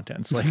stomach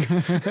contents. Like,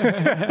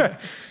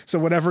 so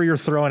whatever you're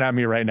throwing at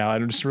me right now,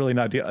 I'm just really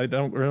not. I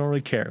don't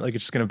really care. Like,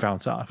 it's just gonna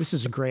bounce off. This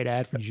is a great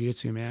ad for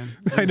jiu-jitsu, man.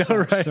 I know,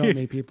 right? So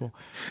many people.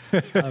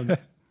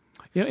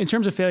 You know, in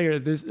terms of failure,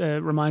 this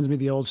reminds me of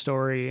the old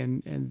story,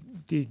 and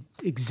the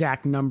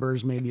exact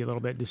numbers may be a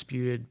little bit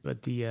disputed,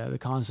 but the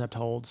concept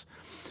holds.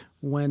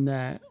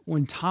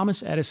 When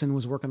Thomas Edison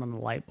was working on the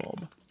light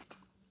bulb,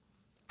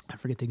 I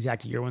forget the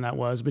exact year when that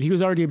was, but he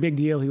was already a big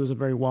deal. He was a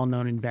very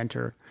well-known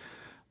inventor,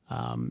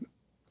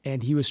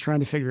 and he was trying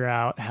to figure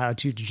out how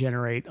to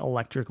generate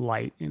electric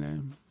light in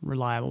a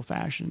reliable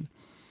fashion.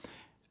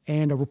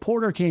 And a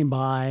reporter came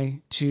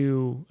by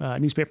a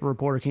newspaper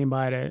reporter came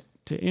by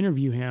to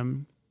interview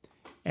him.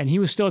 And he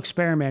was still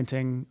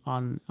experimenting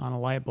on a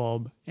light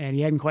bulb, and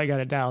he hadn't quite got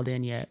it dialed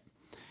in yet.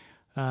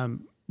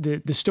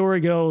 The story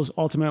goes,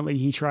 ultimately,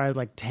 he tried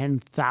like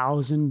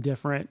 10,000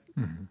 different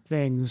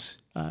things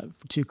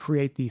to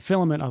create the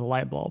filament of the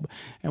light bulb.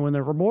 And when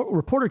the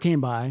reporter came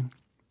by,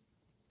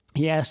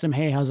 he asked him,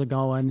 "Hey, how's it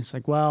going?" It's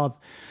like,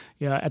 well,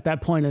 at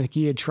that point, I think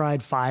he had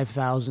tried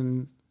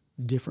 5,000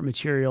 different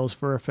materials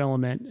for a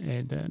filament,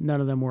 and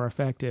none of them were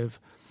effective.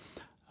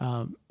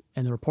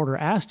 And the reporter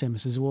asked him,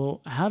 says,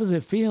 "Well, how does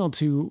it feel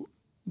to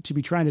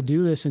be trying to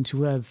do this and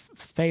to have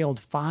failed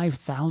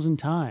 5,000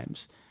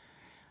 times?"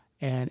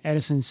 And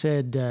Edison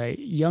said,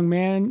 "Young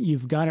man,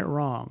 you've got it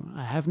wrong.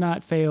 I have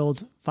not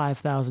failed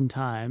 5,000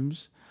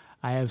 times.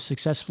 I have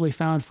successfully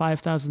found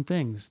 5,000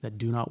 things that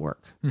do not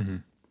work." Mm-hmm.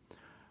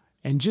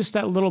 And just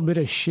that little bit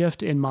of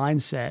shift in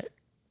mindset,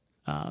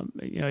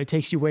 it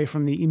takes you away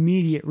from the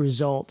immediate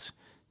result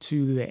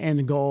to the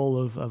end goal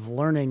of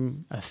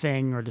learning a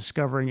thing or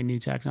discovering a new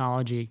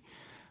technology,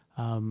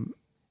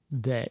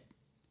 that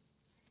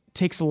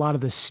takes a lot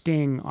of the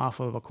sting off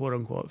of a quote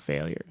unquote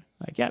failure.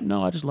 Like, yeah,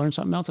 no, I just learned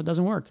something else that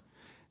doesn't work.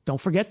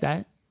 Don't forget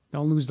that.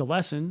 Don't lose the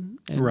lesson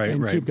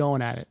and keep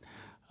going at it.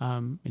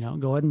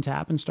 Go ahead and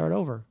tap and start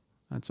over.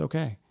 That's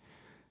okay.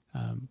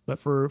 But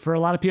for a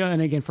lot of people,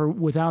 and again,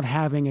 without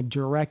having a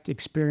direct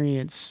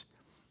experience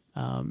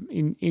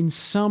in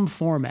some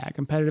format,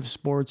 competitive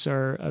sports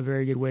are a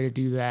very good way to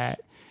do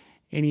that.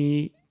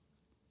 Any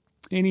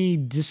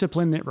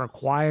discipline that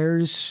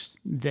requires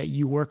that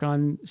you work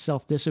on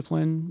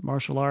self-discipline,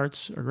 martial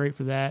arts are great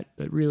for that,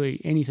 but really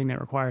anything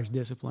that requires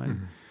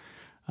discipline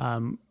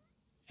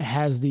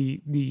has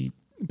the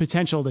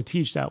potential to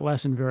teach that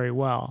lesson very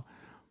well.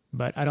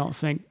 But I don't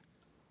think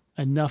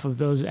enough of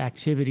those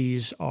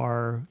activities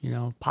are,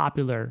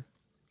 popular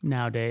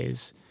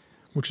nowadays.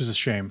 Which is a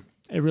shame.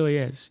 It really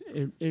is.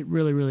 It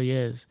really, really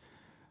is.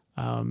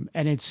 And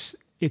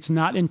it's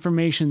not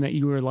information that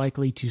you are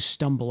likely to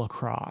stumble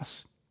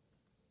across,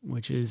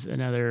 which is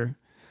another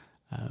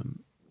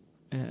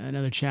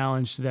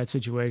challenge to that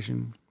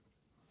situation.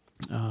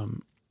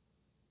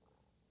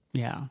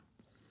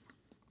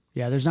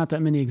 There's not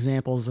that many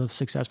examples of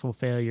successful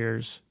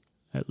failures,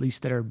 at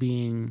least that are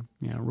being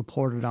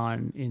reported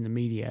on in the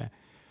media,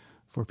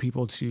 for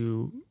people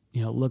to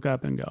look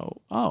up and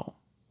go, oh,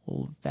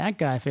 well, that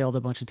guy failed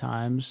a bunch of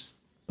times,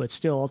 but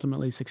still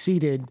ultimately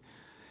succeeded.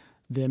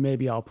 Then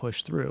maybe I'll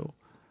push through.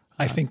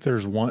 I think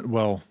there's one.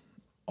 Well,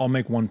 I'll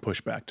make one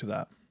pushback to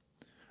that.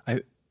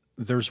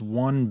 There's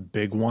one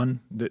big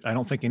one that I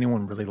don't think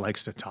anyone really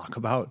likes to talk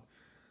about,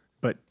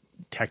 but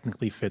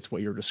technically fits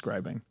what you're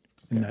describing,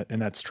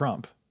 and that's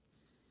Trump.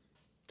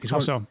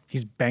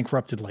 He's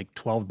bankrupted like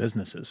 12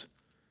 businesses.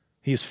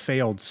 He has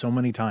failed so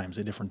many times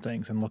at different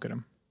things, and look at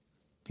him.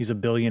 He's a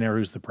billionaire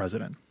who's the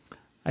president.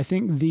 I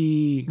think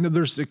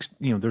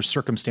there's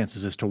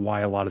circumstances as to why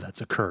a lot of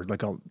that's occurred. Like,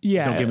 don't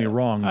get me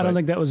wrong. I don't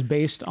think that was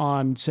based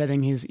on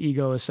setting his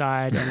ego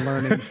aside and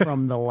learning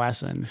from the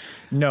lesson.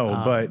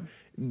 No, but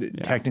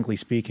technically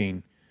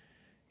speaking,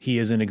 he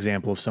is an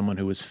example of someone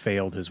who has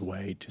failed his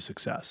way to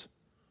success.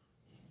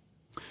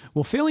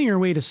 Well, failing your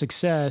way to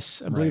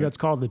success, I believe that's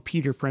called the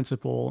Peter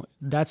Principle.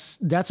 That's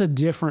a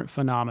different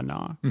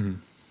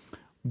phenomenon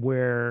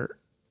where,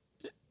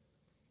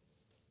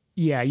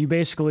 you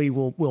basically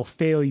will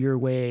fail your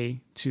way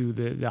to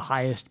the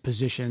highest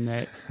position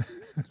that,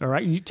 all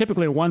right,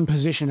 typically one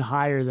position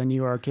higher than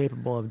you are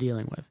capable of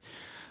dealing with.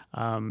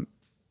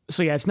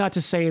 It's not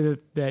to say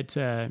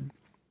that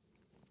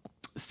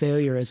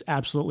failure is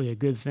absolutely a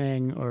good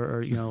thing,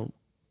 or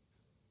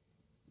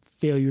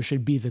failure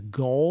should be the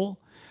goal.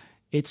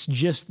 It's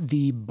just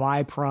the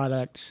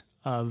byproduct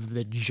of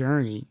the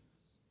journey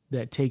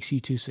that takes you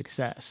to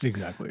success.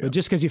 Exactly. But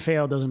just because you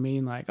fail doesn't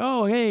mean like,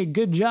 oh, hey,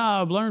 good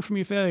job, learn from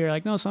your failure.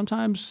 Like, no,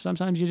 sometimes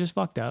you just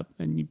fucked up,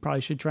 and you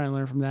probably should try and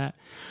learn from that.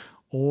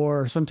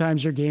 or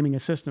sometimes you're gaming a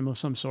system of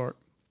some sort.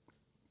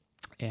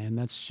 And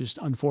that's just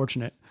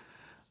unfortunate.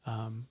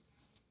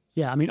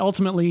 Yeah, I mean,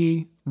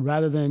 ultimately,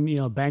 rather than,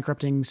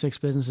 bankrupting 6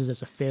 businesses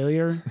as a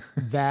failure,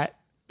 that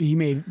you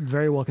may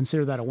very well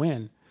consider that a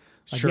win.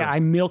 Like, Sure. yeah, I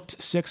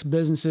milked 6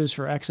 businesses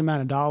for X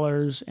amount of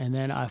dollars, and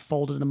then I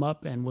folded them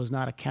up and was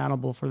not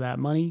accountable for that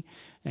money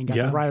and got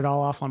to write it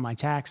all off on my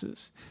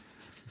taxes.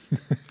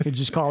 Could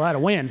just call that a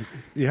win.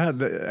 Yeah.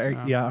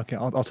 Yeah. Okay.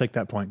 I'll take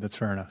that point. That's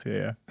fair enough.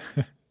 Yeah.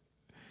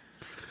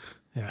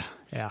 Yeah.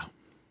 Yeah.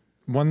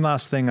 One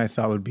last thing I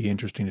thought would be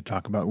interesting to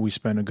talk about. We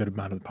spent a good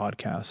amount of the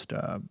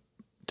podcast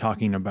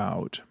talking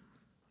about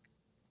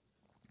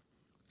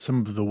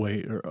some of the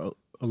way, or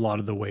a lot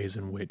of the ways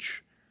in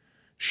which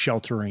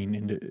sheltering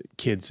into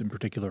kids in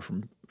particular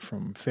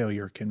from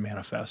failure can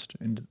manifest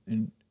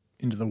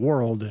into the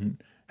world,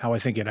 and how I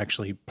think it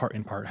actually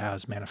in part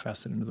has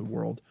manifested into the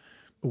world.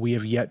 But we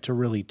have yet to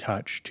really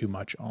touch too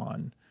much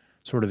on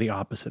sort of the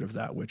opposite of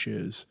that, which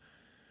is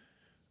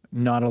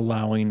not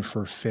allowing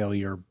for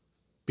failure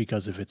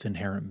because of its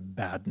inherent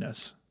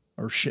badness,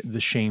 or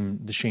the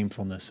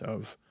shamefulness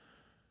of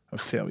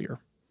failure.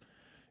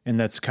 And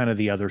that's kind of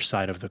the other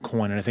side of the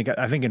coin. And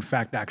I think in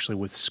fact, actually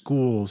with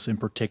schools in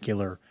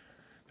particular,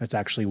 that's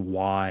actually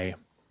why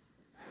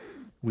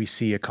we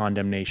see a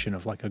condemnation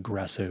of like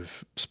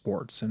aggressive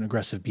sports and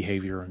aggressive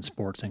behavior in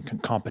sports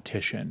and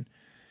competition,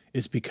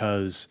 is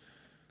because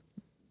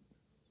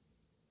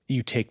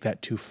you take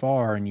that too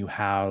far and you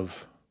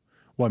have,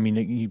 well, I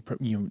mean,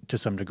 you to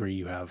some degree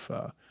you have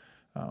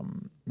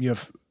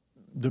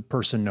the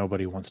person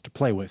nobody wants to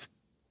play with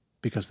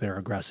because they're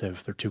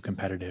aggressive, they're too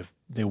competitive,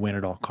 they win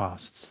at all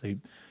costs. They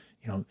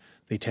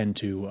tend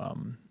to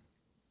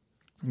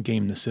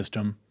game the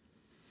system,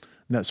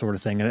 that sort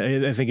of thing.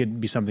 And I think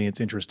it'd be something that's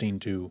interesting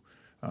to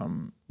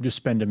just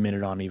spend a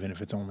minute on, even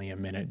if it's only a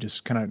minute,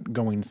 just kind of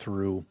going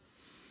through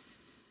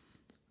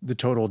the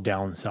total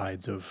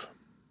downsides of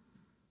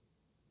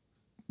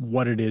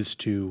what it is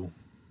to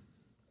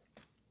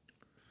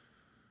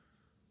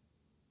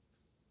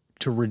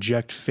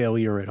reject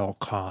failure at all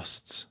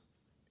costs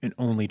and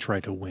only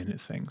try to win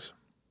at things.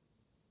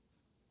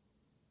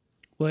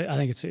 Well, I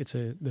think it's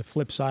the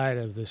flip side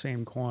of the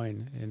same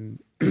coin.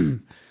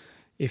 And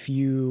if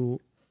you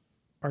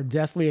are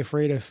deathly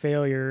afraid of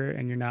failure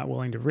and you're not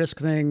willing to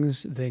risk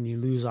things, then you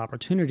lose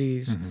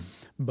opportunities. Mm-hmm.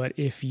 But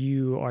if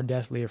you are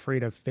deathly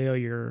afraid of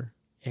failure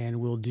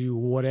and will do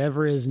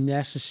whatever is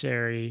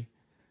necessary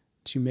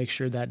to make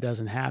sure that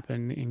doesn't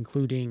happen,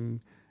 including,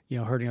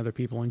 hurting other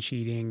people and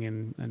cheating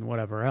and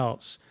whatever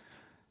else,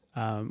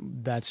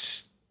 that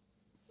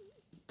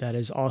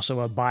is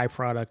also a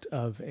byproduct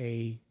of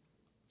a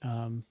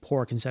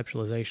poor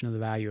conceptualization of the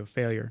value of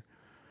failure.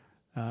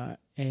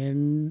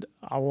 And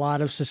a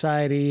lot of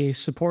society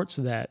supports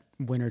that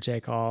winner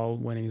take all,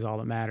 winning is all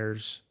that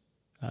matters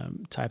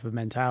type of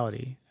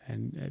mentality,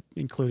 and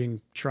including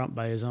Trump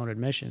by his own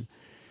admission.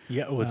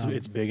 Yeah, well,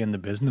 it's big in the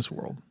business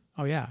world.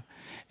 Oh, yeah.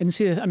 And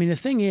see, I mean, the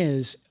thing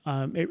is,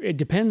 it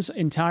depends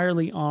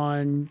entirely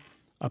on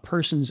a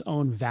person's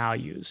own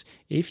values.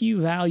 If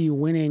you value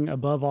winning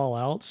above all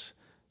else,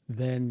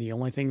 then the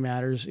only thing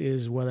matters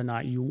is whether or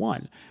not you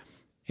won.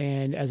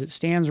 And as it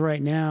stands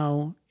right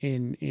now,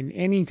 in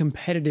any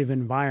competitive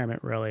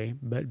environment, really,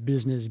 but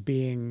business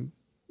being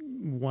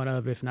one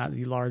of, if not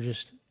the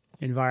largest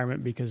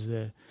environment, because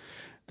the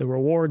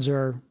rewards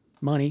are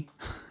money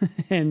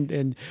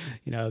and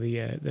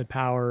the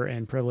power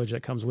and privilege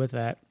that comes with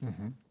that,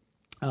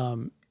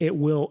 mm-hmm. It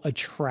will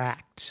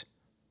attract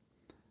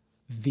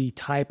the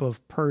type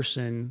of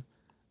person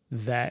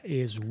that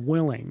is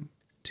willing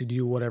to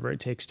do whatever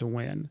it takes to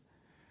win.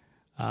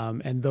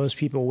 And those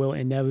people will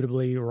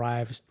inevitably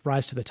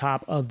rise to the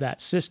top of that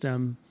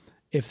system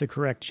if the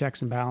correct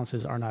checks and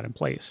balances are not in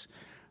place,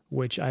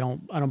 which I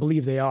don't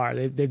believe they are.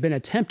 They've been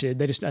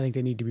attempted. I think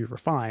they need to be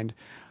refined.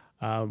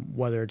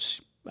 Whether it's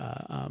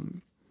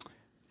what's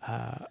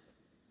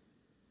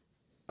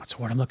the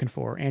word I'm looking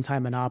for?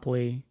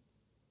 Anti-monopoly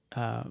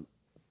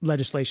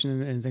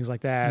legislation and things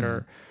like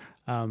that,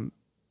 mm-hmm.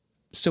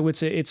 So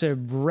it's a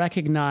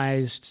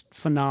recognized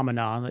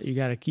phenomenon that you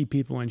got to keep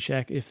people in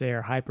check if they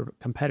are hyper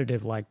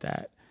competitive like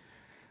that.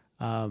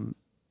 And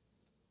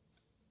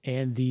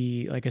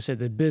like I said,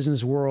 the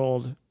business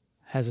world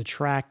has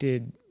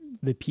attracted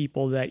the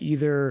people that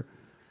either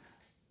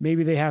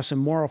maybe they have some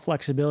moral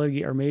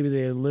flexibility, or maybe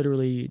they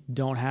literally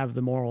don't have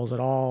the morals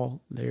at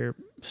all. They're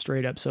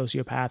straight up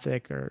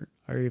sociopathic or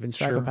even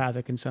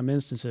psychopathic in some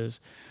instances.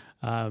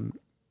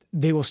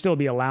 They will still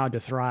be allowed to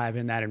thrive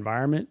in that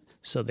environment.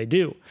 So they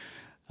do.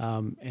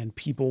 And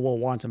people will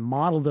want to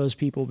model those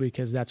people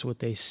because that's what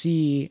they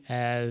see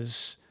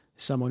as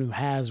someone who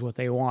has what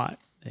they want.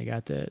 They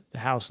got the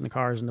house and the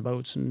cars and the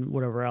boats and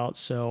whatever else.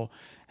 So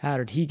how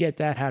did he get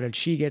that? How did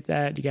she get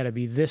that? You got to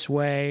be this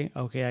way.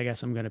 Okay, I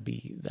guess I'm going to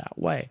be that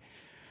way.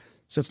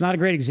 So it's not a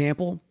great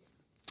example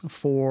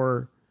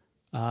for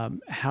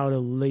how to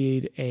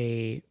lead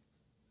a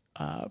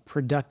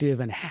productive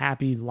and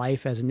happy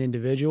life as an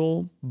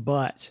individual,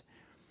 but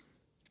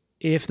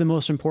if the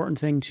most important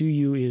thing to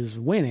you is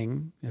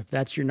winning, if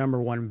that's your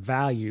number one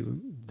value,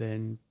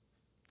 then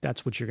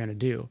that's what you're going to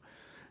do.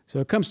 So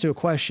it comes to a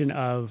question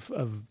of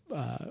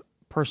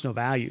personal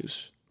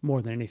values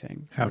more than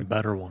anything. Have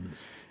better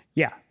ones.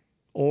 Yeah.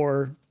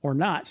 Or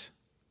not.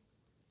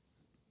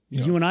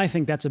 Yeah. You and I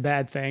think that's a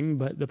bad thing,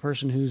 but the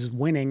person who's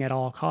winning at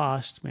all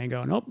costs may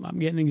go, nope, I'm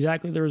getting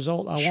exactly the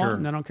result I Sure. want,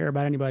 and I don't care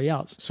about anybody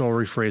else. So I'll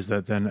rephrase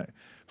that then.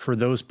 For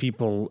those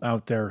people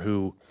out there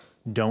who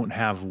don't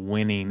have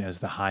winning as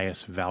the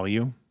highest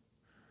value,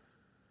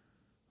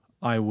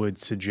 I would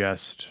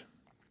suggest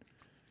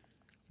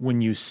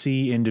when you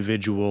see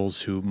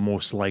individuals who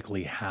most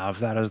likely have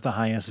that as the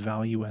highest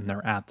value and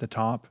they're at the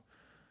top,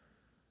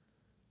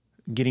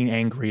 getting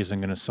angry isn't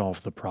going to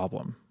solve the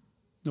problem.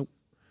 Nope.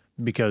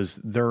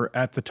 Because they're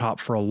at the top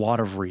for a lot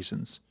of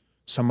reasons.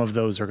 Some of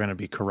those are going to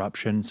be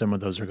corruption. Some of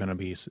those are going to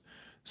be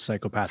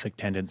psychopathic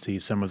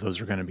tendencies. Some of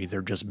those are going to be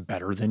they're just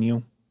better than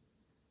you.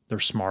 They're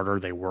smarter.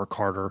 They work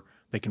harder.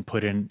 They can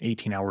put in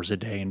 18 hours a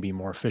day and be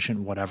more efficient,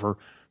 whatever.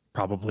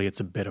 Probably it's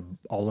a bit of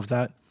all of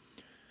that.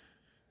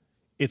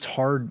 It's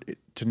hard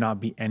to not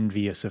be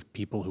envious of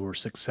people who are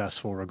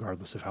successful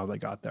regardless of how they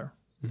got there.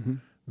 Mm-hmm.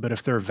 But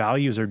if their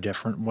values are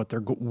different, what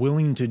they're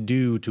willing to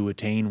do to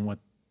attain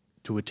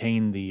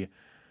the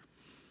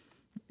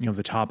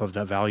the top of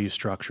that value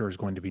structure is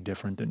going to be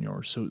different than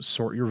yours. So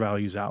sort your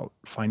values out,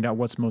 find out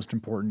what's most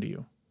important to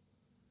you,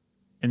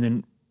 and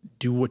then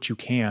do what you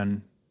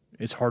can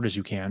as hard as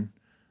you can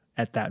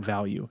at that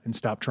value, and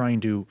stop trying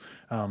to,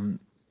 how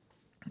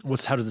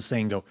does the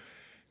saying go?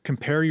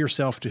 Compare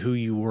yourself to who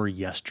you were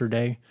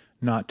yesterday,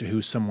 not to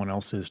who someone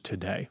else is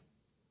today.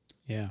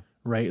 Yeah.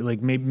 Right?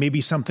 Like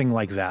maybe something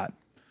like that,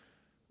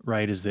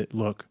 right? Is that,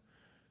 look,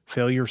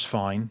 failure's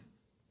fine,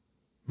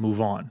 move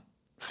on,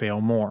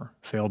 fail more,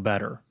 fail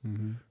better,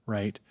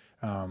 right?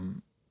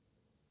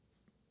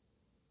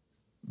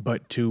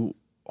 But to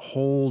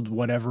hold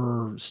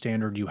whatever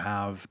standard you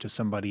have to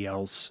somebody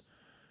else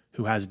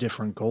who has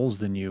different goals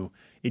than you,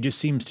 it just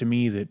seems to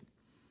me that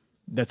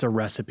that's a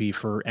recipe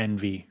for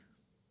envy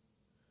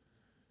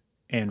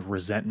and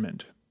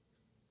resentment.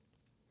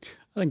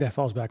 I think that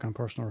falls back on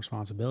personal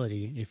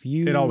responsibility.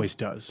 It always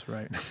does,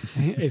 right?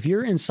 If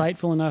you're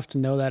insightful enough to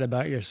know that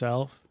about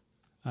yourself,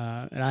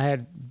 and I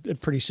had a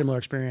pretty similar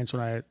experience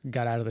when I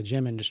got out of the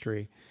gym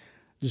industry,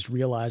 just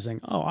realizing,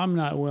 I'm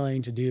not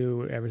willing to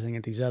do everything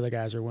that these other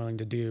guys are willing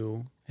to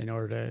do in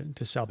order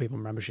to sell people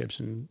memberships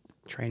and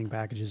training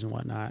packages and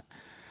whatnot.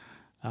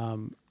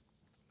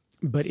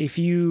 But if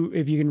you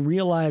can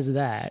realize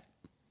that,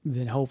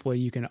 then hopefully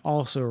you can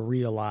also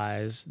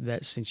realize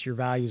that since your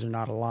values are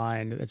not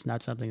aligned, it's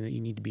not something that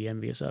you need to be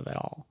envious of at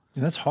all.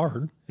 And that's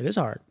hard. It is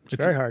hard. It's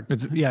very hard.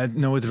 It's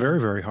very,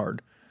 very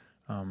hard.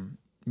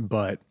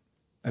 But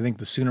I think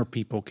the sooner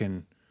people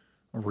can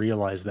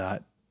realize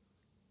that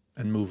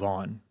and move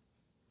on,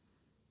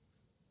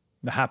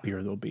 the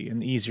happier they'll be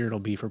and the easier it'll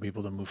be for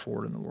people to move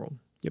forward in the world.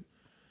 Yep.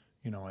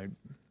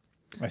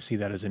 I see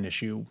that as an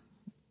issue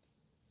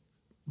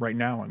right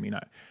now. I mean,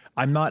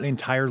 I'm not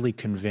entirely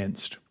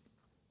convinced,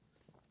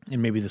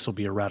 and maybe this will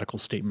be a radical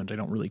statement, I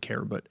don't really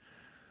care, but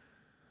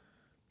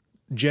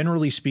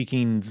generally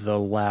speaking, the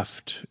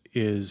left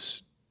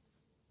is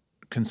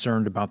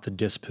concerned about the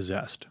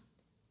dispossessed,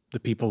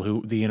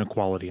 the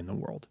inequality in the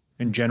world.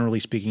 And generally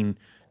speaking,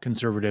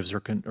 conservatives are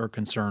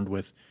concerned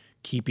with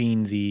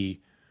keeping the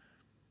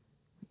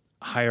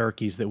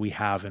hierarchies that we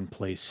have in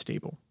place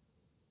stable,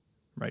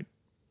 right?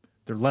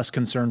 They're less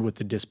concerned with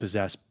the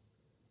dispossessed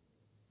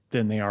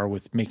than they are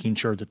with making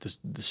sure that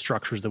the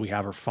structures that we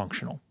have are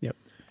functional. Yep.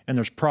 And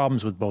there's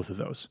problems with both of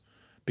those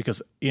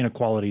because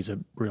inequality is a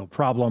real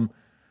problem,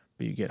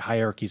 but you get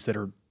hierarchies that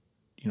are,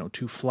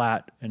 too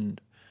flat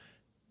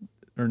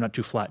or not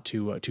too flat,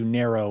 too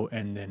narrow,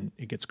 and then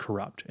it gets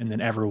corrupt. And then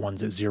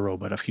everyone's at zero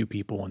but a few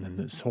people, and then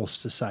this whole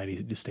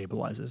society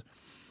destabilizes.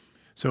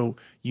 So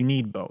you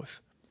need both.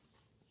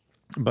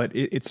 But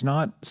it's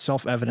not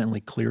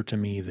self-evidently clear to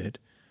me that,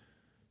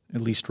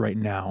 at least right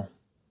now,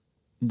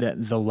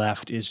 that the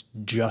left is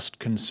just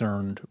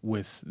concerned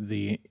with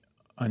the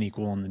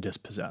unequal and the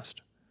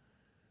dispossessed.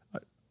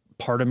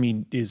 Part of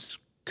me is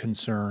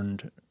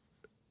concerned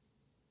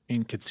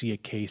and could see a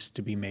case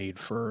to be made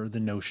for the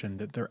notion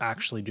that they're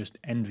actually just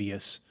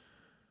envious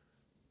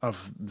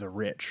of the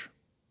rich,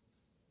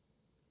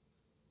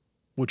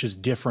 which is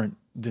different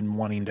than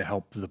wanting to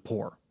help the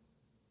poor.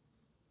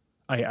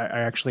 I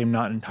actually am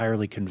not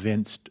entirely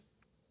convinced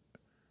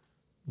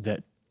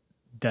that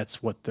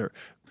that's what they're...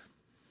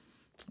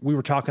 We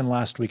were talking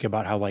last week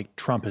about how like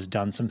Trump has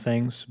done some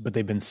things, but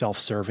they've been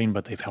self-serving,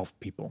 but they've helped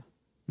people.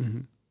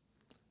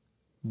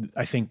 Mm-hmm.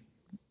 I think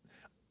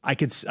I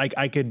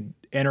could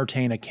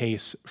entertain a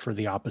case for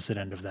the opposite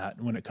end of that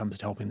when it comes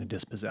to helping the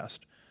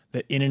dispossessed.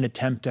 That in an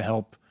attempt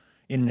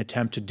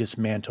to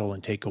dismantle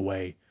and take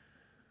away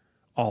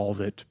all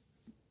that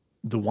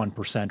the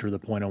 1% or the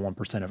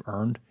 0.01% have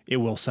earned, it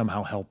will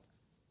somehow help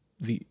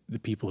the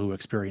people who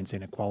experience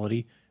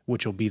inequality,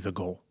 which will be the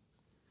goal.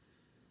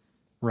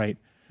 Right?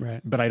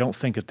 Right. But I don't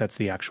think that that's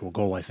the actual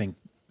goal. I think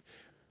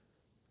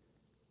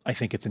I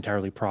think it's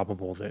entirely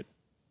probable that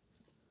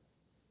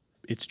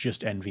it's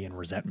just envy and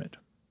resentment.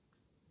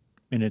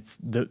 And it's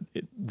the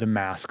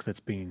mask that's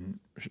being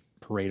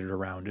paraded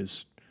around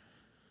is,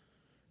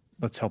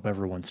 let's help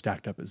everyone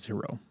stacked up at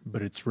zero.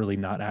 But it's really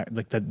not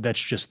like that. That's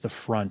just the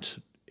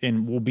front,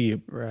 and will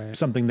be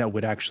something that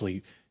would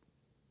actually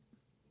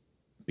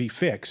be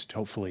fixed,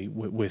 hopefully,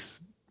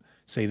 with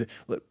say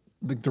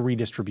the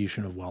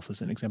redistribution of wealth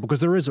as an example,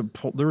 because there is a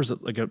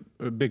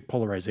big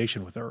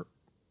polarization with our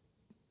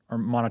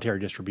monetary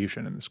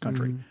distribution in this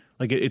country. Mm-hmm.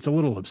 Like it's a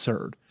little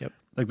absurd. Yep.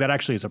 Like that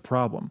actually is a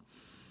problem.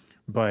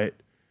 But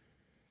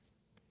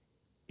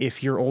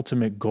if your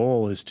ultimate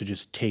goal is to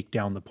just take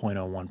down the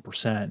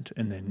 0.01%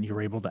 and then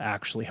you're able to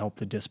actually help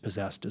the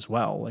dispossessed as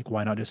well, like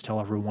why not just tell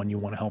everyone you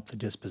want to help the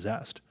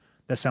dispossessed?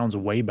 That sounds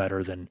way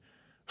better than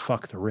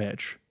fuck the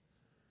rich.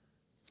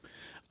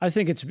 I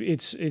think it's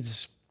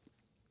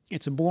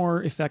a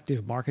more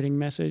effective marketing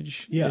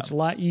message. Yeah. It's a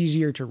lot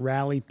easier to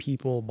rally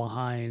people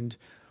behind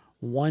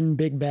one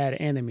big bad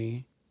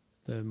enemy,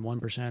 the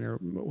 1% or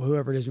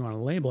whoever it is you want to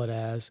label it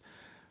as,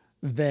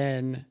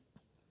 than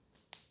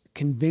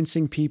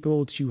convincing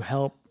people to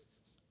help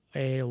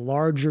a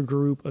larger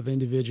group of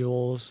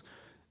individuals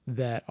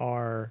that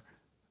are,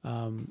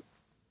 in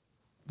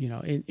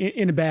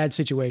a bad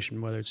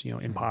situation, whether it's,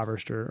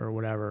 impoverished or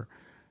whatever,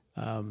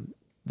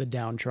 the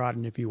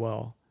downtrodden, if you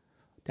will.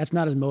 That's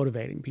not as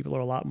motivating. People are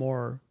a lot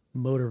more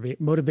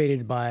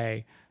motivated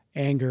by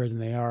anger than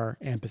they are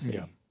empathy.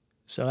 Yeah.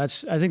 So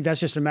I think that's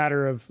just a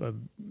matter of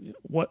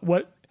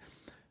what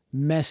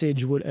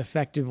message would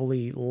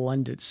effectively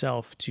lend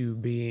itself to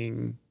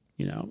being,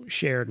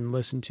 shared and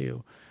listened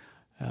to.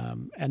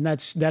 And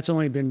that's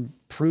only been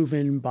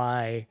proven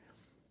by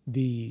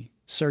the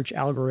search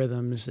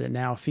algorithms that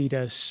now feed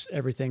us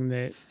everything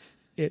that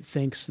it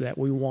thinks that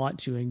we want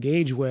to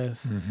engage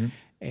with. Mm-hmm.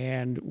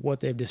 And what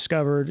they've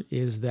discovered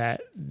is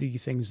that the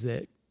things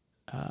that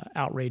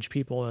outrage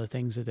people are the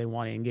things that they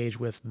want to engage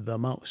with the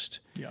most.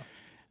 Yeah.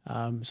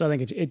 So I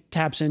think it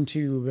taps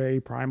into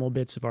very primal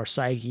bits of our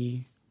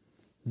psyche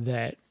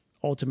that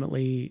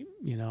ultimately,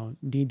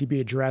 need to be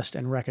addressed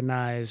and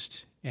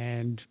recognized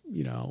and,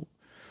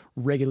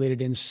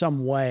 regulated in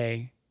some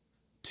way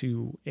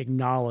to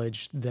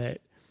acknowledge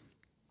that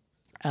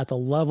at the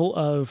level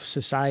of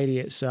society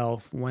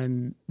itself,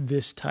 when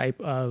this type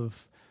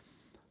of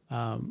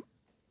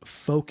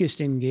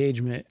focused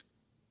engagement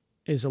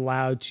is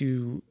allowed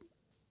to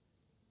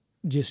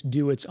just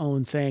do its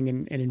own thing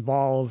and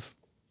evolve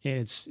in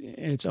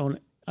its own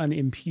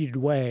unimpeded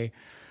way,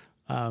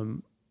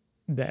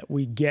 that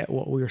we get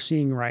what we're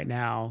seeing right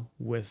now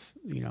with,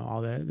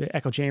 all the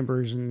echo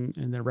chambers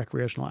and the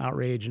recreational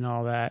outrage and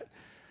all that.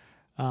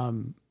 I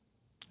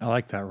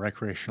like that,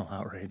 recreational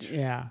outrage.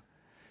 Yeah.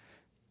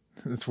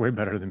 It's way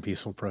better than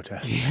peaceful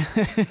protests.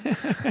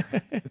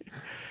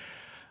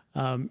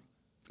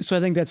 So I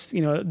think that's,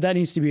 that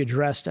needs to be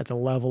addressed at the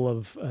level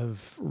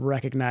of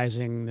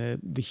recognizing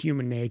the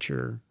human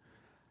nature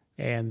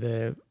and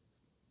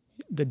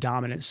the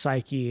dominant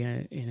psyche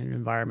in an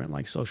environment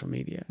like social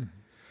media. Mm-hmm.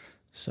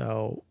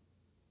 So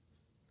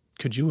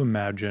could you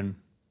imagine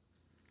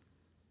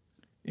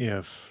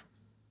if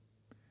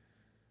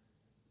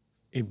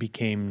it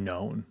became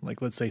known,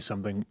 like let's say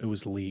it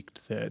was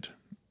leaked that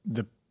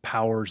the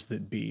powers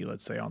that be,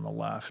 let's say on the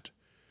left,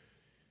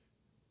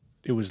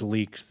 it was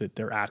leaked that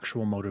their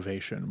actual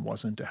motivation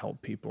wasn't to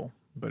help people,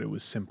 but it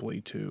was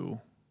simply to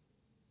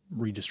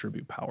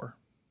redistribute power.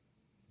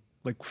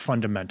 Like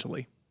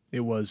fundamentally,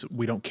 it was,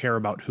 we don't care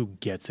about who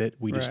gets it.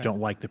 We just don't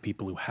like the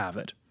people who have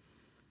it.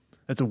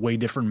 That's a way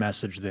different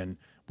message than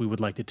we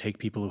would like to take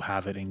people who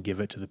have it and give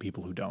it to the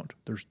people who don't.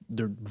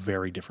 They're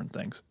very different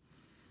things.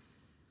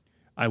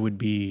 I would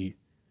be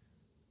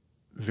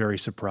very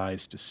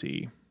surprised to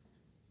see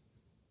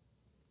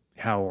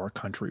how our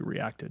country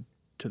reacted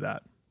to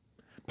that.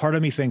 Part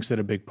of me thinks that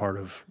a big part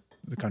of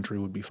the country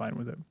would be fine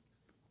with it.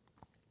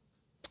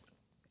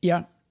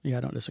 Yeah, I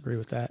don't disagree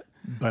with that.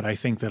 But I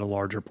think that a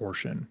larger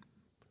portion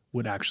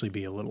would actually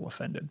be a little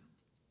offended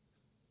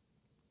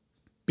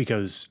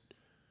because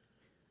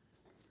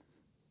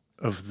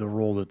of the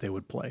role that they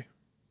would play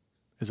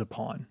as a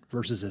pawn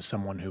versus as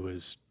someone who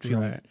is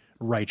feeling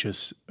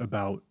righteous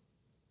about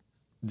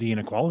the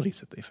inequalities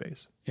that they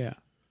face. Yeah.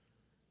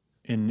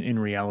 In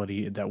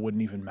reality, that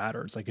wouldn't even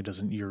matter. It's like it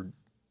doesn't,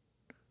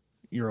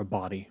 you're a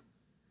body,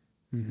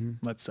 mm-hmm.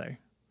 let's say,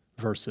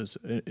 versus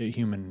a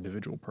human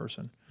individual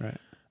person. Right.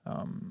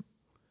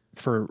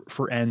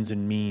 For ends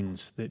and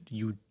means that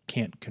you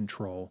can't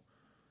control,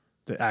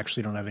 that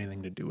actually don't have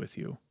anything to do with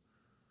you.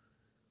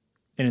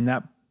 And in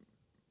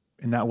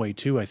that way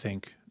too, I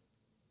think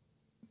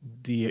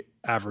the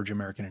average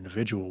American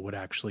individual would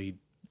actually,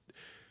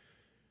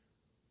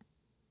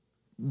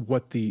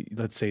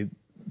 let's say,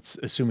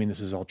 assuming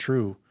this is all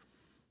true,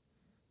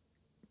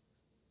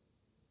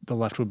 the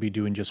left would be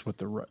doing just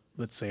what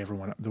let's say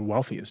the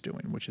wealthy is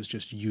doing, which is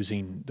just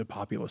using the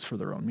populace for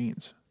their own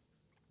means,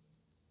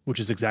 which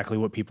is exactly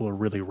what people are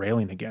really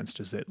railing against,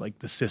 is that like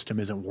the system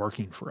isn't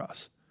working for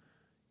us.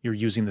 You're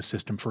using the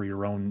system for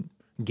your own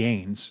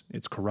gains.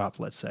 It's corrupt,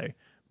 let's say,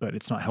 but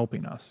it's not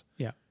helping us.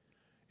 Yeah.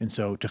 And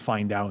so to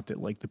find out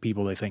that like the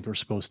people they think are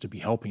supposed to be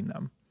helping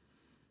them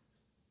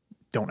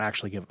don't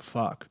actually give a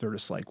fuck. They're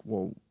just like,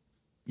 well,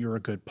 you're a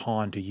good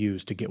pawn to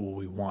use to get what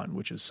we want,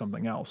 which is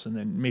something else. And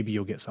then maybe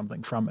you'll get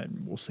something from it,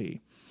 and we'll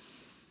see.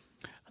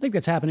 I think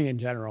that's happening in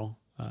general.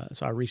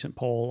 Saw a recent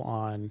poll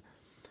on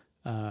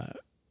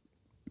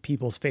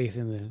people's faith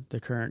in the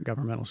current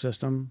governmental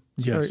system.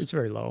 It's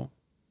very low.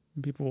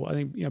 People, I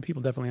think,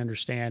 people definitely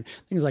understand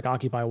things like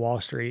Occupy Wall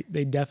Street.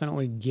 They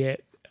definitely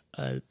get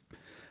a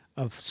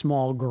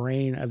small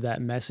grain of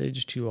that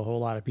message to a whole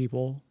lot of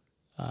people.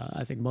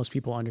 I think most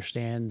people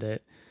understand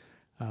that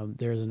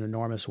there's an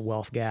enormous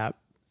wealth gap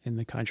in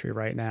the country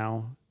right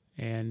now,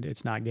 and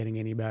it's not getting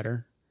any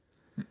better.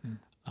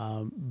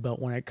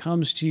 But when it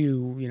comes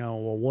to,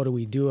 well, what do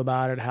we do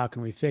about it? How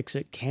can we fix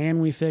it?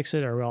 Can we fix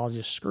it? Are we all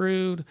just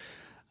screwed?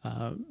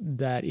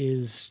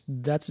 That's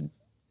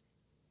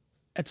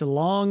a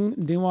long,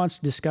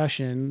 nuanced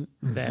discussion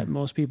that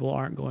most people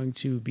aren't going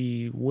to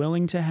be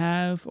willing to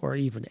have or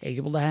even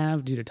able to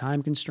have due to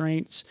time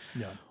constraints,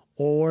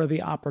 or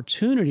the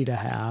opportunity to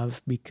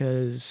have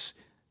because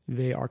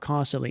they are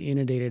constantly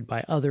inundated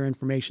by other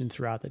information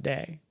throughout the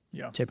day,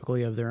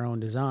 typically of their own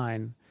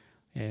design,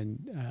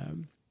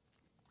 and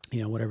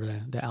whatever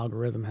the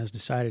algorithm has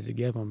decided to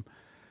give them.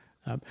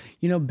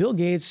 Bill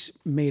Gates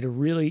made a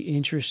really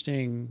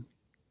interesting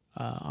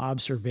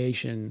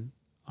observation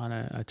on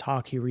a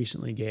talk he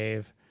recently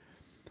gave.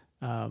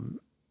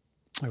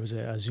 It was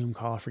a Zoom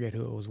call. I forget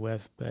who it was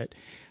with, but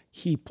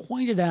he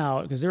pointed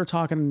out, because they were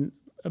talking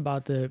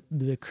about the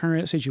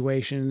current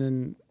situation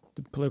and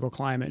the political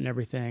climate and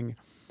everything,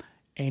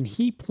 and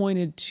he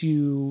pointed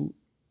to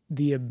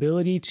the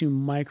ability to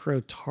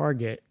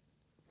micro-target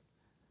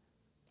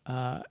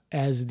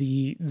as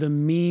the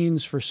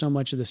means for so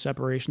much of the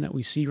separation that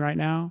we see right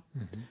now.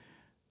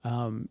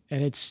 And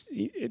it's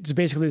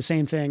basically the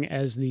same thing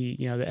as the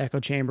echo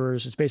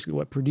chambers. It's basically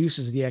what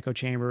produces the echo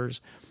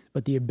chambers,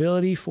 but the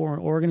ability for an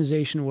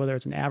organization, whether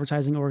it's an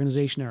advertising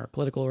organization or a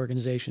political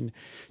organization,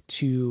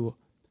 to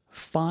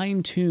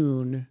fine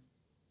tune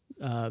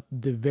the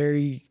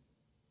very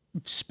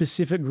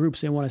specific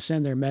groups they want to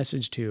send their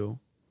message to,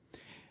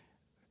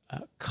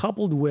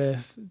 coupled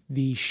with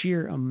the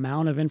sheer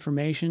amount of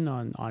information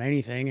on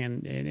anything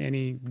and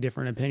any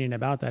different opinion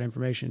about that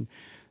information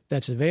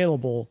that's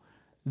available,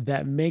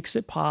 that makes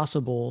it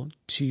possible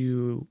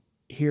to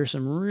hear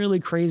some really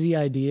crazy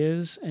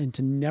ideas and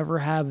to never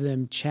have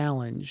them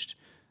challenged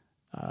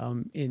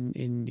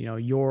in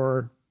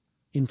your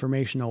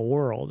informational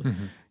world.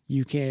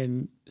 You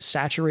can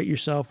saturate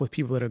yourself with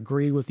people that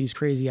agree with these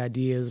crazy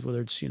ideas,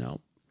 whether it's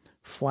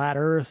flat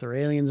Earth or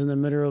aliens in the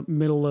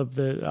middle of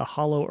the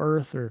hollow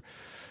Earth, or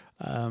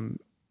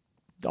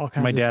all kinds.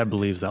 My dad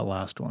believes that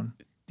last one.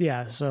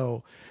 Yeah,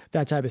 so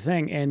that type of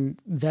thing. And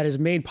that is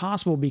made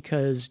possible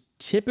because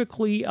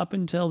typically up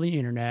until the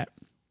internet,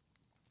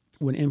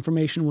 when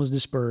information was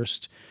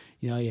dispersed,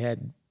 you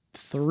had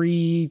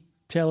 3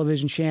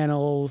 television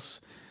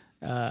channels,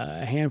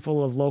 a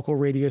handful of local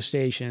radio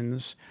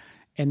stations,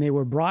 and they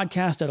were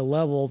broadcast at a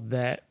level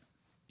that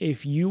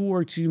if you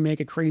were to make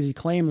a crazy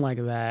claim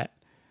like that,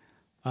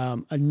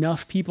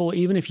 enough people,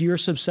 even if you're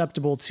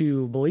susceptible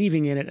to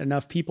believing in it,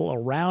 enough people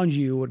around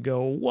you would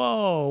go,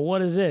 whoa,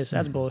 what is this?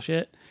 That's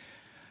bullshit.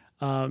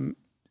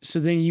 So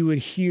then you would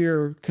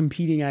hear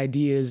competing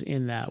ideas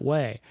in that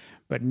way.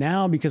 But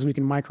now, because we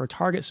can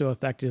micro-target so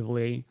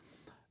effectively,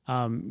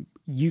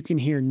 you can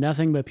hear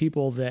nothing but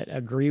people that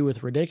agree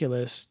with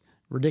ridiculousness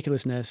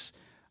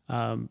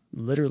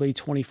literally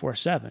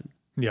 24/7.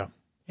 Yeah.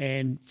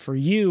 And for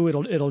you,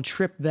 it'll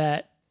trip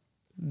that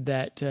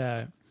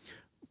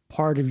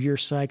part of your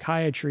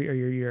psychiatry, or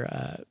your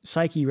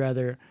psyche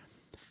rather,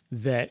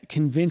 that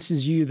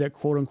convinces you that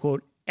quote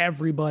unquote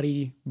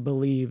everybody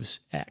believes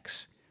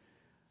X.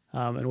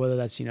 And whether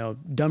that's,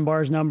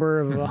 Dunbar's number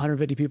of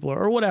 150 people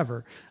or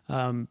whatever,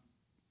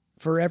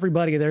 for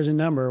everybody, there's a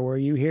number where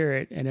you hear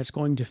it and it's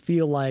going to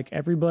feel like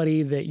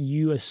everybody that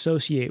you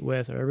associate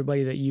with or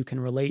everybody that you can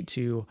relate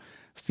to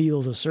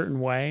feels a certain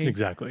way.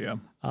 Exactly. Yeah.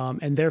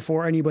 And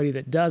therefore anybody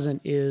that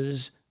doesn't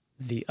is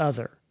the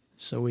other,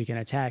 so we can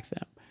attack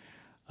them.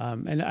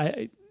 And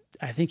I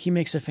think he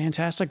makes a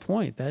fantastic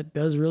point. That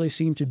does really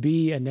seem to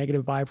be a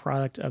negative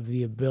byproduct of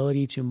the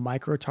ability to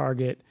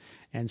micro-target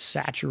and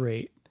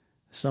saturate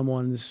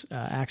someone's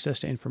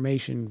access to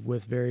information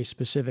with very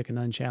specific and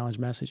unchallenged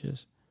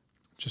messages.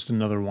 Just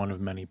another one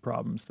of many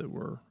problems that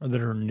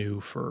are new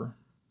for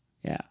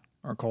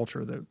our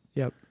culture that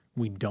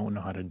we don't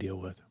know how to deal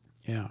with.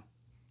 Yeah.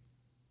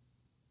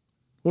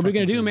 What are we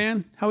going to do,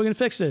 man? How are we going to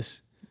fix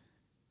this?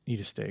 Eat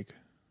a steak.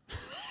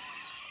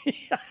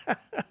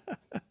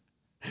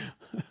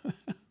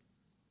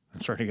 I'm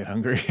starting to get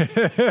hungry.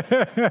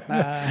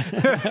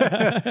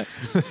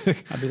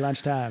 I'll be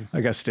lunchtime.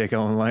 I got steak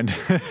on my mind.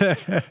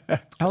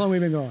 How long have we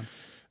been going?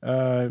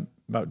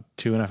 About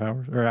 2.5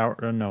 hours, or hour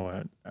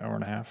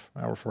and a half,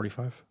 hour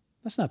 45.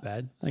 That's not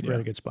bad. I think we're at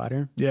a good spot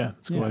here. Yeah,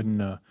 let's go ahead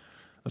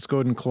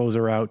and close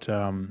her out.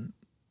 You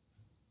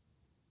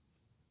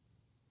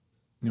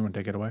want to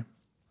take it away?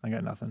 I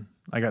got nothing.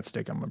 I got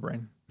steak on my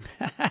brain.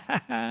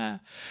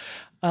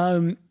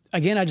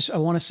 Again, I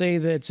want to say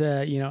that,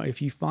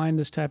 if you find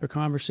this type of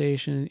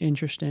conversation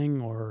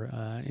interesting or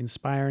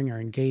inspiring or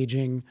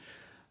engaging,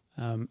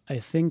 I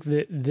think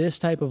that this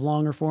type of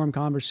longer form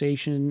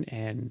conversation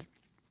and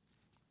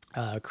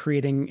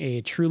creating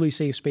a truly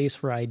safe space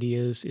for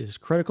ideas is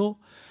critical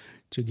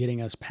to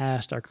getting us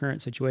past our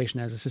current situation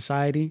as a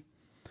society.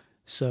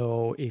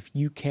 So if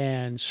you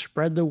can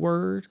spread the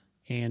word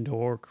and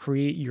or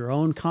create your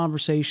own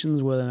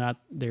conversations, whether or not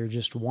they're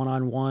just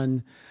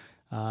one-on-one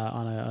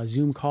on a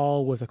Zoom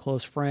call with a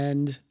close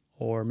friend,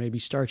 or maybe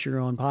start your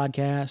own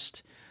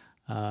podcast.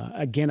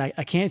 Again,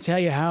 I can't tell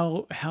you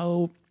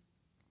how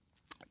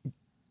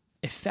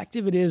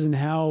effective it is and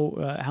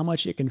how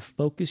much it can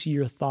focus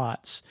your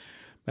thoughts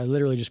by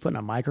literally just putting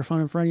a microphone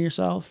in front of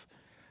yourself.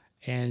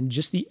 And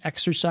just the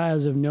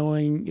exercise of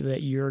knowing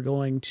that you're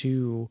going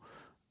to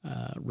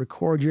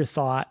record your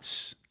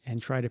thoughts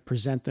and try to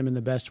present them in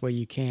the best way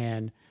you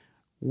can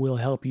will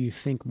help you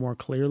think more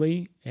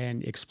clearly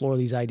and explore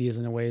these ideas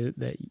in a way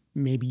that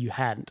maybe you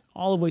hadn't.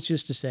 All of which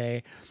is to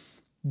say,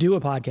 do a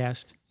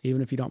podcast,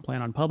 even if you don't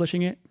plan on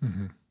publishing it.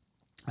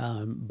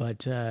 But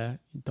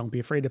don't be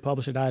afraid to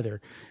publish it either.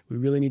 We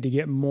really need to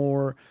get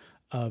more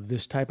of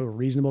this type of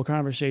reasonable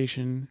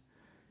conversation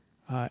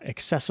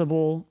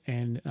accessible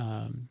and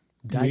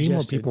digested. We need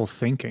more people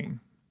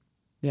thinking.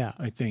 Yeah.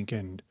 I think,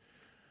 and,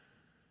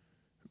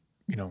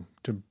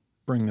 to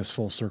bring this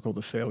full circle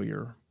to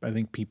failure, I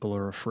think people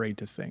are afraid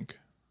to think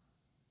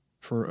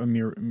for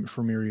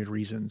myriad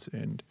reasons.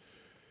 And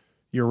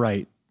you're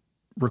right,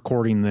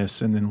 recording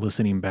this and then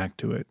listening back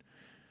to it.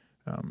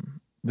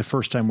 The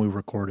first time we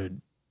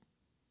recorded,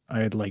 I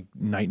had like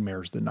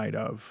nightmares the night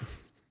of.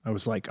 I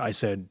was like, I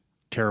said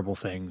terrible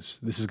things.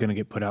 This is going to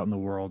get put out in the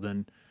world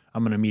and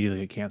I'm going to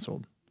immediately get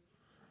canceled.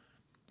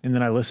 And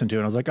then I listened to it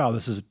and I was like, oh,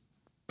 this is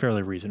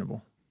fairly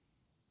reasonable.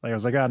 Like I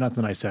was like,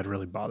 nothing I said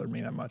really bothered me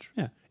that much.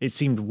 Yeah. It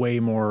seemed way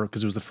more,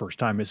 because it was the first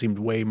time, it seemed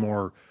way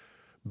more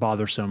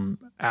bothersome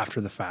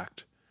after the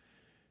fact.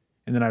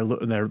 And then I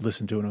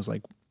listened to it and I was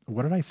like,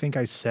 what did I think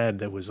I said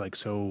that was like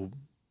so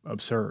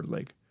absurd?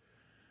 Like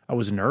I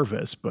was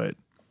nervous, but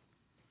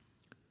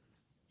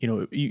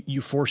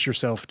you force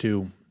yourself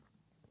to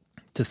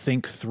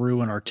think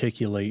through and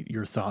articulate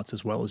your thoughts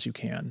as well as you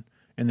can.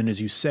 And then as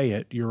you say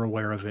it, you're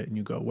aware of it and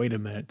you go, wait a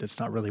minute, that's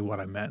not really what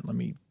I meant. Let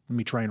me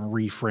try and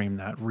reframe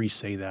that,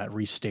 re-say that,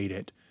 restate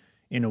it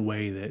in a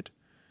way that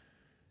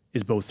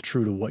is both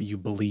true to what you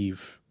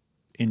believe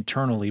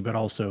internally, but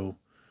also,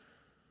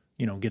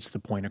 gets the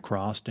point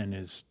across and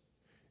is,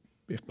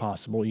 if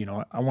possible,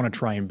 I want to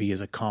try and be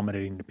as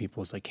accommodating to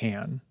people as I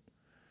can.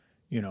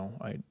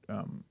 I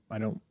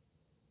don't,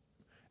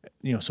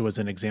 so as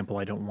an example,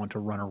 I don't want to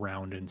run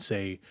around and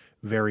say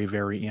very,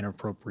 very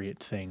inappropriate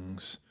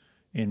things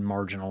and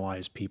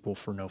marginalize people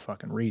for no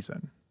fucking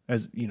reason.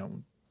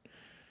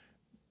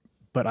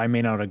 But I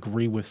may not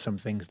agree with some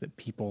things that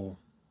people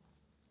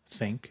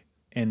think,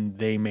 and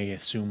they may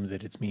assume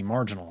that it's me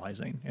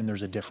marginalizing, and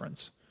there's a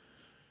difference.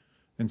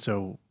 And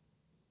so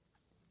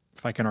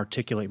if I can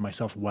articulate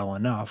myself well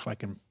enough, I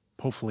can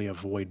hopefully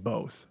avoid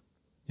both.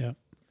 Yeah.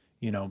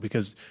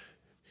 Because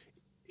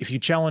if you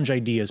challenge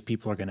ideas,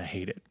 people are going to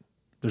hate it.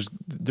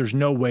 There's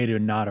no way to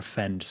not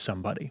offend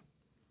somebody.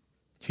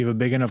 If you have a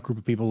big enough group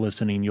of people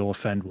listening, you'll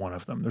offend one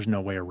of them. There's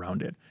no way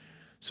around it.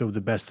 So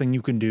the best thing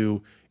you can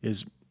do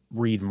is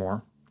read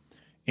more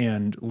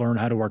and learn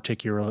how to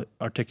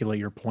articulate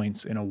your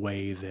points in a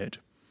way that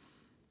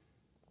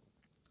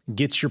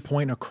gets your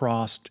point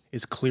across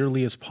as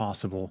clearly as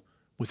possible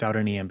without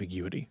any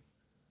ambiguity.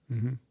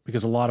 Mm-hmm.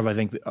 Because a lot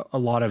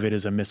of it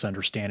is a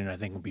misunderstanding. I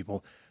think when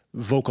people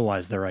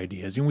vocalize their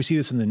ideas, and we see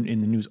this in the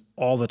news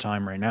all the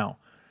time right now,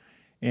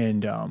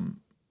 and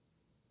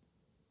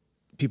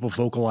people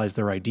vocalize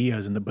their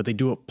ideas, but they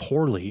do it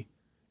poorly,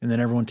 and then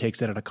everyone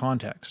takes it out of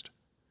context.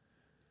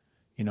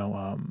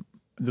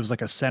 There was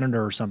like a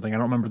senator or something, I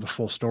don't remember the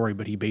full story,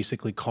 but he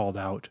basically called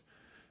out,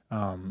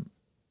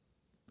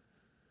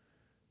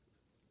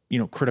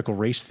 critical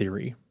race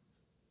theory,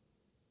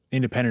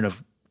 independent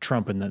of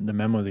Trump and the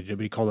memo they did,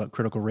 but he called out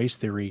critical race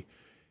theory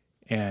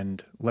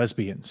and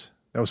lesbians.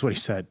 That was what he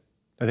said.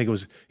 I think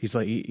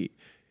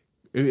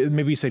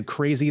maybe he said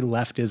crazy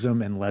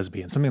leftism and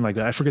lesbians, something like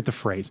that. I forget the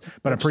phrase,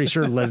 but I'm pretty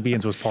sure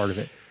lesbians was part of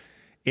it.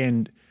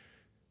 And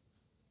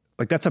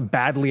like, that's a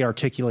badly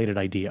articulated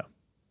idea.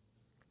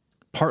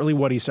 Partly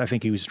what I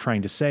think he was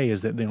trying to say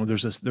is that,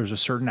 there's a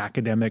certain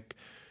academic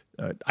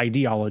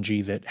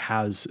ideology that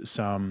has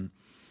some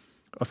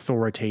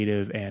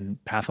authoritative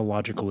and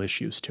pathological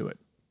issues to it,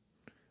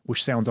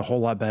 which sounds a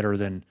whole lot better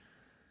than,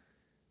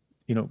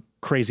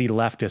 crazy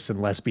leftists and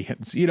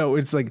lesbians.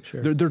 It's like,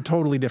 sure, they're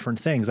totally different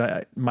things.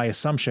 My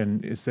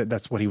assumption is that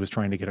that's what he was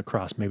trying to get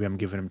across. Maybe I'm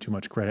giving him too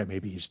much credit.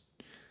 Maybe he's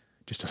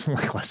just doesn't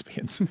like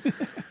lesbians.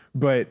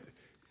 But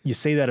you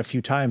say that a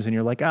few times and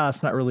you're like,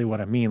 that's not really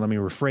what I mean. Let me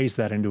rephrase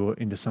that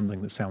into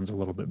something that sounds a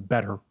little bit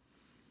better,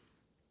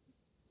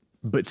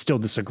 but still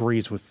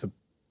disagrees with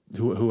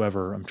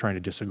whoever I'm trying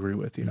to disagree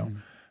with,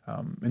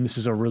 And this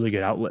is a really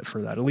good outlet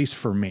for that, at least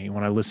for me.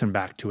 When I listen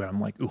back to it,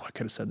 I'm like, ooh, I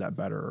could have said that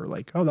better. Or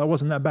like, oh, that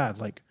wasn't that bad.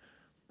 Like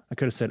I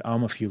could have said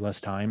a few less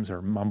times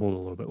or mumbled a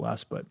little bit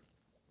less, but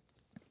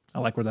I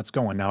like where that's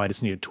going. Now I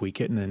just need to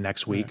tweak it. And then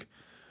next week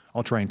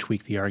I'll try and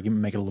tweak the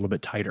argument, make it a little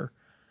bit tighter.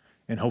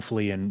 And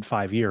hopefully in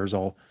 5 years,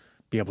 I'll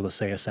be able to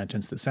say a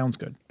sentence that sounds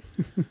good.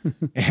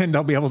 And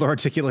I'll be able to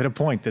articulate a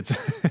point that's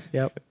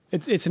Yep.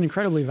 It's an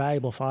incredibly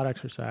valuable thought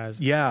exercise.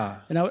 Yeah.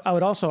 And I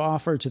would also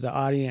offer to the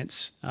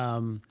audience,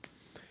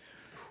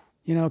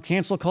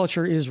 cancel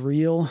culture is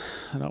real.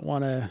 I don't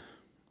want to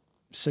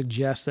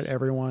suggest that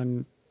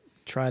everyone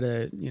try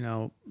to,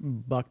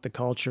 buck the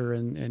culture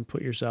and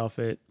put yourself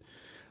at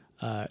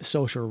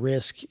social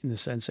risk in the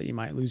sense that you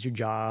might lose your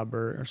job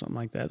or something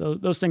like that.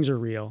 Those things are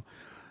real.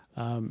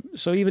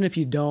 So even if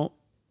you don't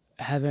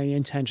have any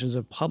intentions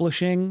of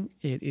publishing,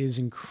 it is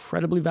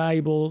incredibly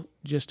valuable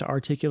just to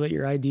articulate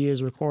your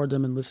ideas, record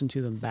them, and listen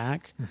to them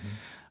back.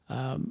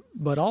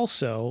 But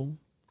also,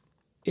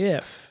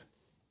 if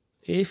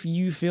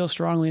you feel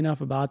strongly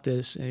enough about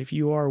this, and if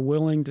you are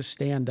willing to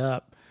stand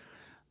up,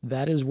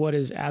 that is what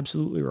is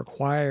absolutely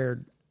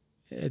required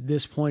at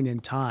this point in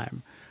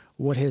time.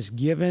 What has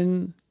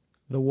given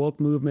the woke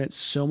movement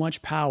so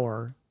much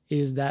power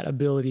is that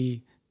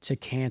ability to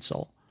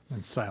cancel.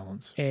 And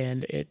silence.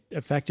 And it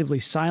effectively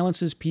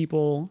silences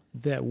people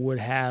that would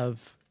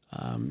have,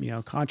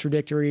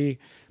 contradictory,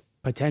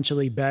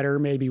 potentially better,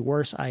 maybe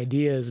worse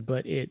ideas,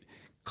 but it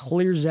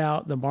clears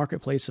out the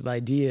marketplace of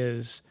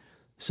ideas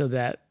so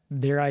that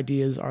their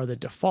ideas are the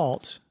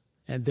default,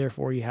 and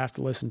therefore you have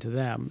to listen to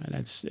them. And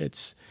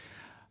it's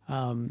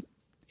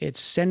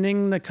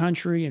sending the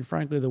country and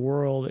frankly the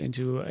world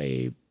into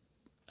a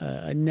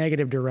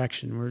negative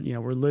direction.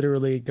 We're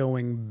literally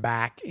going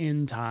back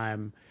in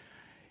time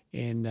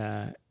in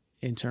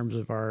terms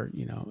of our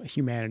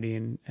humanity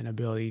and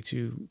ability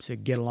to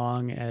get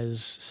along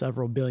as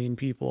several billion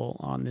people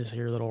on this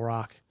here little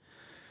rock.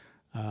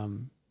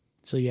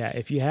 So yeah,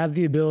 if you have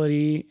the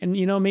ability, and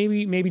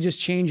maybe just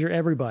change your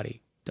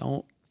everybody.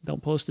 Don't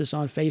post this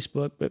on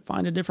Facebook, but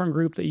find a different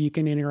group that you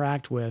can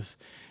interact with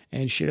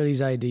and share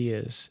these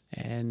ideas,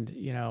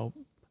 and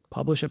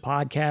publish a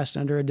podcast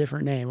under a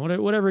different name,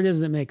 whatever it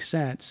is that makes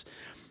sense.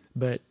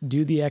 But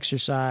do the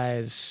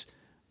exercise.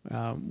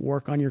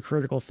 Work on your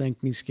critical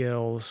thinking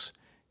skills,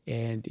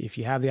 and if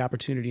you have the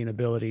opportunity and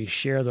ability,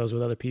 share those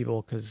with other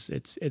people, because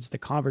it's the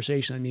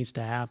conversation that needs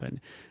to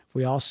happen. If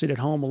we all sit at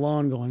home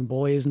alone going,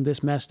 boy, isn't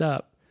this messed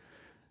up,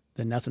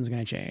 then nothing's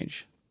going to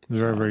change.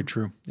 Very, very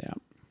true. Yeah.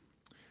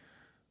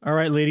 All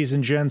right, ladies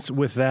and gents,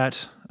 with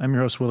that, I'm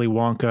your host, Willy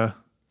Wonka,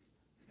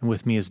 and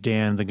with me is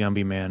Dan, the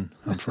Gumby Man,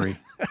 Humphrey.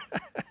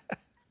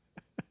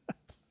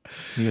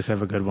 You guys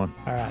have a good one.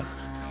 All right.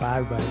 Bye,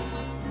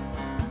 everybody.